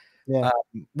 $15,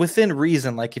 within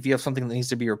reason, like if you have something that needs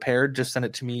to be repaired, just send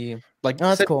it to me, like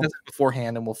that's cool,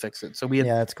 beforehand, and we'll fix it. So we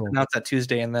that's cool. announced that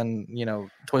Tuesday, and then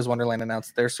Toys Wonderland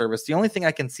announced their service. The only thing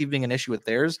I can see being an issue with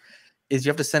theirs is you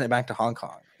have to send it back to Hong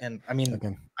Kong. And I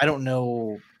mean, I don't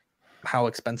know how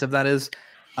expensive that is.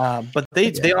 But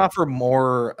they offer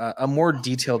more a more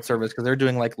detailed service, because they're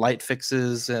doing like light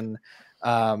fixes and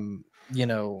Iron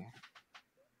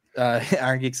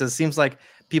Geek says, seems like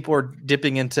people are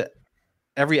dipping into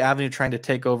every avenue trying to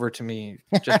take over to me.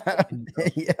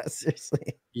 Yeah,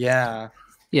 seriously. Yeah.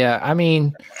 I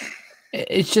mean,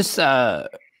 it's just I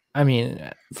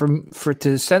mean, for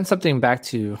to send something back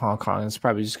to Hong Kong, it's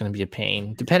probably just going to be a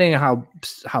pain, depending on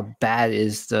how bad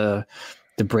is the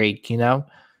break.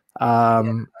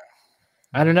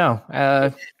 I don't know.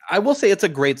 I will say it's a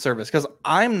great service, because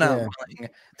I'm not willing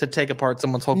to take apart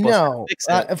someone's whole and fix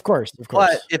it. Of course.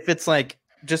 But if it's like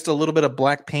just a little bit of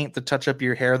black paint to touch up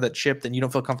your hair that chipped and you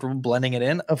don't feel comfortable blending it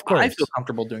in, of course, I feel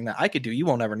comfortable doing that. I could do. You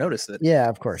won't ever notice it. Yeah,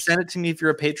 of course. Send it to me if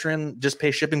you're a patron. Just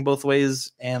pay shipping both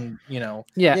ways, and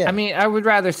Yeah, I mean, I would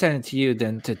rather send it to you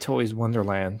than to Toys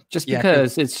Wonderland, just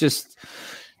because it's just.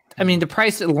 I mean, the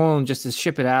price alone, just to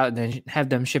ship it out and then have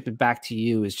them ship it back to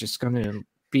you, is just going to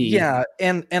be. Yeah,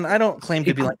 and I don't claim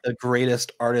to be like the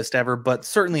greatest artist ever, but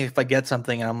certainly if I get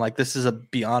something and I'm like, this is a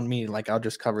beyond me, like I'll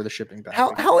just cover the shipping back.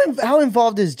 How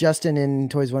involved is Justin in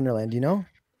Toys Wonderland? Do you know?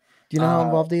 Do you know how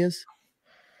involved he is?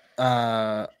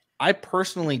 I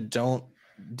personally don't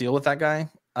deal with that guy.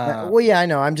 Well, yeah, I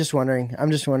know. I'm just wondering.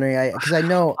 Because I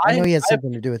know he has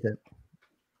something to do with it.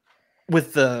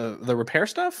 With the repair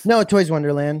stuff? No, Toys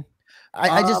Wonderland.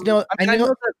 I just know. I know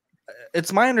that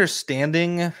it's my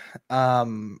understanding. I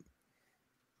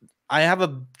have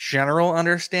a general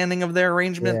understanding of their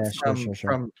arrangement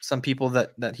from some people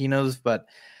that he knows, but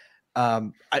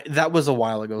that was a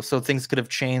while ago, so things could have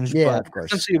changed. Yeah, but of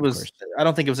course. Essentially, it was. I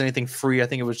don't think it was anything free. I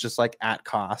think it was just like at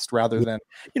cost, rather than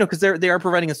because they are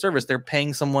providing a service. They're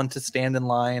paying someone to stand in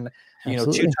line.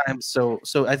 2 times. So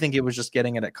I think it was just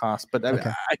getting it at cost, but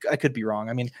I could be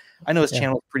wrong. I mean, I know his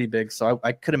channel is pretty big, so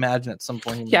I could imagine at some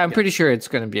point. Yeah, I'm pretty sure it's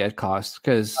going to be at cost,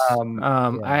 because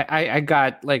I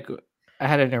got I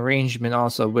had an arrangement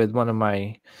also with one of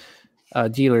my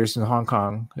dealers in Hong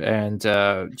Kong, and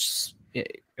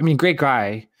great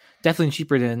guy, definitely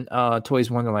cheaper than Toys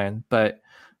Wonderland, but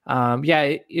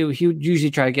he would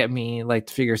usually try to get me like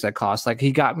the figures that cost. Like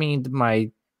he got me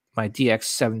my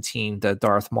DX-17, the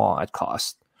Darth Maul, at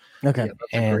cost. Okay. Yeah,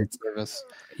 that's a great service.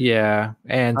 Yeah,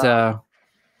 and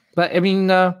but I mean,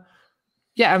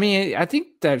 yeah, I mean, I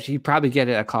think that he probably get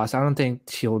it at cost. I don't think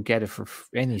he'll get it for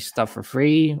any stuff for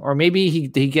free, or maybe he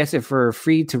gets it for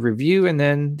free to review, and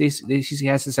then he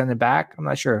has to send it back. I'm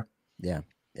not sure. Yeah.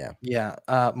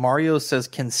 Mario says,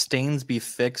 can stains be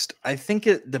fixed? I think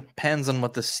it depends on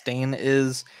what the stain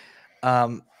is.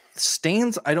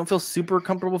 Stains, I don't feel super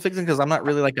comfortable fixing because I'm not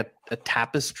really like a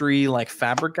tapestry like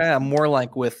fabric guy. I'm more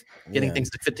like with getting things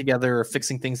to fit together or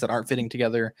fixing things that aren't fitting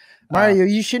together. Mario,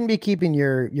 you shouldn't be keeping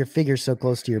your figures so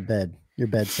close to your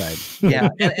bedside. Yeah,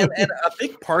 and a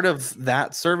big part of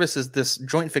that service is this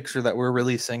joint fixture that we're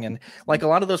releasing, and like a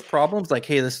lot of those problems, like,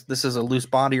 hey, this is a loose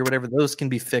body or whatever, those can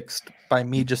be fixed by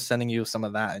me just sending you some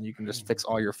of that, and you can just fix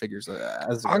all your figures.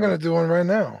 I'm gonna do one right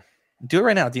now. Do it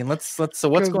right now, Dean. Let's. So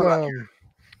what's going on here?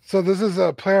 So this is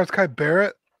a Play Arts Kai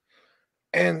Barrett,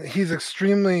 and he's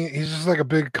just like a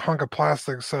big hunk of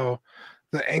plastic. So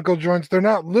the ankle joints, they're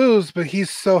not loose, but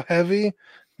he's so heavy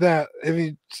that if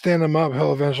you stand him up,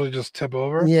 he'll eventually just tip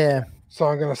over. Yeah. So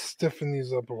I'm gonna stiffen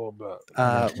these up a little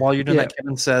bit. While you're doing that,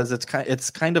 Kevin says it's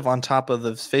kind of on top of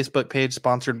the Facebook page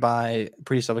sponsored by,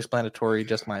 pretty self-explanatory,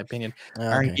 just my opinion.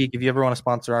 Iron Geek, if you ever want to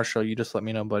sponsor our show, you just let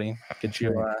me know, buddy.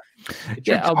 Talk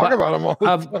about them all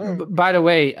the time. By the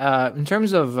way, in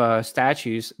terms of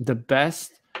statues, the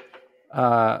best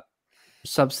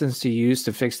substance to use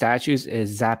to fix statues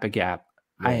is Zap-A-Gap.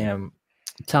 Yeah. I am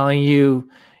telling you.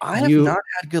 I have not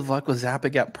had good luck with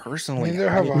Zap-A-Gap personally.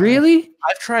 Neither have I. Really?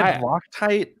 I've tried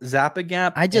Loctite,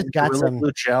 Zap-A-Gap. I just got some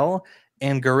Glue gel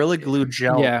and Gorilla Glue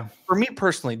gel. Yeah. For me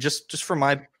personally, just for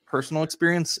my personal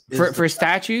experience, for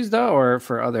statues though, or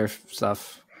for other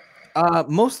stuff.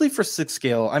 Mostly for 6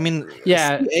 scale. I mean,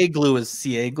 CA glue is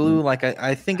CA glue. Like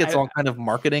I think it's all kind of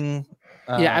marketing.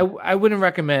 I wouldn't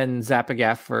recommend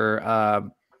Zap-A-Gap for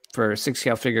 6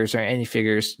 scale figures or any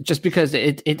figures, just because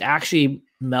it actually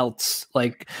melts.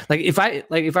 Like if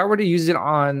I were to use it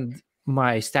on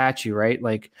my statue, right?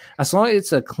 Like as long as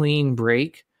it's a clean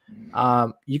break,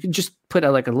 you can just put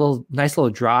a nice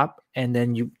little drop, and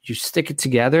then you stick it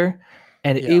together,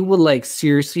 and it will like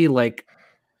seriously like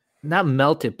not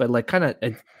melt it, but like kind of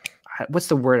what's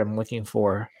the word I'm looking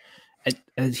for?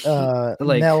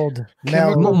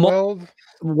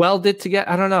 Weld it together.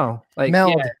 I don't know. Like it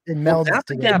melds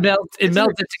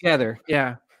together.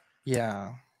 Yeah.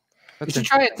 You should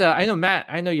try it. I know, Matt.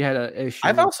 I know you had a issue.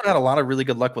 I've also had a lot of really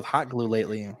good luck with hot glue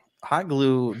lately. Hot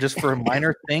glue, just for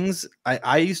minor things.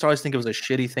 I used to always think it was a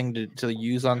shitty thing to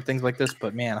use on things like this,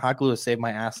 but man, hot glue has saved my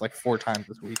ass like 4 times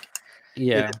this week.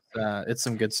 Yeah, it's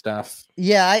some good stuff.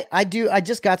 Yeah, I do. I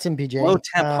just got some PJ. Low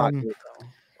temp hot glue, though.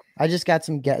 I just got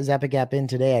some Zap-A-Gap in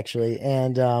today, actually,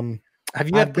 and have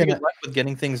you had pretty good luck with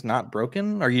getting things not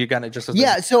broken, or you got it just as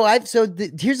here's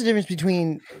the difference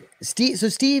between Steve. So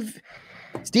Steve's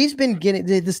been getting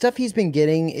the stuff he's been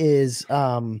getting is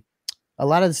a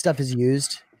lot of the stuff is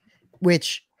used,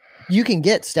 which you can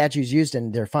get statues used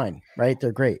and they're fine, right?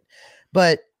 They're great,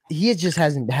 but he just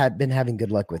hasn't been having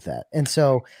good luck with that, and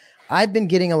so I've been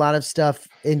getting a lot of stuff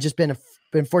and just been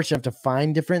fortunate enough to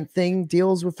find different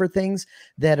deals for things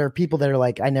that are people that are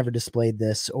like, I never displayed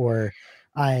this, or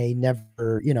I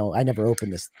never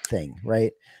opened this thing,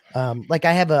 right? Like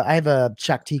I have a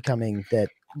Shakti coming that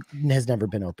has never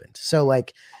been opened. So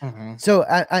like, so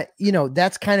I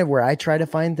that's kind of where I try to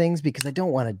find things, because I just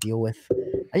don't want to deal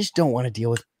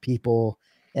with people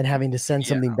and having to send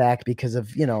something back because of,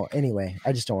 anyway,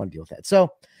 I just don't want to deal with that.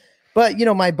 So, but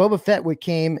my Boba Fett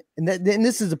came, and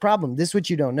this is the problem. This is what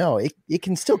you don't know. It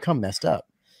can still come messed up,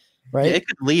 right? Yeah, it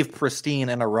could leave pristine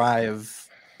and arrive.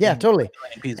 Yeah, totally.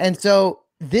 And so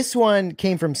this one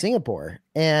came from Singapore,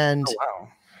 and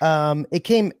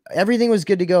everything was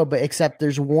good to go, but except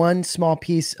there's one small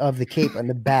piece of the cape on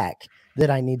the back that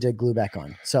I need to glue back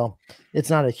on. So it's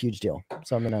not a huge deal.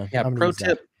 So I'm gonna pro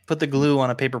tip: put the glue on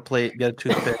a paper plate, get a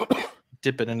toothpick,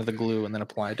 dip it into the glue, and then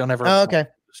apply. Don't ever. Oh, okay.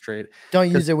 Straight.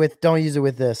 Don't use it with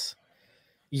this.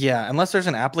 Yeah, unless there's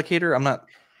an applicator. I'm not.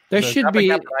 There should be.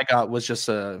 I got was just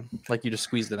like you just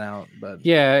squeezed it out, but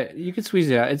yeah, you can squeeze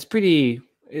it out. It's pretty.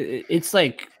 It's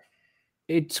like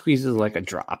it squeezes like a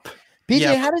drop.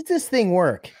 PJ, how does this thing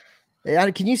work?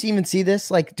 Can you even see this?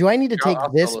 Like, do I need to take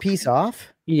this piece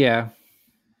off? Yeah.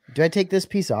 Do I take this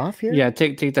piece off here? Yeah,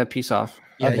 take that piece off.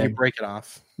 Yeah, okay. You break it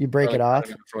off. You break it off.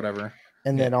 Whatever.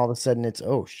 And then all of a sudden it's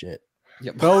shit.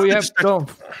 Yep. Oh yeah.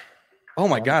 Oh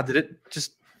my God! Did it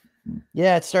just?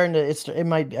 Yeah, it's starting to. It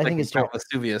might. I think it's Mount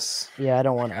Vesuvius. Yeah, I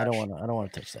don't want to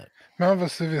touch that. Mount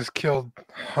Vesuvius killed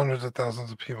hundreds of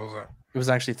thousands of people. It was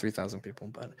actually 3,000 people,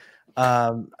 but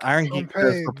Iron Geek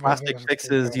says for plastic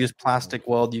fixes, use Plastic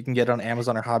World. You can get it on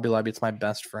Amazon or Hobby Lobby. It's my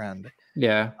best friend.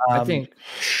 Yeah, I think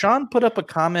Sean put up a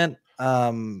comment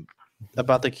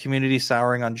about the community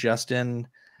souring on Justin.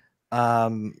 I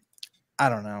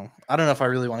don't know. I don't know if I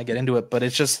really want to get into it, but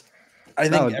it's just I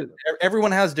think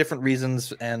everyone has different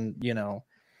reasons, and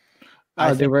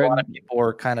I think a lot of people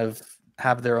are kind of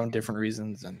have their own different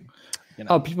reasons, and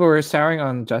people were souring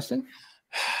on Justin.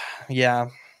 Yeah,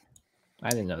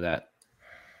 I didn't know that.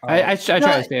 I try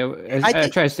to stay. I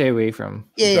try to stay away from.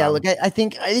 Yeah. Look, I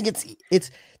think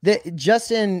it's that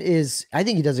Justin is. I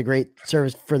think he does a great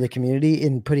service for the community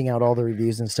in putting out all the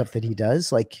reviews and stuff that he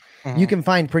does. Like you can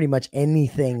find pretty much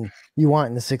anything you want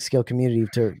in the 6-scale community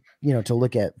to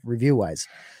look at review wise.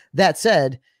 That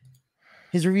said,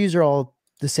 his reviews are all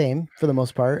the same for the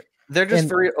most part. They're just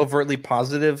very overtly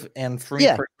positive, and for me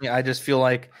personally, I just feel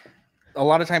like a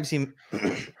lot of times he.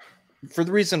 For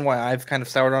the reason why I've kind of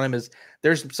soured on him is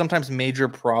there's sometimes major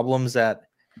problems that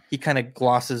he kind of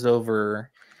glosses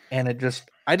over, and I just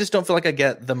don't feel like I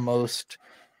get the most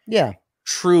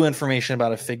true information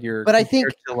about a figure. But I think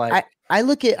I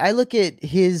look at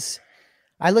his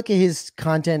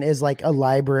content as like a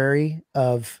library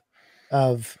of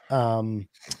all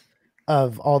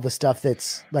the stuff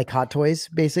that's like Hot Toys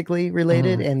basically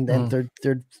related and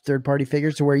third party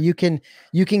figures, to where you can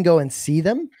go and see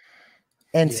them.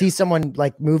 And see someone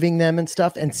like moving them and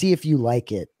stuff, and see if you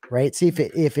like it, right? See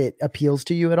if it appeals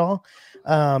to you at all.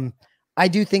 I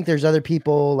do think there's other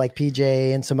people like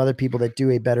PJ and some other people that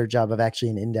do a better job of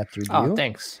actually an in-depth review. Oh,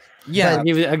 thanks. Yeah,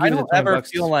 I don't ever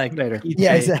feel like later.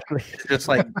 PJ exactly. Just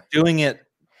like doing it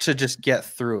to just get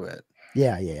through it.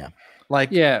 Yeah.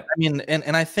 Like, I mean,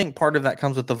 and I think part of that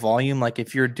comes with the volume. Like,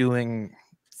 if you're doing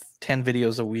 10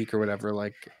 videos a week or whatever,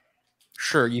 like,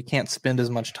 sure, you can't spend as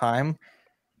much time.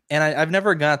 And I've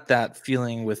never got that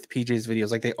feeling with PJ's videos.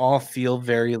 Like, they all feel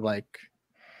very like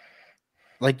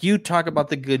you talk about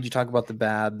the good, you talk about the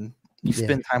bad, you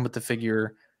spend time with the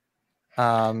figure.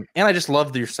 And I just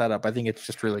love your setup. I think it's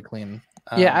just really clean.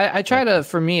 I try to,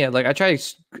 for me, like I try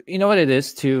to, you know what it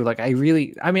is too? Like I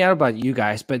mean, I don't know about you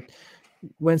guys, but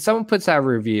when someone puts out a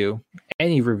review,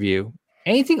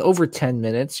 anything over 10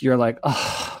 minutes, you're like,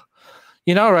 oh,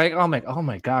 right? I'm like, oh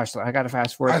my gosh, I got to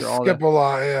fast forward through all that. I skip a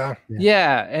lot,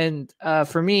 yeah. And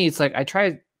for me, it's like I try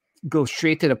to go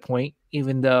straight to the point,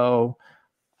 even though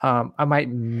I might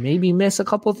maybe miss a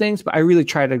couple things, but I really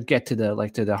try to get to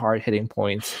the hard hitting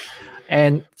points.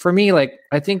 And for me, like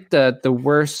I think one of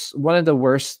the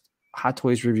worst Hot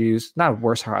Toys reviews, not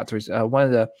worst Hot Toys, one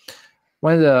of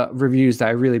the reviews that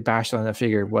I really bashed on the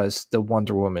figure was the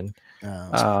Wonder Woman.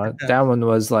 That one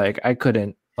was like I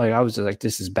couldn't. Like I was just like,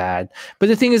 this is bad. But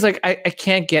the thing is, like, I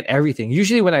can't get everything.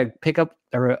 Usually, when I pick up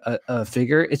a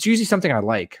figure, it's usually something I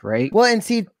like, right? Well, and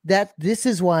see that this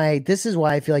is why I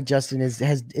feel like Justin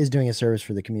is doing a service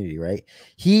for the community, right?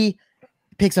 He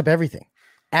picks up everything,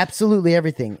 absolutely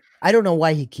everything. I don't know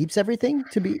why he keeps everything.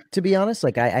 To be honest,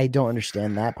 like I don't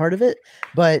understand that part of it.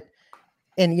 But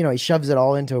he shoves it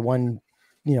all into one,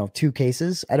 2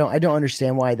 cases. I don't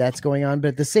understand why that's going on. But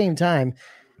at the same time,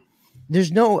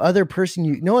 there's no other place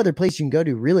you can go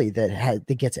to really that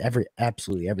gets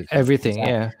absolutely everything.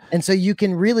 Yeah. And so you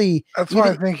can really. That's why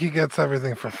I think he gets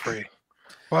everything for free.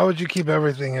 Why would you keep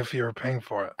everything if you were paying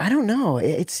for it? I don't know.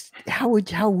 It's how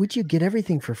would you get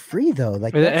everything for free though?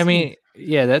 Like I mean,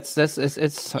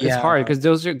 it's hard because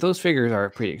those figures are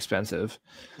pretty expensive.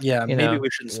 Yeah, maybe we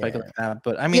shouldn't speculate that,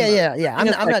 but I mean,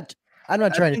 I'm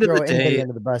not trying to throw anybody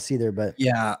under the bus either, but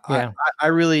I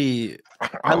really.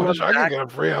 I wish I could get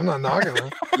it free. I'm not knocking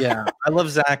it. Yeah, I love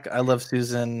Zach. I love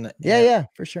Susan. Yeah,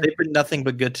 for sure. They've been nothing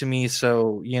but good to me.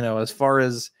 So as far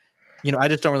as I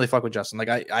just don't really fuck with Justin.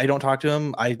 Like I don't talk to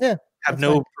him. I have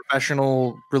no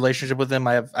professional relationship with him.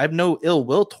 I have no ill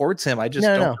will towards him. I just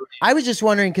don't. Really... I was just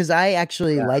wondering because I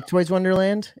actually like Toys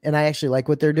Wonderland and I actually like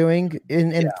what they're doing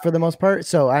for the most part.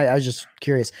 So I was just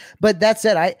curious. But that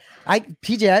said,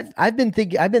 PJ,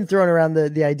 I've been throwing around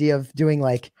the idea of doing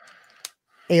like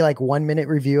a 1 minute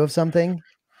review of something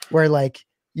where like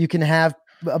you can have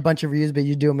a bunch of reviews, but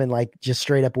you do them in like just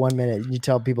straight up 1 minute. And you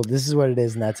tell people this is what it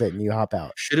is and that's it. And you hop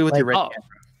out. Shoot it with your red camera.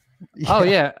 Oh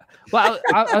yeah. Well,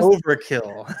 I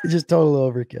overkill. Just total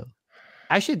overkill.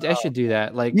 I should do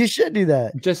that. Like you should do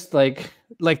that. Just like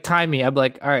time me. I'm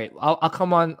like, all right, I'll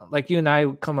come on. Like you and I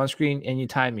come on screen and you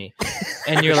time me,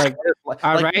 and you're like,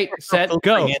 all right, set,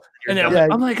 go. And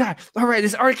then I'm like, God, all right,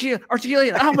 this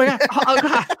articulated. Oh my God, oh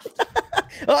God.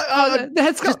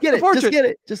 Just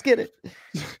get it.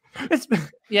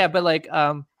 But like,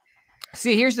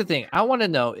 see, here's the thing. I want to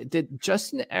know: did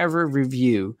Justin ever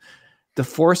review The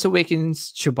Force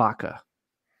Awakens Chewbacca.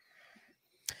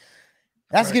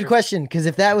 That's a good question, because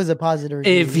if that was a positive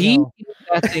review, if he gives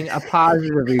that thing a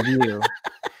positive review,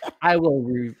 I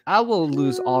will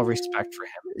lose all respect for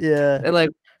him. Yeah,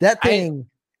 like that thing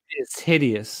is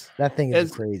hideous. That thing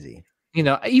is crazy. You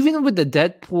know, even with the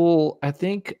Deadpool, I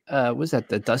think was that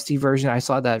the Dusty version? I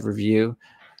saw that review.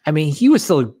 I mean, he was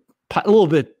still a little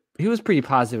bit. He was pretty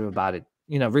positive about it.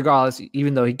 You know, regardless,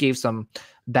 even though he gave some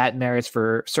bad merits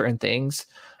for certain things.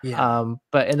 Yeah.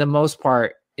 But in the most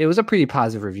part, it was a pretty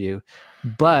positive review.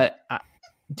 But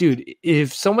dude,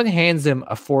 if someone hands him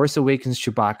a Force Awakens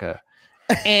Chewbacca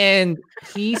and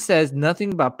he says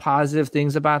nothing but positive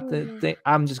things about the thing,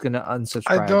 I'm just gonna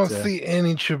unsubscribe. I don't see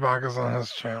any Chewbaccas on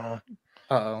his channel.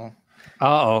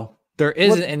 Uh-oh. There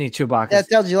isn't any Chewbaccas. That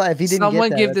tells you if he didn't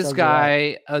Someone get that, give this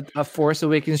guy a Force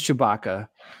Awakens Chewbacca,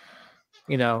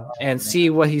 you know, and see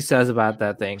what he says about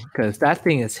that thing, because that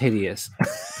thing is hideous.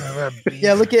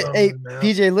 Yeah, look at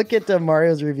PJ. Look at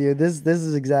Mario's review. This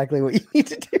is exactly what you need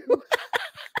to do.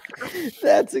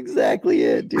 That's exactly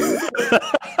it, dude.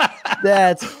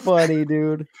 That's funny,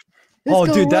 dude.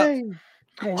 Dude,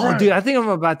 I think I'm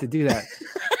about to do that.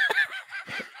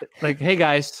 Like, hey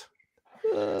guys,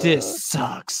 this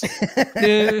sucks,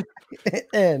 dude.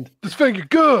 And this figure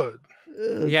good.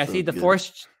 Yeah, see the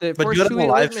Force. But do it on a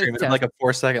live stream. It's like a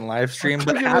 4-second live stream.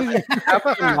 But have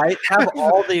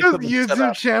all the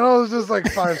YouTube channel is just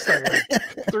like 5 seconds.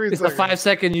 3 it's seconds. a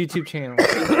 5-second YouTube channel.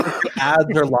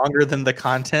 Ads are longer than the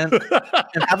content,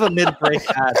 and have a mid-break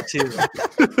ad too.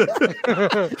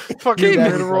 Fucking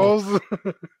mid rolls.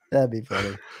 That'd be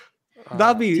funny.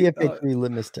 That'd be TFA3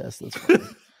 litmus test. That's funny.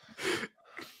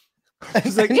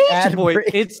 It's like, eat boy,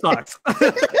 it sucks.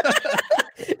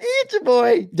 Eat your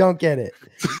boy. Don't get it.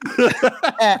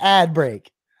 Ad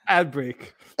break. Ad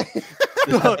break.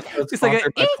 It's like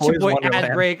an eat your boy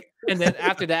ad break, and then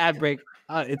after the ad break,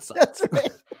 it sucks. That's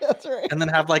right. That's right. And then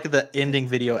have like the ending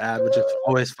video ad, which is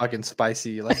always fucking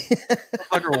spicy. Like,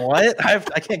 fucker, what? I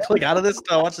can't click out of this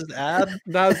to watch this ad.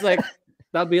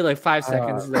 That'd be like 5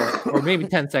 seconds, or maybe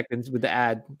 10 seconds with the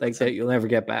ad, like that you'll never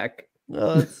get back.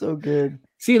 Oh, it's so good.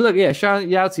 See, look, yeah, Sean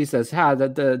Yahtzee says,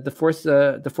 the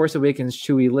Force Awakens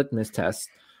Chewie litmus test.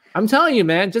 I'm telling you,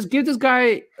 man, just give this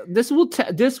guy. This will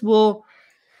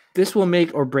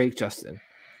make or break Justin.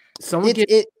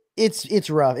 It's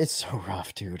rough. It's so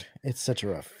rough, dude. It's such a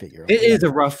rough figure. It is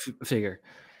a rough figure.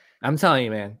 I'm telling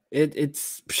you, man.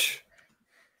 It's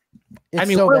I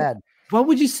mean, so bad. What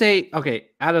would you say? Okay,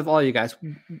 out of all you guys,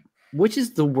 which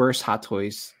is the worst Hot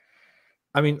Toys?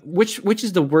 I mean, which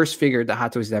is the worst figure that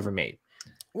Hot Toys ever made?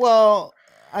 Well,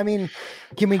 I mean,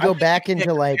 can we go back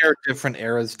into like different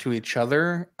eras to each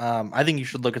other? I think you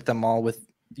should look at them all with,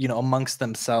 you know, amongst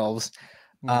themselves.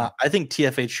 I think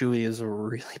TFA Chewie is a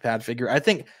really bad figure.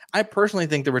 I personally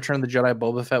think the Return of the Jedi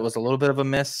Boba Fett was a little bit of a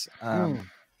miss.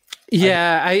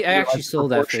 Yeah, I actually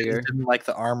sold that figure. Didn't like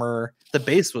the armor.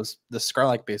 The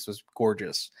Scarlet base was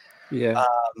gorgeous. Yeah.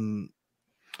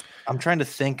 I'm trying to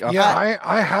think. Yeah,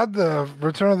 I had the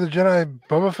Return of the Jedi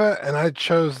Boba Fett, and I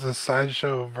chose the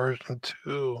Sideshow version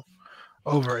 2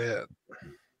 over it.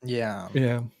 Yeah.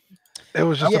 Yeah. It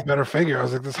was just a better figure. I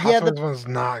was like, this Hot Toys one's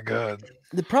not good.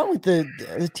 The problem with the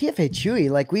TFA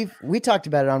Chewie, like we talked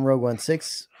about it on Rogue One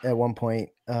 6 at one point.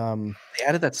 They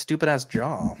added that stupid ass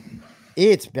jaw.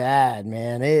 It's bad,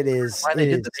 man. It is.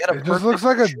 It just looks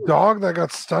like a dog that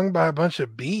got stung by a bunch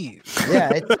of bees.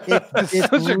 Yeah, it's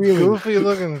such really a goofy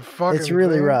looking fucking. It's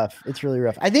really thing. rough. It's really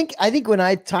rough. I think when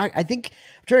I talk, I'm trying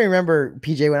to remember,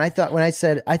 PJ, when I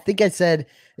said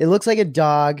it looks like a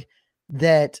dog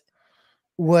that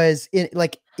was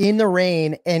in the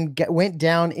rain and went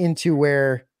down into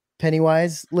where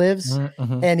Pennywise lives,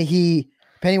 and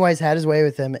Pennywise had his way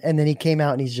with him, and then he came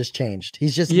out and he's just changed.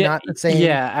 He's just not the same.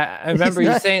 Yeah, I remember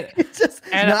you saying,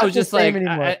 and I was just like,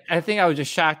 I think I was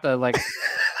just shocked that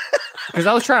because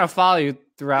I was trying to follow you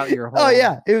throughout your whole. Oh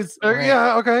yeah, it was.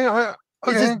 Yeah, okay,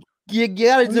 okay. You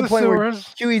got to the point where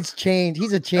Chewie's changed.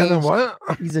 He's a changed. And then what?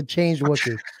 He's a changed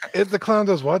Wookiee. The clown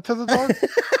does what to the dog?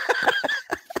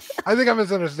 I think I'm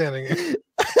misunderstanding it.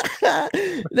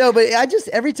 No, but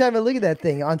every time I look at that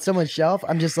thing on someone's shelf,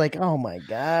 I'm just like, oh my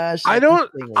gosh.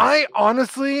 I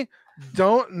honestly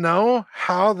don't know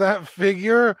how that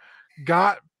figure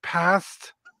got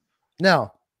past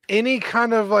any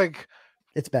kind of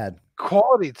it's bad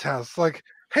quality test. Like,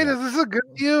 hey, does this look good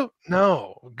to you?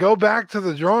 No. Go back to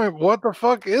the drawing. What the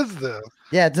fuck is this?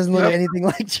 Yeah, it doesn't look anything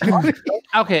like Chewie.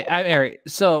 Okay, Eric.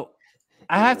 So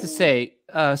I have to say,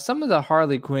 some of the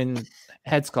Harley Quinn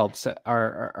head sculpts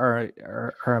are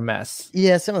a mess.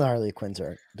 Yeah, some of the Harley Quinns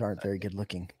aren't very good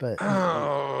looking, but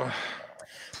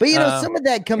But some of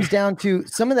that comes down to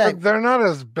some of that. But they're not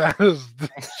as bad as the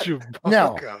Chewbacca.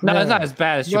 No, it's not as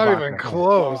bad as Chewbacca. Not even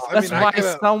close. That's why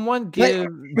someone give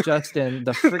Justin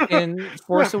the freaking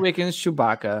Force Awakens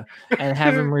Chewbacca and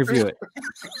have him review it.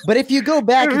 But if you go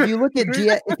back, if you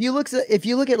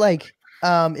look at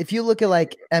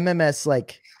like MMS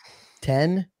like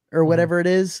 10 or whatever it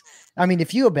is, I mean,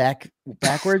 if you go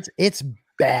backwards, it's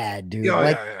bad, dude.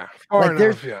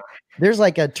 There's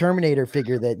like a Terminator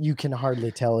figure that you can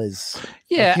hardly tell is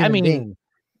being.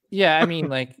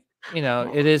 Like,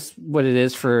 it is what it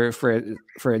is for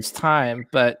its time,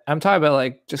 but I'm talking about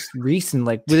like just recent,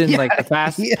 like within like the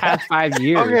past 5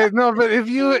 years. Okay, no, but if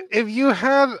you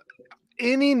had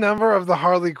any number of the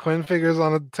Harley Quinn figures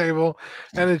on a table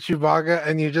and a Chewbacca,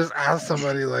 and you just ask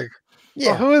somebody like,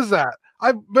 oh, who is that?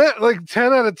 I bet like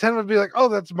 10 out of 10 would be like, oh,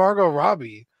 that's Margot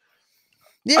Robbie.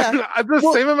 Yeah,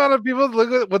 same amount of people would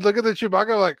look at the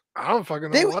Chewbacca like, I don't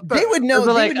fucking know. They would know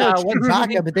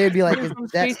Chewbacca, but they'd be like, is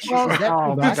that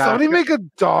Did somebody make a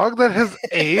dog that has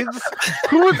AIDS?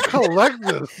 Who would collect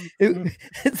this?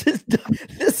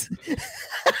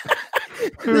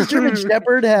 Does German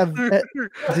Shepherd have? Does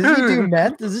he do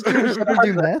meth? Does this German Shepherd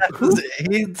do meth?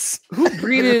 Who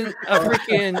breeded a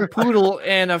freaking poodle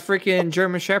and a freaking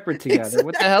German Shepherd together?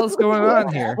 What the hell is going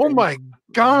on here? Oh my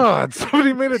God!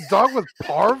 Somebody made a dog with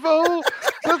parvo?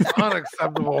 That's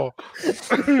unacceptable.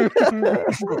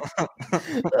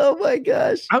 Oh my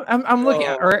gosh! I'm looking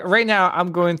at, right now.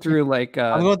 I'm going through like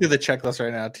I'm going through the checklist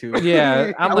right now too.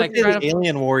 Yeah, I'm like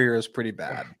Alien Warrior is pretty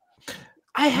bad.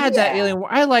 I had that Alien.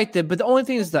 I liked it, but the only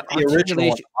thing is the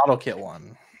original auto kit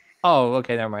one. Oh,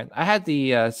 okay, never mind. I had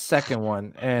the second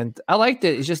one, and I liked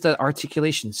it. It's just that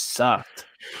articulation sucked,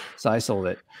 so I sold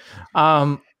it.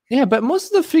 Yeah, but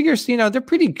most of the figures, they're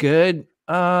pretty good.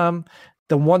 The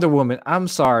Wonder Woman. I'm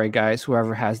sorry, guys.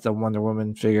 Whoever has the Wonder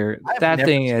Woman figure, that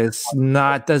thing does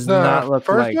not look like the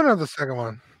first one or the second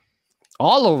one.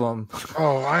 All of them.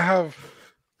 Oh, I have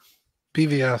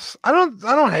BVS. I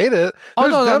don't hate it. Oh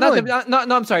no,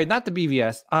 I'm sorry, not the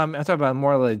BVS. I'm talking about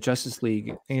more like Justice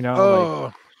League.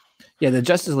 The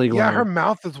Justice League. Yeah, one. her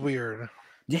mouth is weird.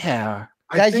 Yeah,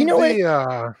 guys, you know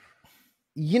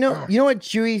what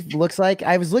Chewie looks like?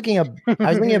 I was looking up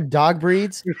dog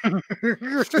breeds.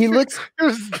 He looks.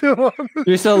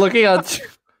 You're still looking at.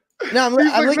 No, I'm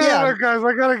like, guys,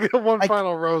 I gotta get one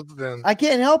final roast in. I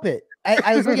can't help it.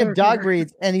 I was looking at dog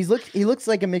breeds, and he looks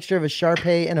like a mixture of a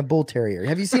Shar-Pei and a Bull Terrier.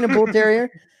 Have you seen a Bull Terrier?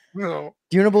 No.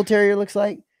 Do you know what a Bull Terrier looks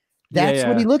like? That's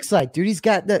what he looks like, dude. He's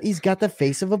got the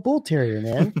face of a Bull Terrier,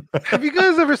 man. Have you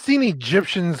guys ever seen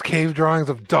Egyptians' cave drawings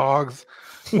of dogs?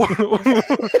 This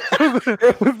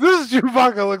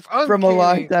Chewbacca looks uncanny. From a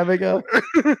long time ago.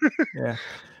 Yeah.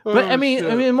 But I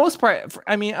mean, most part,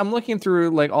 I'm looking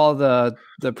through like all the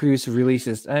previous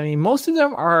releases. I mean, most of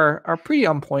them are pretty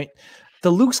on point. The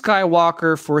Luke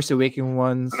Skywalker Force Awakens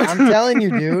ones. I'm telling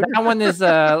you, dude. That one is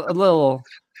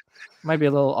might be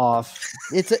a little off.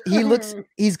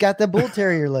 He's got the Bull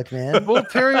Terrier look, man. Bull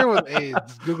Terrier with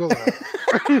AIDS. Google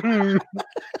that.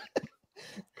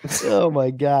 Oh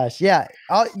my gosh. Yeah.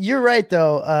 You're right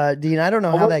though, Dean. I don't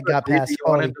know how that got past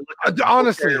Cody.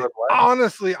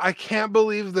 Honestly, I can't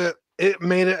believe that it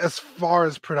made it as far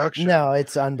as production. No,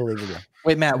 it's unbelievable.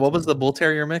 Wait, Matt, what was the Bull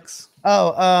Terrier mix?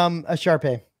 Oh, a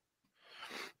Shar-Pei.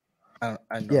 I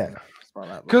know. Yeah.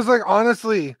 Because like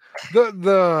honestly,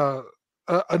 the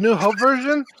A New Hope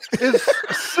version is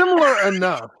similar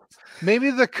enough.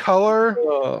 Maybe the color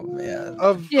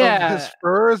of his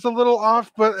fur is a little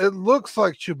off, but it looks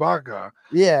like Chewbacca.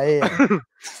 Yeah.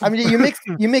 I mean, you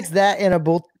mix that and a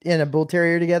bull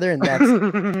terrier together, and that's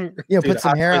put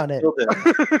some hair on it.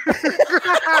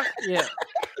 Yeah.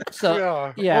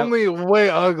 So only way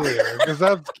uglier because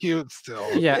that's cute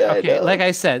still. Yeah. Okay. Like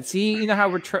I said, see, you know how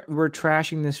we're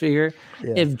trashing this figure.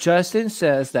 Yeah. If Justin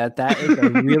says that is a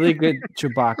really good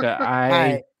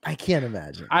Chewbacca, I can't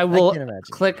imagine. I will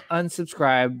click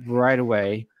unsubscribe right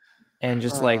away and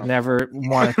just never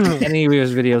want to see any of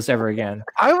his videos ever again.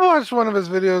 I watched one of his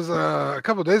videos a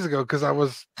couple of days ago because I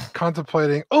was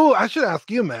contemplating. Oh, I should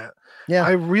ask you, Matt. Yeah.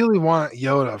 I really want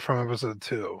Yoda from episode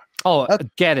 2. Oh,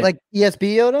 get it. Like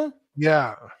ESB Yoda?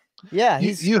 Yeah. Yeah.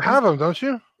 You have him, don't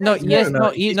you? No, yes,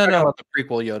 no. The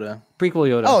prequel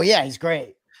Yoda. Oh, yeah, he's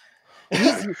great.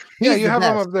 You have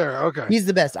him up there. Okay. He's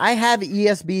the best. I have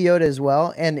ESB Yoda as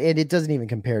well, and it doesn't even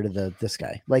compare to this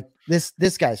guy. Like this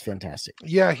guy's fantastic.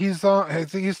 Yeah, he's on. I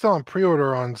think he's still on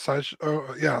pre-order on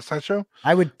Sideshow.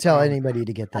 I would tell anybody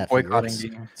to get that. Boycotting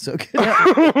you. So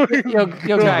good.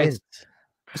 Yo, guys.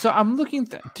 So I'm looking,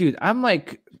 dude. I'm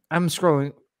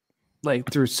scrolling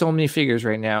through so many figures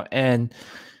right now, and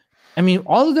I mean,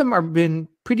 all of them are been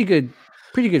pretty good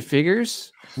pretty good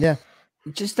figures. Yeah.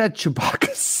 Just that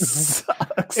Chewbacca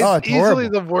sucks. It's easily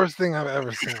the worst thing I've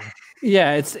ever seen.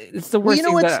 Yeah, it's the worst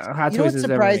thing that Hot Toys what's has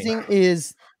surprising ever made.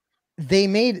 is they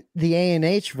made the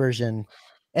A&H version,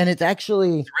 and it's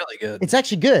really good. It's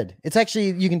actually good. It's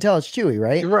actually, you can tell it's Chewy,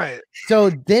 right? Right. So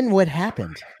then what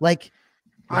happened? Like,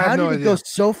 how did it go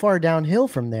so far downhill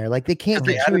from there? Like, they can't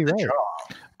get Chewy right.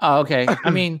 Oh, okay.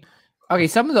 I mean, okay,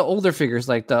 some of the older figures,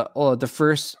 like the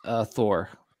first Thor,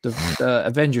 the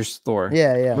Avengers Thor.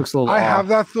 Yeah. Looks a little I off. have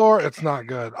that Thor. It's not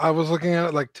good. I was looking at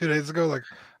it like 2 days ago. Like,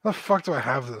 the fuck do I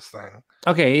have this thing?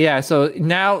 Okay, yeah. So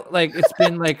now, like, it's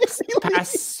been like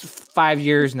past 5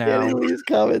 years now,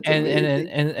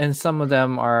 and some of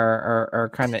them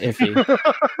are kind of iffy.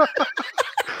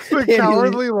 The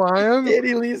Cowardly Lion.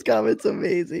 Danny Lee's comment's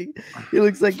amazing. He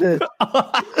looks like the.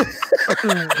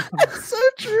 So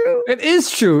true. It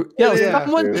is true. Yo,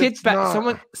 someone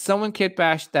kit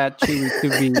bashed that Chewie to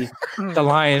be the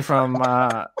lion from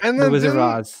the Wizard of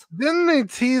Oz. Didn't they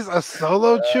tease a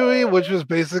solo Chewie, which was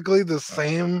basically the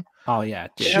same? Oh yeah,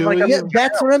 Chewie? Yeah,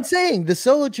 that's what I'm saying. The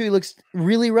solo Chewie looks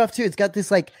really rough too. It's got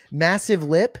this like massive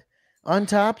lip on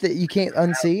top that you can't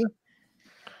unsee.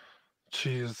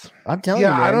 Jeez, I'm telling you,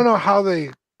 man. I don't know how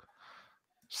they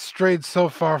strayed so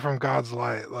far from God's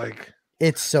light. Like,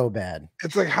 it's so bad.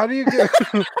 It's like, how do you go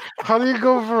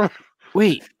from?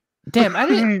 Wait, damn! I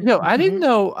didn't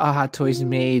know Hot Toys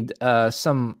made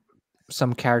some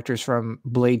characters from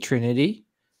Blade Trinity.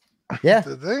 Yeah,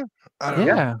 did they? I don't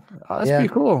know. Oh, that's pretty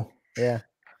cool. Yeah,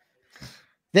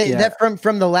 that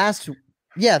from the last.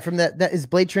 Yeah, from that is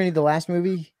Blade Trinity the last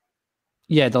movie.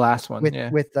 Yeah, the last one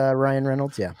with Ryan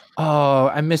Reynolds. Yeah. Oh,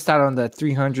 I missed out on the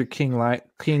 300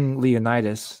 King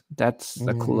Leonidas. That's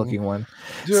a cool looking one.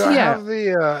 Dude, I have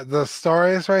the Star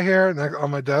Ace right here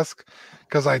on my desk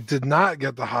because I did not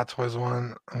get the Hot Toys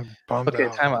one. I'm bummed out.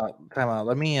 Okay, time out.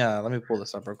 Let me pull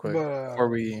this up real quick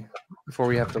before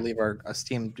we have to leave our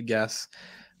esteemed guests.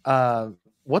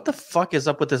 What the fuck is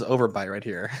up with this overbite right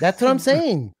here? That's what I'm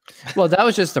saying. Well, that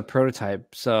was just a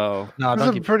prototype, so no,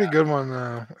 that's a pretty good one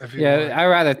though. I'd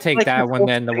rather take that one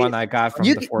than the one I got from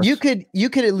the Force. You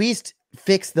could at least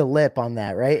fix the lip on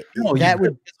that, right? No,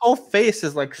 his whole face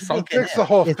is like sunken. Fix the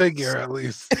whole figure at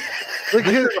least. Look,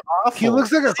 he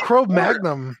looks like a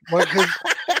Cro-Magnon. Like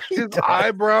his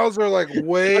eyebrows are like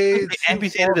way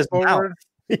amputated his mouth.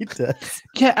 He does.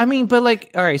 Yeah, I mean, but like,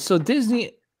 all right, so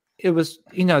Disney. It was,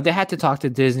 they had to talk to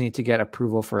Disney to get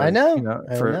approval for,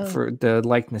 for the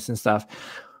likeness and stuff.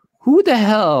 Who the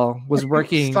hell was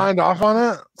working? Signed off on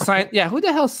it? Who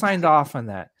the hell signed off on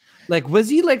that? Like, was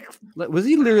he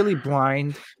literally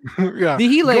blind? Yeah. Did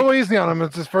he go easy on him?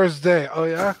 It's his first day. Oh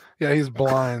yeah, yeah, he's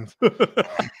blind.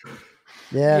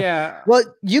 Yeah. Well,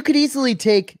 you could easily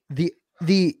take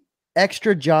the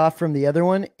extra jaw from the other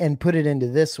one and put it into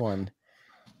this one.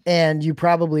 And you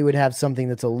probably would have something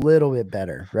that's a little bit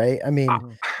better, right? I mean,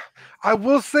 I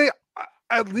will say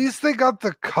at least they got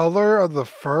the color of the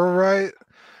fur right,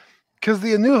 because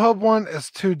the A New Hope one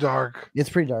is too dark. It's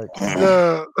pretty dark.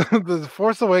 The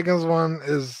Force Awakens one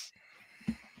is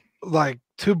like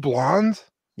too blonde.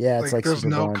 Yeah, it's like there's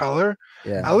no blonde. color.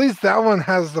 Yeah, at least that one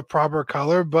has the proper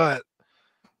color. But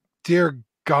dear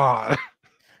God,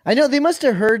 I know they must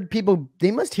have heard people.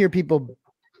 They must hear people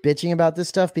bitching about this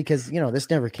stuff because this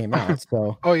never came out.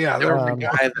 So oh yeah, they're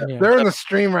in the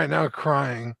stream right now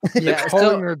crying,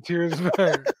 holding their tears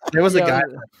back. There was a guy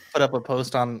that put up a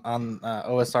post on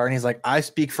OSR and he's like, I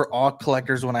speak for all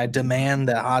collectors when I demand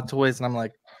that Hot Toys, and I'm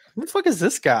like, who the fuck is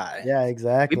this guy? Yeah,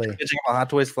 exactly. We've been bitching about Hot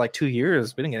Toys for like 2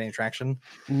 years. We didn't get any traction.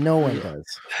 No one does.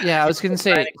 Yeah, I was gonna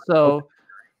say so.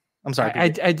 I'm sorry.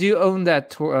 I do own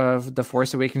that the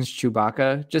Force Awakens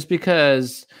Chewbacca just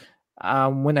because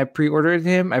when I pre-ordered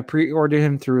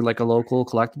him through like a local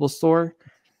collectible store.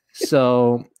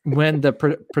 So when the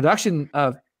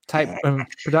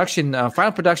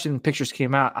final production pictures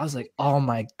came out, I was like, oh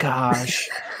my gosh,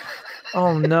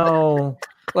 oh no.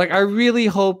 Like, I really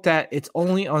hope that it's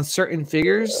only on certain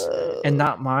figures and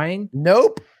not mine.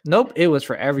 Nope. It was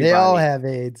for everybody. They all have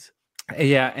AIDS.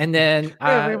 Yeah, and then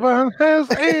everyone has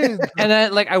AIDS. And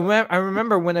then, like, I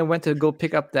remember when I went to go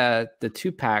pick up the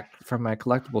 2-pack from my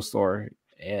collectible store.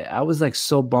 I was like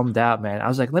so bummed out, man. I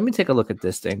was like, let me take a look at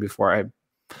this thing before I,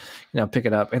 pick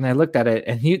it up. And I looked at it,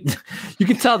 and you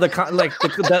could tell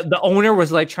the owner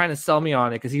was like trying to sell me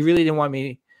on it because he really didn't want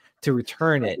me to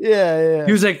return it. Yeah.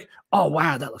 He was like, oh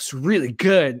wow, that looks really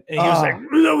good. And he was like,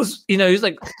 that was, he was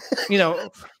like,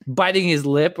 biting his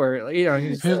lip or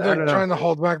he's like trying to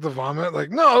hold back the vomit. Like,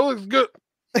 no, it looks good.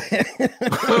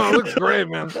 It looks great,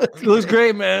 man. It looks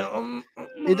great, man.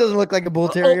 It doesn't look like a bull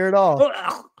terrier at all.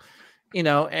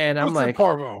 And I'm like,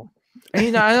 Parvo.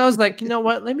 And I was like, you know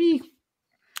what? Let me,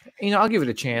 I'll give it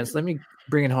a chance. Let me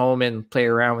bring it home and play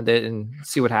around with it and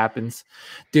see what happens.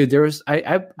 Dude,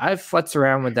 I futzed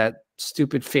around with that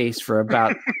stupid face for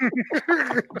about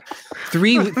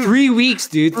 3 weeks,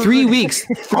 dude. 3 weeks.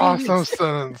 Awesome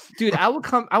sentence. Dude, I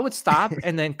would stop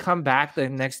and then come back the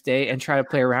next day and try to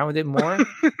play around with it more.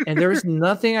 And there was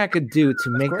nothing I could do to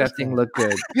make that thing look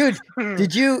good. Dude,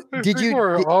 did you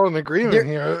We're all in agreement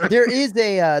here. There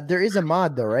is a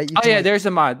mod though, right? There's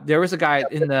a mod. There was a guy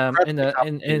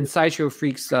in Sideshow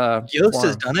Freaks Yoast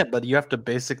has done it, but you have to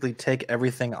basically take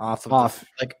everything off.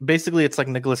 Like basically it's like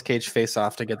Nicolas Cage face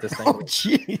off to get this thing. Oh,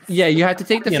 jeez. Yeah, you have to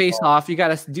take the face off. You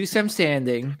got to do some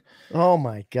sanding. Oh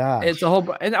my god! It's a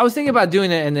whole. And I was thinking about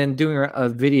doing it and then doing a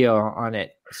video on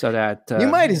it so that you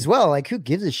might as well. Like, who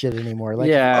gives a shit anymore? Like,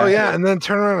 yeah. Oh yeah, and then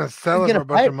turn around and sell it for a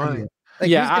bunch of money. Like,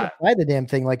 who's gonna buy the damn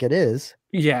thing like it is?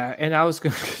 Yeah, and I was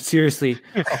going seriously.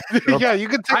 Yeah, you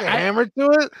could take a hammer to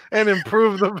it and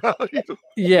improve the value.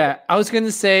 Yeah, I was gonna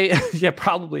say. Yeah,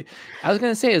 probably. I was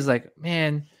gonna say is like,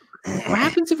 man. What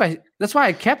happens if that's why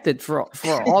I kept it for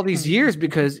all these years,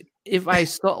 because if I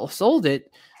sold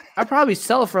it, I'd probably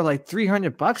sell it for like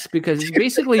 $300 because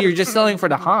basically you're just selling for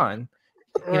the Han,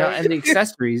 and the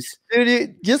accessories.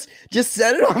 Dude, just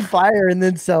set it on fire and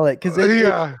then sell it, because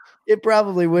it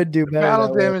probably would do better.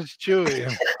 Battle damage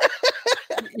Chewie.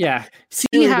 Yeah.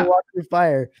 See how walk through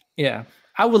fire. Yeah.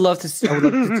 I would love to see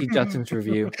Justin's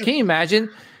review. Can you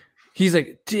imagine? He's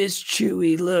like, this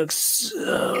Chewie looks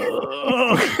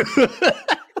so.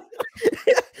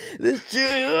 This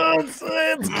Chewie,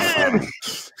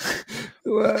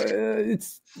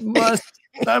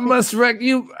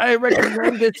 I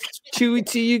recommend this Chewie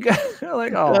to you guys.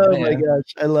 Like, oh my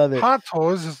gosh, I love it. Hot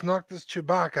Toys just knocked this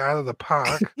Chewbacca out of the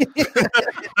park.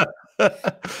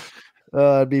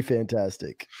 It'd be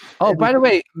fantastic. Oh, by the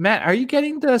way, Matt, are you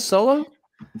getting the Solo?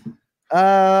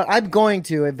 I'm going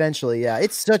to eventually. Yeah,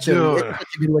 it's such a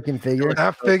good looking figure.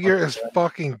 That figure is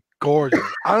fucking gorgeous.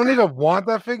 I don't even want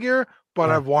that figure, but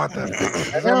I want that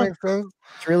figure. Does that make sense?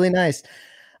 It's really nice.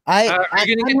 Are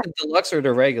you gonna get the deluxe or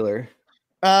the regular?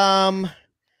 I'm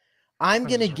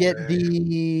gonna get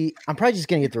I'm probably just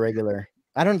gonna get the regular.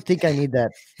 I don't think I need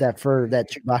that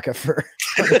Chewbacca fur.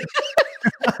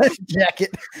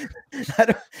 Jacket. I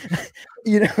don't,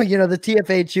 the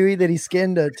TFA Chewie that he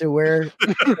skinned to wear.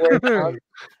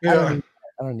 I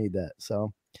don't need that.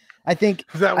 So I think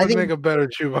that would make a better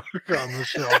Chewbacca on the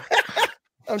shelf.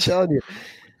 I'm telling you.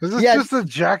 Is this just a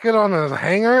jacket on a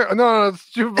hanger? No,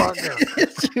 it's Chewbacca.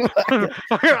 It's Chewbacca.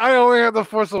 I only have the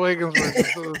Force Awakens version.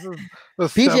 So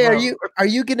this is PJ,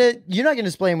 you're not gonna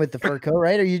display him with the fur coat,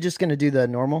 right? Are you just gonna do the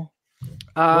normal?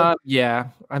 Yeah,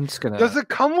 I'm just gonna. Does it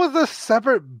come with a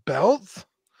separate belt?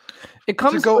 It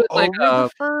comes with like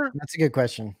the fur. That's a good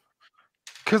question.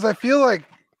 Because I feel like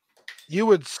you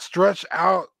would stretch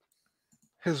out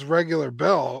his regular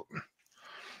belt.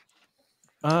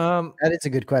 That is a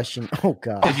good question. Oh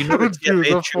god, did you know that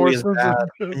Chewie is bad,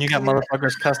 and you got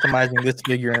motherfuckers customizing this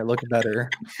figure and it looked better.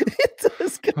 It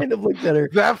does kind of look better.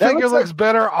 That figure looks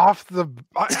better out of the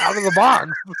box,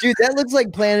 dude. That looks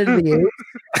like Planet of the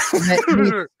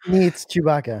Apes meets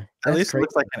Chewbacca. At least it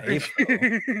looks like an ape.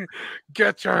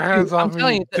 Get your hands off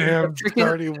me, damn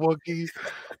dirty Wookiee.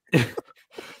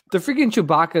 The freaking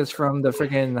Chewbacca's from the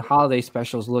freaking holiday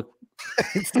specials look.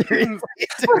 Oh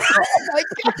my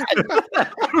god!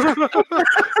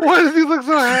 Why does he look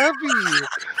so happy?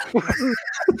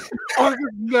 I've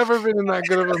never been in that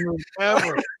good of a mood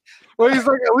ever. Well, he's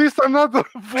like, at least I'm not the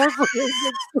Force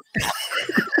Awakens.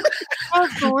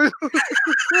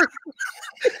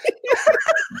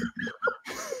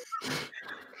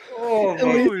 Oh, at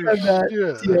least I'm not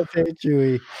TFA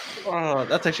Chewie. Oh,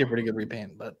 that's actually a pretty good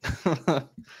repaint, but.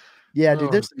 Yeah,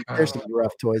 dude, there's some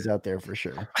rough toys out there for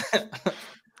sure.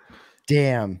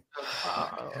 Damn.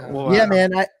 Wow. Yeah,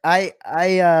 man. I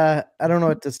don't know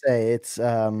what to say. It's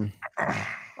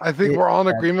I think we're all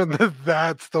in agreement that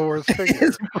that's the worst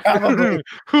figure. Probably.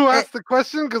 Who asked the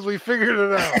question? Because we figured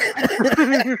it out.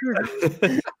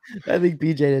 I think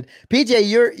PJ did. PJ,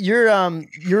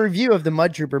 your review of the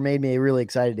Mud Trooper made me really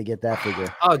excited to get that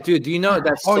figure. Oh, dude, do you know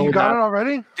that's you got it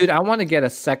already? Dude, I want to get a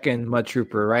second Mud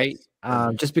Trooper, right?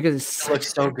 Just because it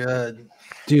looks so good,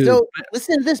 dude. So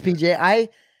listen to this, PJ.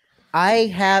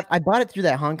 I bought it through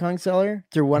that Hong Kong seller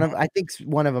through one of them. I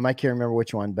can't remember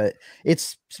which one, but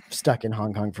it's stuck in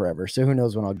Hong Kong forever. So who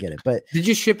knows when I'll get it? But did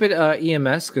you ship it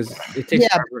EMS? Because it takes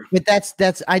forever. But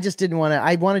that's I just didn't want to.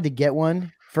 I wanted to get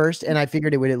one first, and I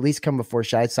figured it would at least come before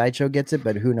Sideshow gets it.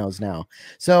 But who knows now?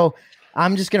 So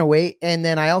I'm just gonna wait. And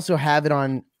then I also have it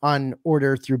on on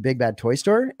order through Big Bad Toy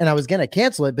Store, and I was gonna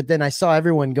cancel it, but then I saw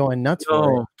everyone going nuts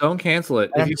for it. Don't cancel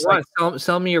it. And If you want,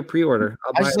 sell me your pre-order.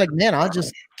 I was just like, man, I'll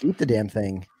just keep the damn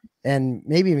thing, and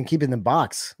maybe even keep it in the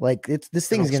box. Like this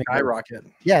thing's gonna skyrocket.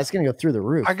 Yeah, it's gonna go through the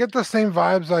roof. I get the same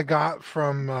vibes I got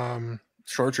from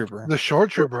Short Trooper. The Short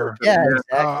Trooper. Yeah,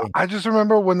 exactly. I just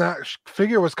remember when that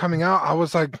figure was coming out, I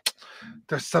was like,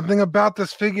 there's something about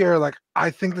this figure. Like, I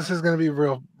think this is going to be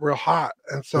real hot.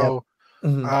 And so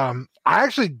I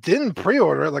actually didn't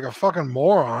pre-order it like a fucking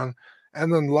moron.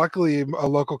 And then luckily a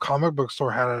local comic book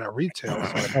store had it at retail.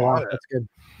 So I bought it. That's good.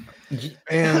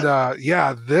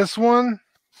 And this one.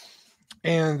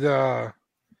 And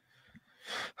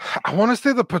I want to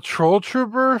say the Patrol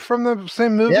Trooper from the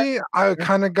same movie. I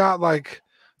kind of got like,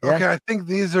 okay, I think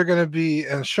these are going to be,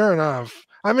 and sure enough,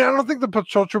 I mean, I don't think the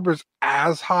Patrol Trooper is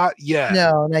as hot yet.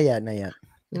 No, not yet.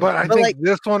 But I think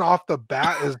this one off the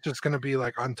bat is just going to be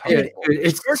like untouchable.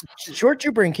 It's Short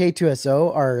Trooper and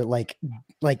K2SO are like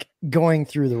going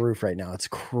through the roof right now. It's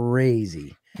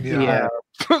crazy. Yeah.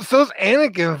 So is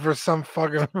Anakin for some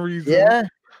fucking reason. Yeah.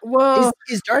 Well,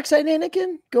 is Darkseid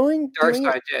Anakin going?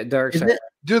 Darkseid, yeah, Darkseid.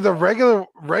 Dude, the regular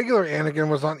Anakin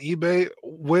was on eBay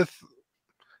with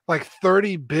like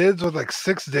 30 bids with like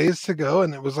 6 days to go,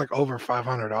 and it was like over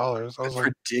 $500. I was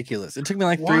like, ridiculous. It took me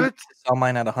like 3 weeks to sell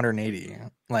mine at 180.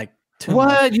 Like,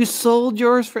 what? Months. You sold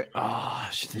yours for? Oh,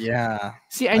 yeah.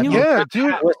 See, I knew. Yeah,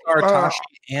 dude. Our Tashi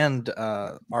and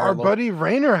our buddy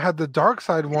Rainer had the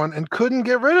Darkseid one and couldn't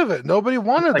get rid of it. Nobody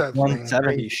wanted that.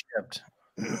 170 shipped.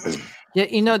 Yeah,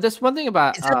 you know, that's one thing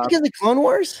about. Is that because of Clone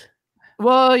Wars?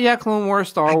 Well, yeah, Clone Wars,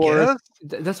 Star Wars.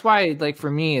 That's why, like, for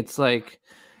me, it's like,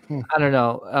 I don't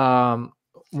know.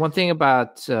 One thing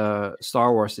about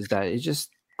Star Wars is that it just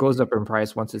goes up in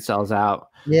price once it sells out.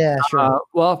 Yeah, sure.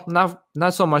 Well,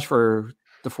 not so much for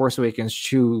The Force Awakens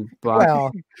Chewbacca.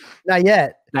 Well, not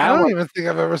yet. I don't even think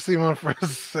I've ever seen one for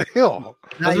sale.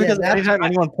 That's because anytime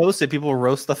anyone posts it, people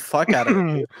roast the fuck out of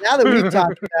it. Now that we've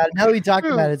talked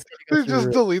about it, it's they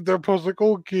just delete their post like,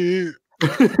 okay.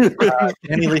 There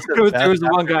was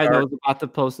one guy that was about to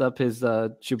post up his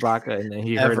Chewbacca, and then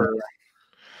he heard it.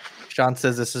 Sean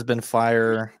says this has been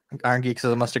fire. Iron Geek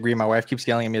says I must agree. My wife keeps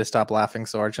yelling at me to stop laughing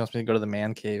so hard. She wants me to go to the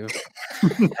man cave.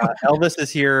 Elvis is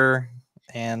here,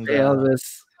 and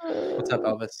Elvis. What's up,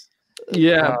 Elvis?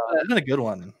 Yeah, it's been a good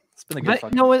one. It's been a good.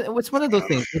 But, you know, it's one of those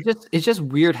things. It's just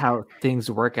weird how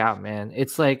things work out, man.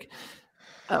 It's like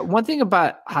one thing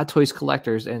about Hot Toys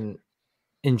collectors and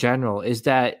in general is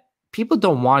that people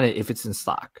don't want it if it's in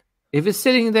stock. If it's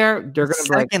sitting there, they're gonna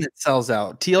be like, it sells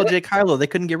out. TLJ Kylo, they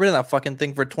couldn't get rid of that fucking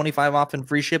thing for 25 off and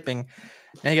free shipping.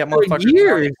 And you got motherfuckers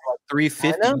years.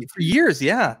 $350 for years.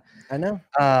 Yeah, I know.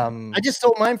 I just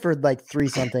sold mine for like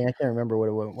 $3 something. I can't remember what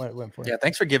it went for. Yeah,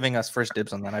 thanks for giving us first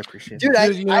dibs on that. I appreciate it. Dude,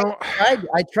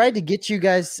 I tried to get you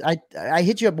guys. I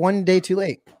hit you up one day too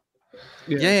late.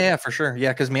 Yeah, for sure.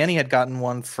 Yeah, because Manny had gotten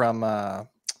one from.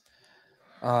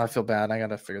 I feel bad. I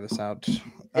gotta figure this out.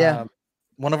 Yeah.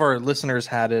 One of our listeners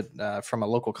had it from a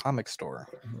local comic store.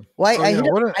 Well, I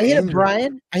hit up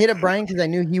Brian. I hit up Brian because I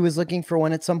knew he was looking for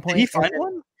one at some point. Did he find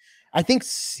one? I think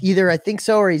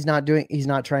so, or he's not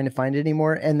trying to find it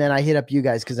anymore. And then I hit up you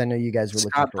guys because I know you guys were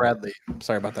looking for Bradley.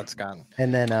 Sorry about that, Scott.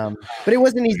 And then, but it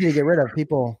wasn't easy to get rid of.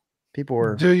 People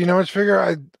were. Dude, you know which figure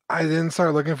I didn't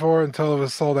start looking for until it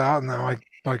was sold out, and now I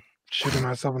like shooting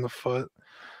myself in the foot.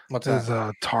 What's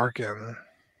that? Tarkin.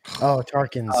 Oh,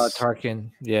 Tarkin's. Tarkin.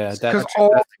 Yeah, because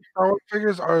all Star Wars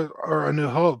figures are A New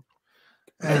Hope.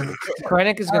 And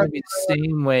Krennic is going to be the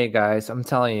same way, guys. I'm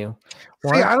telling you.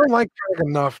 See, I don't like Krennic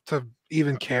enough to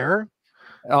even care.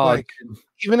 Oh, like,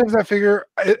 even if that figure,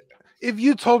 if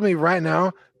you told me right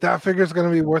now that figure is going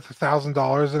to be worth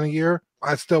 $1,000 in a year,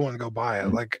 I still wouldn't go buy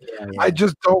it. Like, I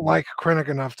just don't like Krennic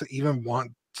enough to even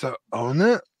want to own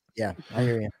it. Yeah, I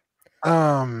hear you.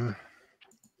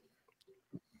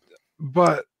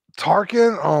 But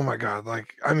Tarkin, oh my god!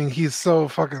 Like, I mean, he's so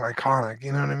fucking iconic.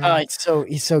 You know what I mean?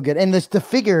 He's so good, and the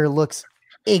figure looks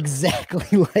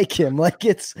exactly like him. Like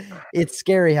it's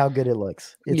scary how good it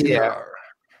looks. Yeah.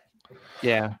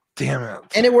 Damn it!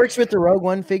 And it works with the Rogue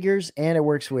One figures, and it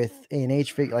works with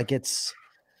A&H figure. Like it's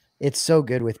so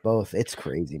good with both. It's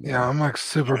crazy, man. Yeah, I'm like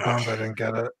super bummed I didn't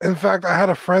get it. In fact, I had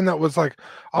a friend that was like,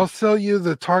 "I'll sell you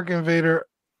the Tarkin Vader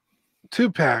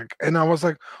 2-pack," and I was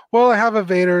like, well, I have a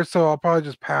Vader, so I'll probably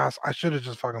just pass. I should have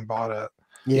just fucking bought it.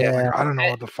 Yeah, like, I don't know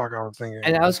what the fuck I was thinking.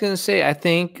 And I was gonna say, I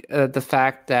think the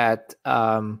fact that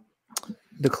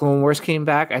the Clone Wars came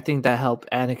back, I think that helped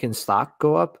Anakin's stock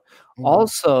go up.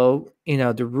 Also, you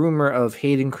know, the rumor of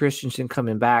Hayden Christensen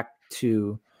coming back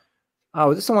to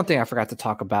Oh, this is one thing I forgot to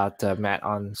talk about, Matt,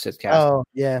 on Sitcast. Oh,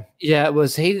 yeah. Yeah, it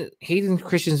was Hayden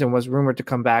Christensen was rumored to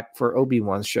come back for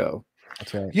Obi-Wan's show.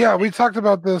 That's right. Yeah, we talked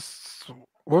about this.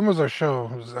 When was our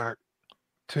show? Was that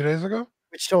 2 days ago?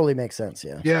 Which totally makes sense,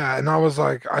 yeah. Yeah, and I was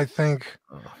like, I think,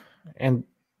 and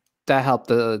that helped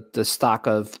the stock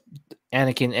of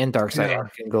Anakin and Darkseid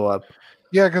Anakin go up.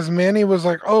 Yeah, because Manny was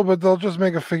like, "Oh, but they'll just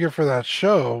make a figure for that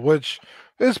show," which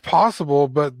is possible,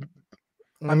 but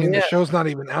I mean, the show's not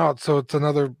even out, so it's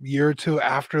another year or two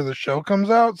after the show comes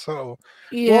out. So,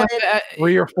 yeah,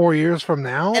 3 or 4 years from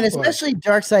now, and especially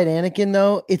Darkseid Anakin,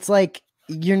 though, it's like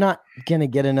you're not gonna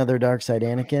get another Darkseid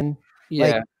Anakin. Yeah,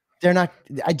 like, they're not.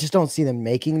 I just don't see them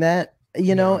making that,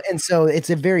 you know. And so it's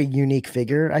a very unique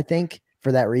figure, I think,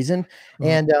 for that reason.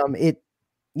 And it,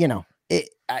 you know,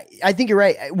 I think you're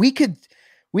right. We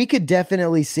could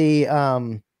definitely see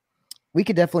some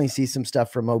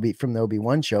stuff from the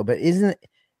Obi-Wan show, but isn't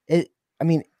it? I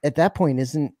mean, at that point,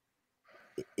 isn't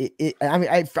it? I mean,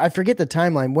 I forget the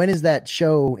timeline. When is that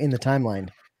show in the timeline?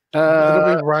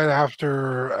 It'll be right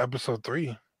after episode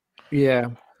 3. Yeah.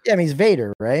 Yeah, I mean, he's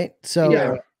Vader, right?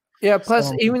 So yeah.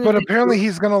 Plus, but apparently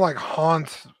he's gonna like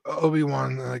haunt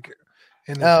Obi-Wan like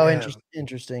in his head.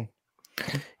 Interesting.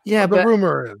 Yeah, but the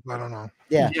rumor is, I don't know.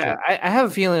 Yeah, sure. I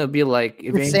have a feeling it'll be like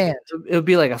it'll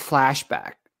be like a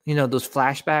flashback. You know, those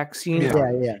flashback scenes.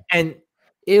 Yeah. And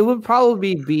it would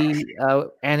probably be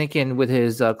Anakin with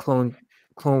his Clone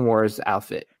Wars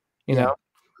outfit. You know,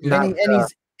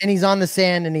 and he's on the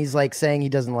sand, and he's like saying he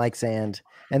doesn't like sand,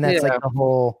 and that's like the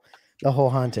whole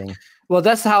haunting. Well,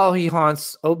 that's how he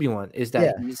haunts Obi-Wan. Is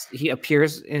that he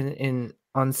appears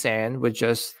on sand with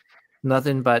just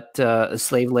nothing but a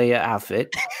slave Leia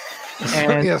outfit,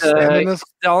 and the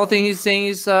only thing he's saying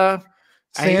is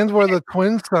sand where the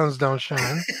twin suns don't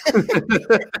shine.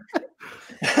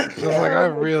 So like, I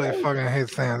really fucking hate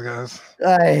sand, guys.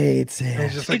 I hate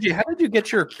sand. Just like, how did you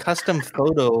get your custom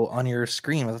photo on your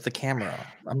screen with the camera?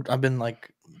 I've been like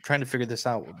trying to figure this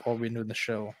out while we're doing the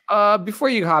show. Before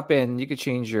you hop in, you could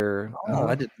change your. Oh,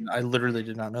 I didn't. I literally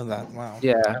did not know that. Wow.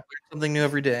 Yeah. Something new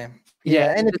every day.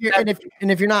 Yeah, and if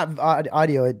you're not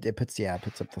audio, it puts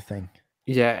up the thing.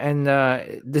 Yeah, and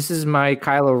this is my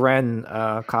Kylo Ren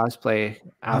cosplay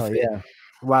outfit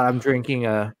while I'm drinking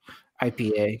a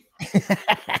IPA.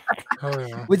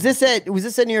 Was this at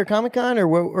New York Comic Con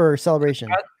or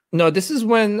Celebration? No, this is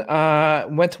when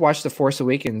went to watch The Force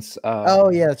Awakens.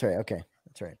 Oh yeah, that's right. Okay,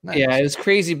 that's right. Nice. Yeah, it was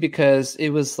crazy because it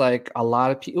was like a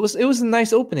lot of people. It was a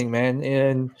nice opening, man,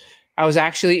 and I was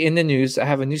actually in the news. I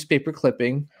have a newspaper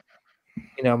clipping.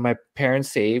 You know, my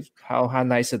parents saved. How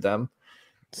nice of them.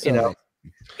 So, you know,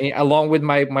 along with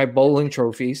my bowling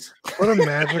trophies. What a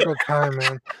magical time,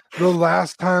 man. The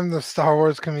last time the Star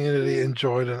Wars community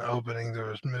enjoyed an opening, there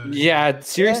was movies. Yeah,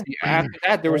 seriously. After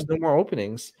that, there was no more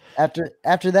openings. After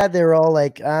that, they were all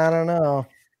like, I don't know.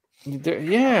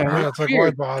 It's like,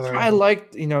 why bother? I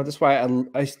liked, you know, that's why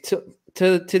I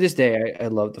to this day I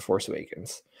love The Force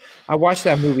Awakens. I watched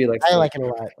that movie like I like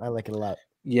it a lot.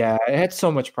 Yeah, it had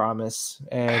so much promise,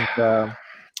 and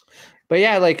but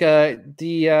yeah, like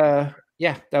that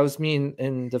was me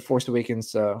in the Force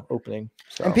Awakens opening.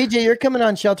 So. And PJ, you're coming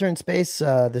on Shelter in Space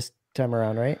this time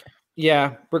around, right?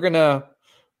 Yeah, we're gonna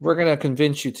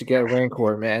convince you to get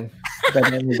Rancor, man.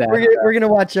 we're gonna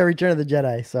watch Return of the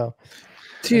Jedi. So,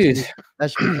 dude, that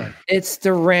should be fun. It's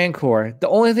the Rancor. The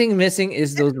only thing missing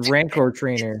is those Rancor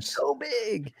trainers. So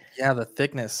big. Yeah, the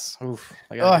thickness. Oof.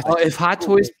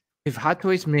 If Hot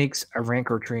Toys makes a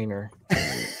Rancor trainer.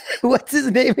 What's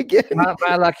his name again?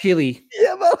 Malakili.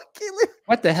 Yeah, Malakili.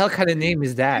 What the hell kind of name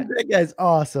is that? That guy's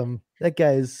awesome. That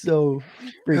guy is so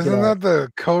freaking Isn't that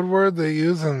the code word they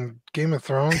use in Game of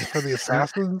Thrones for the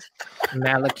assassins?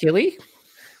 Malakili?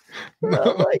 No.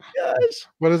 Oh my gosh.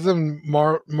 What is it?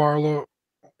 Marlo?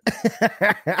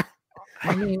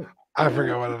 I mean, I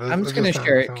forget what it is. I'm just gonna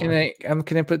share it.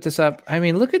 Can I put this up? I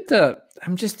mean, look at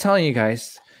I'm just telling you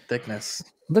guys. Thickness.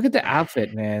 Look at the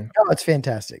outfit, man. Oh, it's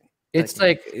fantastic. It's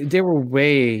like they were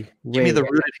way. Give me the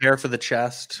rooted hair for the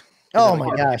chest. Oh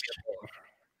my gosh.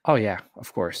 Oh yeah,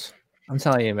 of course. I'm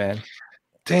telling you, man.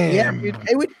 Damn. Yeah, dude,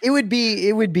 it would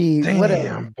be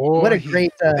Damn, what a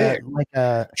great that's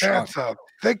a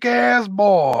thick ass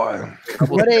boy.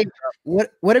 what a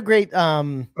great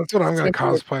that's what I'm gonna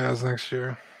cosplay as next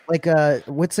year. Like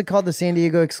what's it called? The San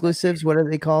Diego exclusives? What are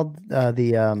they called?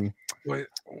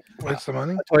 What's the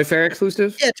money? Toy Fair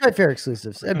exclusives? Yeah, Toy Fair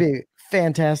exclusives. That'd be a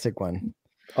fantastic one.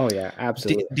 Oh yeah,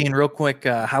 absolutely. Dean, real quick,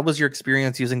 how was your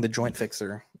experience using the joint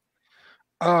fixer?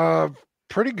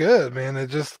 Pretty good, man. It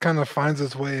just kind of finds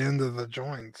its way into the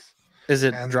joints. Is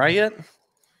it dry yet?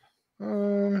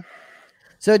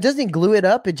 So it doesn't glue it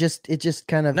up. It just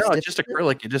kind of it's just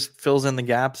acrylic. It just fills in the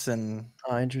gaps and.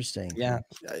 Oh, interesting. Yeah,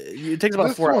 it takes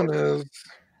about 4 hours.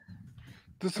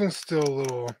 This one's still a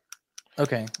little.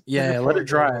 Okay. Yeah, let it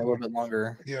dry a little bit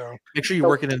longer. Yeah. Make sure you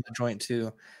work it into the joint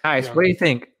too. Guys, what do you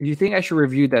think? Do you think I should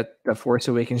review the Force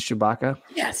Awakens Chewbacca?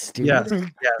 Yes, dude. Yes.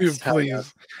 Dude,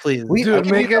 please. Please.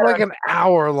 Dude, make it like an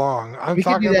hour long. I'm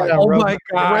talking like oh my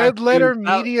God, Red Letter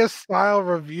Media style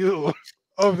review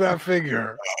of that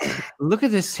figure. Look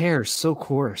at this hair, so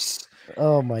coarse.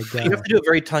 Oh my God. You have to do it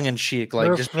very tongue in cheek,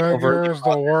 like This just figure is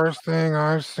the worst thing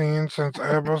I've seen since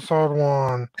episode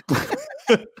 1.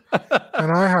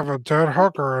 And I have a dead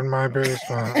hooker in my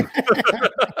basement.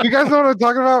 You guys know what I'm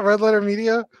talking about? Red Letter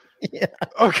Media? Yeah.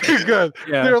 Okay, good.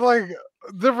 Yeah. They're like,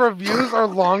 the reviews are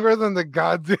longer than the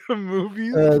goddamn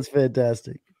movies. That's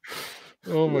fantastic.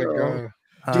 Oh my God.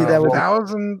 Dude, that was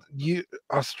 1,000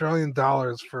 Australian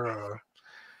dollars for a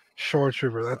Shore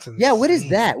Trooper. That's insane. Yeah, what is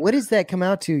that? What does that come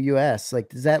out to US?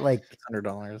 Like, is that like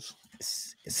 $100?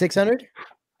 600?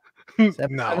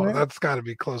 No, that's got to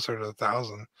be closer to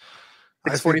 1,000.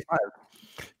 $645.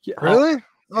 Yeah. Really?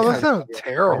 Oh, that sounds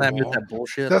terrible. That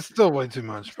bullshit. That's still way too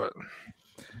much, but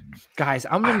Guys,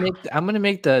 I'm gonna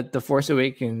make the Force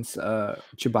Awakens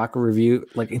Chewbacca review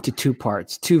like into 2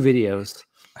 parts, 2 videos.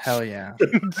 Hell yeah.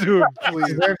 dude,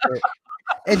 please.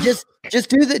 And just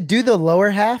do the lower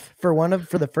half for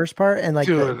the first part and like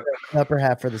the upper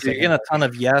half for the second. You're getting a ton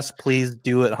of yes, please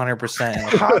do it 100%.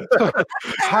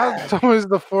 Hot Toys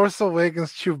The Force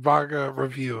Awakens Chewbacca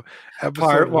review, episode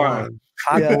Part 1.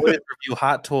 Hot Toys review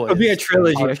Hot Toys. It'll be a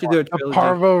trilogy. I should do a trilogy.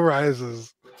 Parvo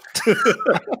Rises.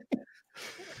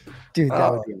 Dude,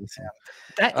 that would be insane.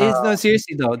 That is no,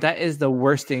 seriously though. That is the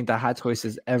worst thing that Hot Toys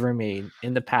has ever made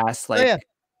in the past, like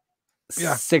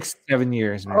 6-7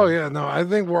 years. Man. Oh yeah, no, I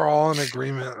think we're all in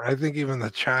agreement. I think even the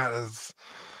chat is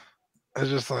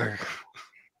just like.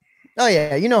 Oh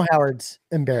yeah, you know Howard's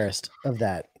embarrassed of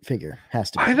that figure.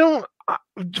 Has to be. I don't.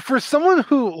 For someone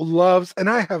who loves, and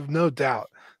I have no doubt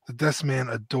that this man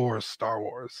adores Star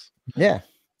Wars. Yeah.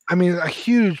 I mean, a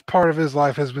huge part of his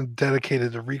life has been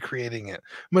dedicated to recreating it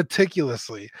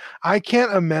meticulously. I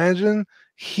can't imagine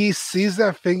he sees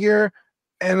that figure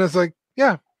and is like,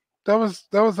 yeah, that was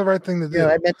the right thing to do. Yeah,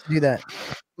 I meant to do that.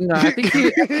 No, I think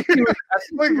he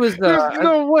was. There's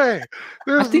no way.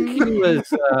 I think he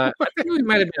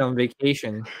might have been on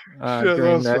vacation.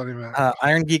 During that. Funny,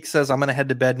 Iron Geek says, I'm going to head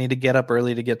to bed. Need to get up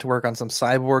early to get to work on some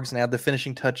cyborgs and add the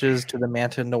finishing touches to the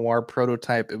Manta Noir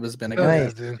prototype. It was been a good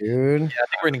nice, dude. Yeah, I think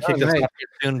we're going to kick this off here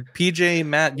soon. PJ,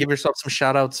 Matt, give yourself some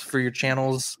shout outs for your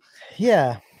channels.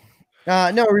 Yeah.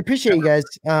 No, we appreciate you guys.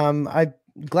 I'm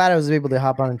glad I was able to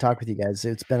hop on and talk with you guys.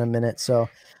 It's been a minute. So,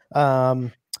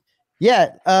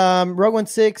 Rogue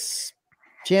 16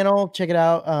 channel, check it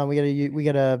out. We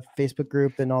got a Facebook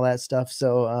group and all that stuff.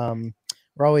 So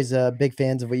we're always big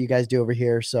fans of what you guys do over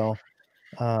here. So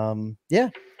not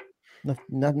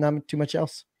too much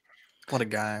else. What a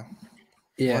guy.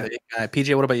 Yeah. What a guy.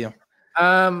 PJ, what about you?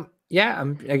 I'm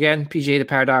again PJ the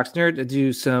Paradox Nerd. I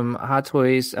do some Hot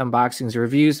Toys unboxings and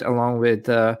reviews along with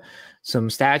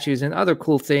some statues and other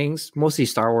cool things, mostly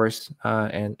Star Wars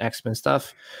and X-Men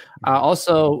stuff.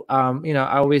 Also, I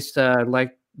always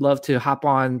love to hop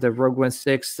on the Rogue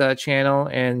 16 channel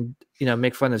and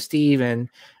make fun of Steve and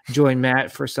join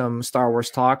Matt for some Star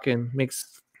Wars talk and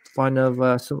makes fun of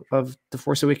the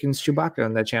Force Awakens Chewbacca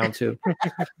on that channel too.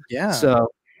 Yeah. So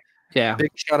yeah. Big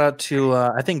shout out to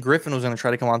I think Griffin was going to try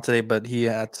to come on today, but he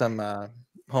had some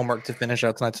homework to finish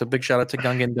out tonight. So big shout out to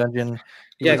Gungan Dungeon.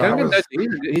 Gungan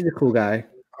Dungeon. He's a cool guy.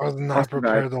 I was not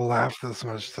prepared to laugh this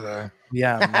much today.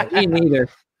 Yeah, me neither.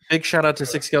 Big shout out to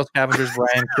Six Scale Scavengers,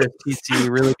 Brian, Chris, TC,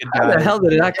 really good guys. How the hell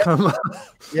did that come up?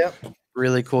 Yep.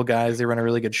 Really cool guys. They run a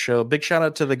really good show. Big shout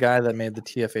out to the guy that made the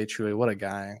TFA Chewy. What a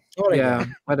guy. What a guy.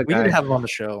 We need to have him on the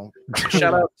show.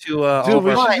 Shout out to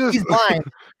he's blind.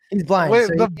 He's blind. Wait,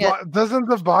 so doesn't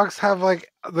the box have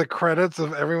like the credits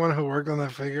of everyone who worked on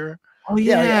that figure? Oh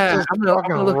yeah. Just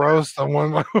fucking roast on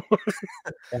one by one.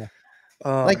 Yeah.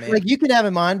 Like you can have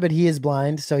him on, but he is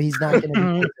blind, so he's not going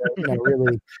to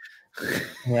really.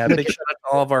 Yeah, big shout out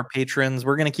to all of our patrons.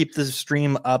 We're going to keep this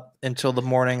stream up until the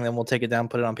morning, then we'll take it down,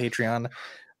 put it on Patreon.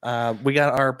 We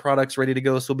got our products ready to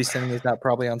go, so we'll be sending these out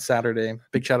probably on Saturday.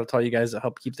 Big shout out to all you guys that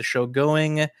help keep the show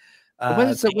going.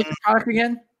 What's the product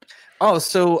again? Oh,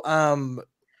 so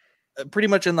pretty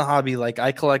much in the hobby, like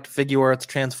I collect figure arts,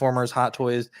 Transformers, Hot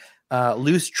Toys.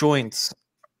 Loose joints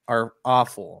are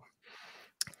awful.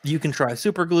 You can try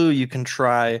super glue, you can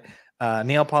try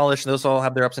nail polish. Those all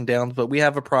have their ups and downs, but we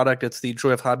have a product. It's the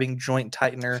Joy of Hobbying Joint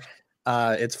Tightener.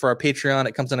 It's for our Patreon.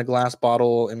 It comes in a glass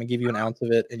bottle, and we give you an ounce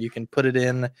of it, and you can put it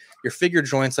in your figure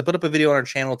joints. I put up a video on our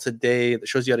channel today that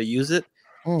shows you how to use it.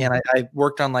 And I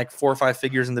worked on like 4 or 5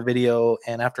 figures in the video,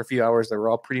 and after a few hours, they were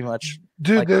all pretty much.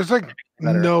 Dude, there's like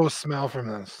no smell from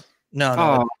this.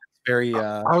 No, it's very.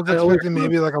 I was expecting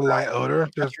maybe like a light odor.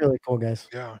 That's really cool, guys.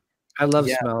 Yeah, I love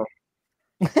smell.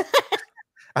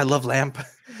 I love lamp.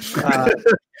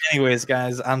 Anyways,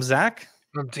 guys, I'm Zach.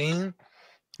 I'm Dean.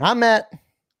 I'm Matt.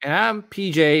 And I'm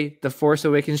PJ, the Force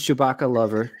Awakens Chewbacca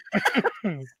lover.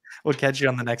 We'll catch you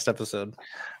on the next episode.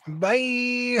 Bye.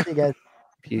 See you guys.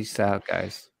 Peace out,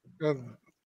 guys. Good.